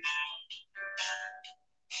 Yuhu!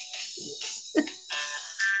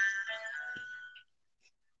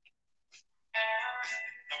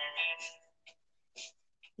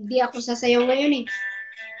 Hindi ako sasayaw ngayon eh.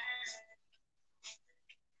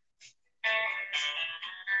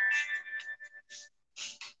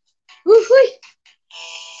 Uy!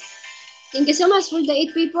 Thank you so much for the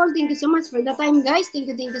 8 people. Thank you so much for the time, guys. Thank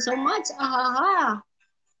you so much. Ahaha.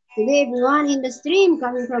 Today, everyone in the stream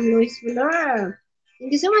coming from Lois Fuller.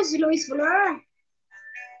 Thank you so much, Lois Fuller.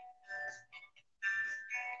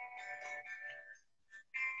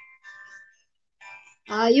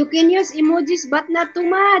 You can use emojis, but not too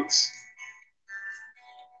much.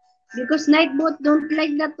 Because Nightbot don't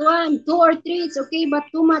like that one. 2 or 3, it's okay, but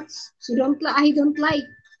too much. So I don't like.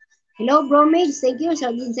 Hello, Bro Migs. Thank you.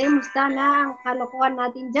 Sabihin sa'yo, musta na ang kalokohan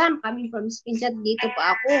natin dyan. Coming from screenshot, dito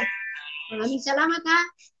pa ako. Maraming salamat, ha.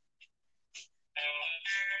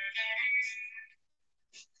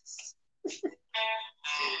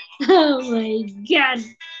 Oh my God.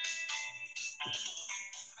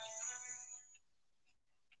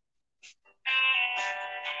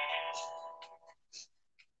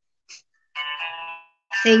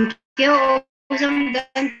 Thank you, awesome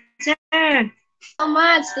dancer. So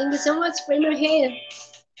much. Thank you so much, Primer Hill.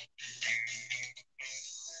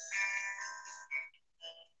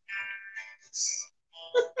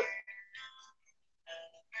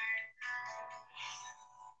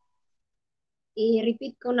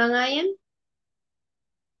 I-repeat ko na nga yan.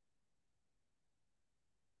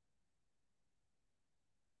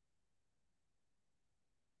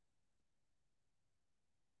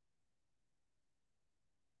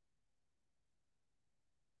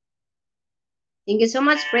 Thank you so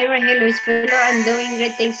much, Primer Hill. Luis Fellow, I'm doing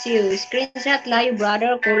great. Thanks you. Screenshot, layo,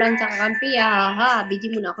 brother. Kulang sa kakampi. Haha,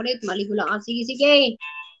 busy muna ako ulit. Maligo lang. Sige, sige.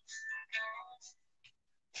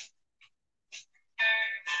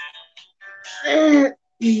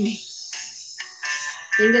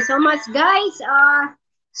 Thank you so much, guys.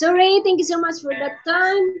 Sorry, thank you so much for that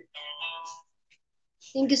time.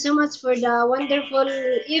 Thank you so much for the wonderful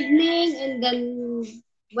evening and then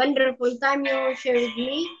wonderful time you share with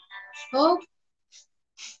me. Hope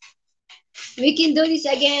we can do this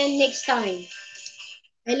again next time.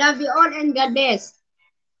 I love you all and God bless.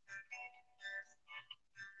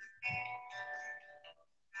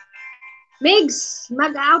 Migs,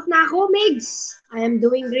 mag-out na ako, Migs. I am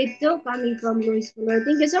doing great too, coming from Luis Fuller.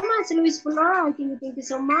 Thank you so much, Luis Fuller. Thank you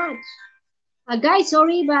so much. Guys,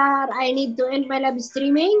 sorry, but I need to end my live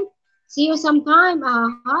streaming. See you sometime.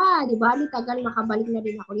 Aha, di ba? Tagal makabalik na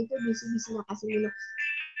din ako dito. Busy na kasi muna.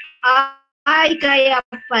 Ay, kaya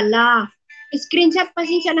pala. Screenshot pa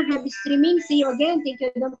siya ng live streaming. See you again. Thank you.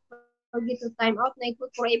 Don't forget to time out na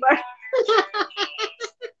ikot forever.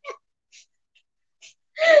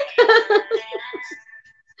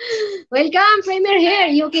 Welcome, Premier here.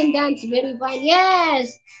 You can dance very fine.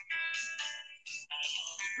 Yes.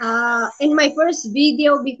 In my first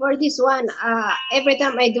video before this one, every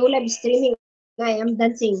time I do live streaming, I am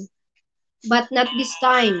dancing, but not this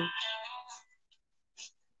time.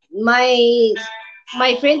 My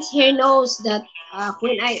my friends here knows that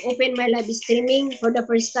when I open my live streaming for the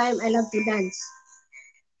first time, I love to dance.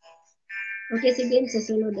 Okay, sige, sa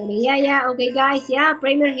sunod ulit. Yeah, okay guys. Yeah,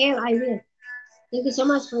 Premier here, I will. Thank you so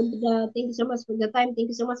much for the time.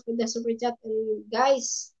 Thank you so much for the super chat. And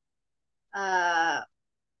guys,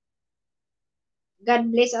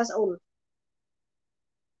 God bless us all.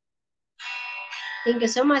 Thank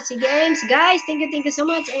you so much. Sige, Ames, guys. Thank you so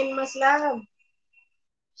much. And mas love.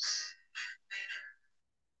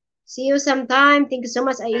 See you sometime. Thank you so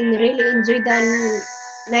much. I really enjoyed the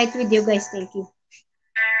night with you guys. Thank you.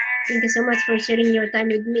 Thank you so much for sharing your time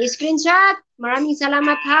with me. Screenshot. Maraming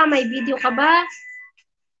salamat ha. May video ka ba?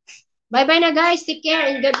 Bye-bye na guys. Take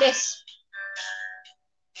care and God bless.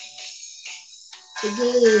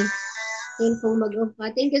 Sige. Mag-off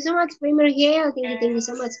pa. Thank you so much, Premier Hale. Thank you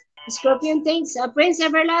so much. Scorpion, thanks. Prince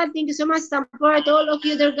Everlove, thank you so much. Support all of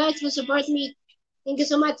you there guys who support me. Thank you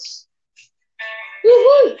so much.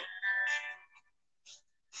 Woohoo!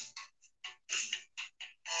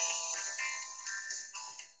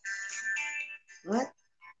 What?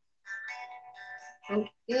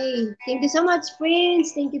 Okay. Thank you so much,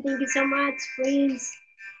 Prince. Thank you so much, Prince.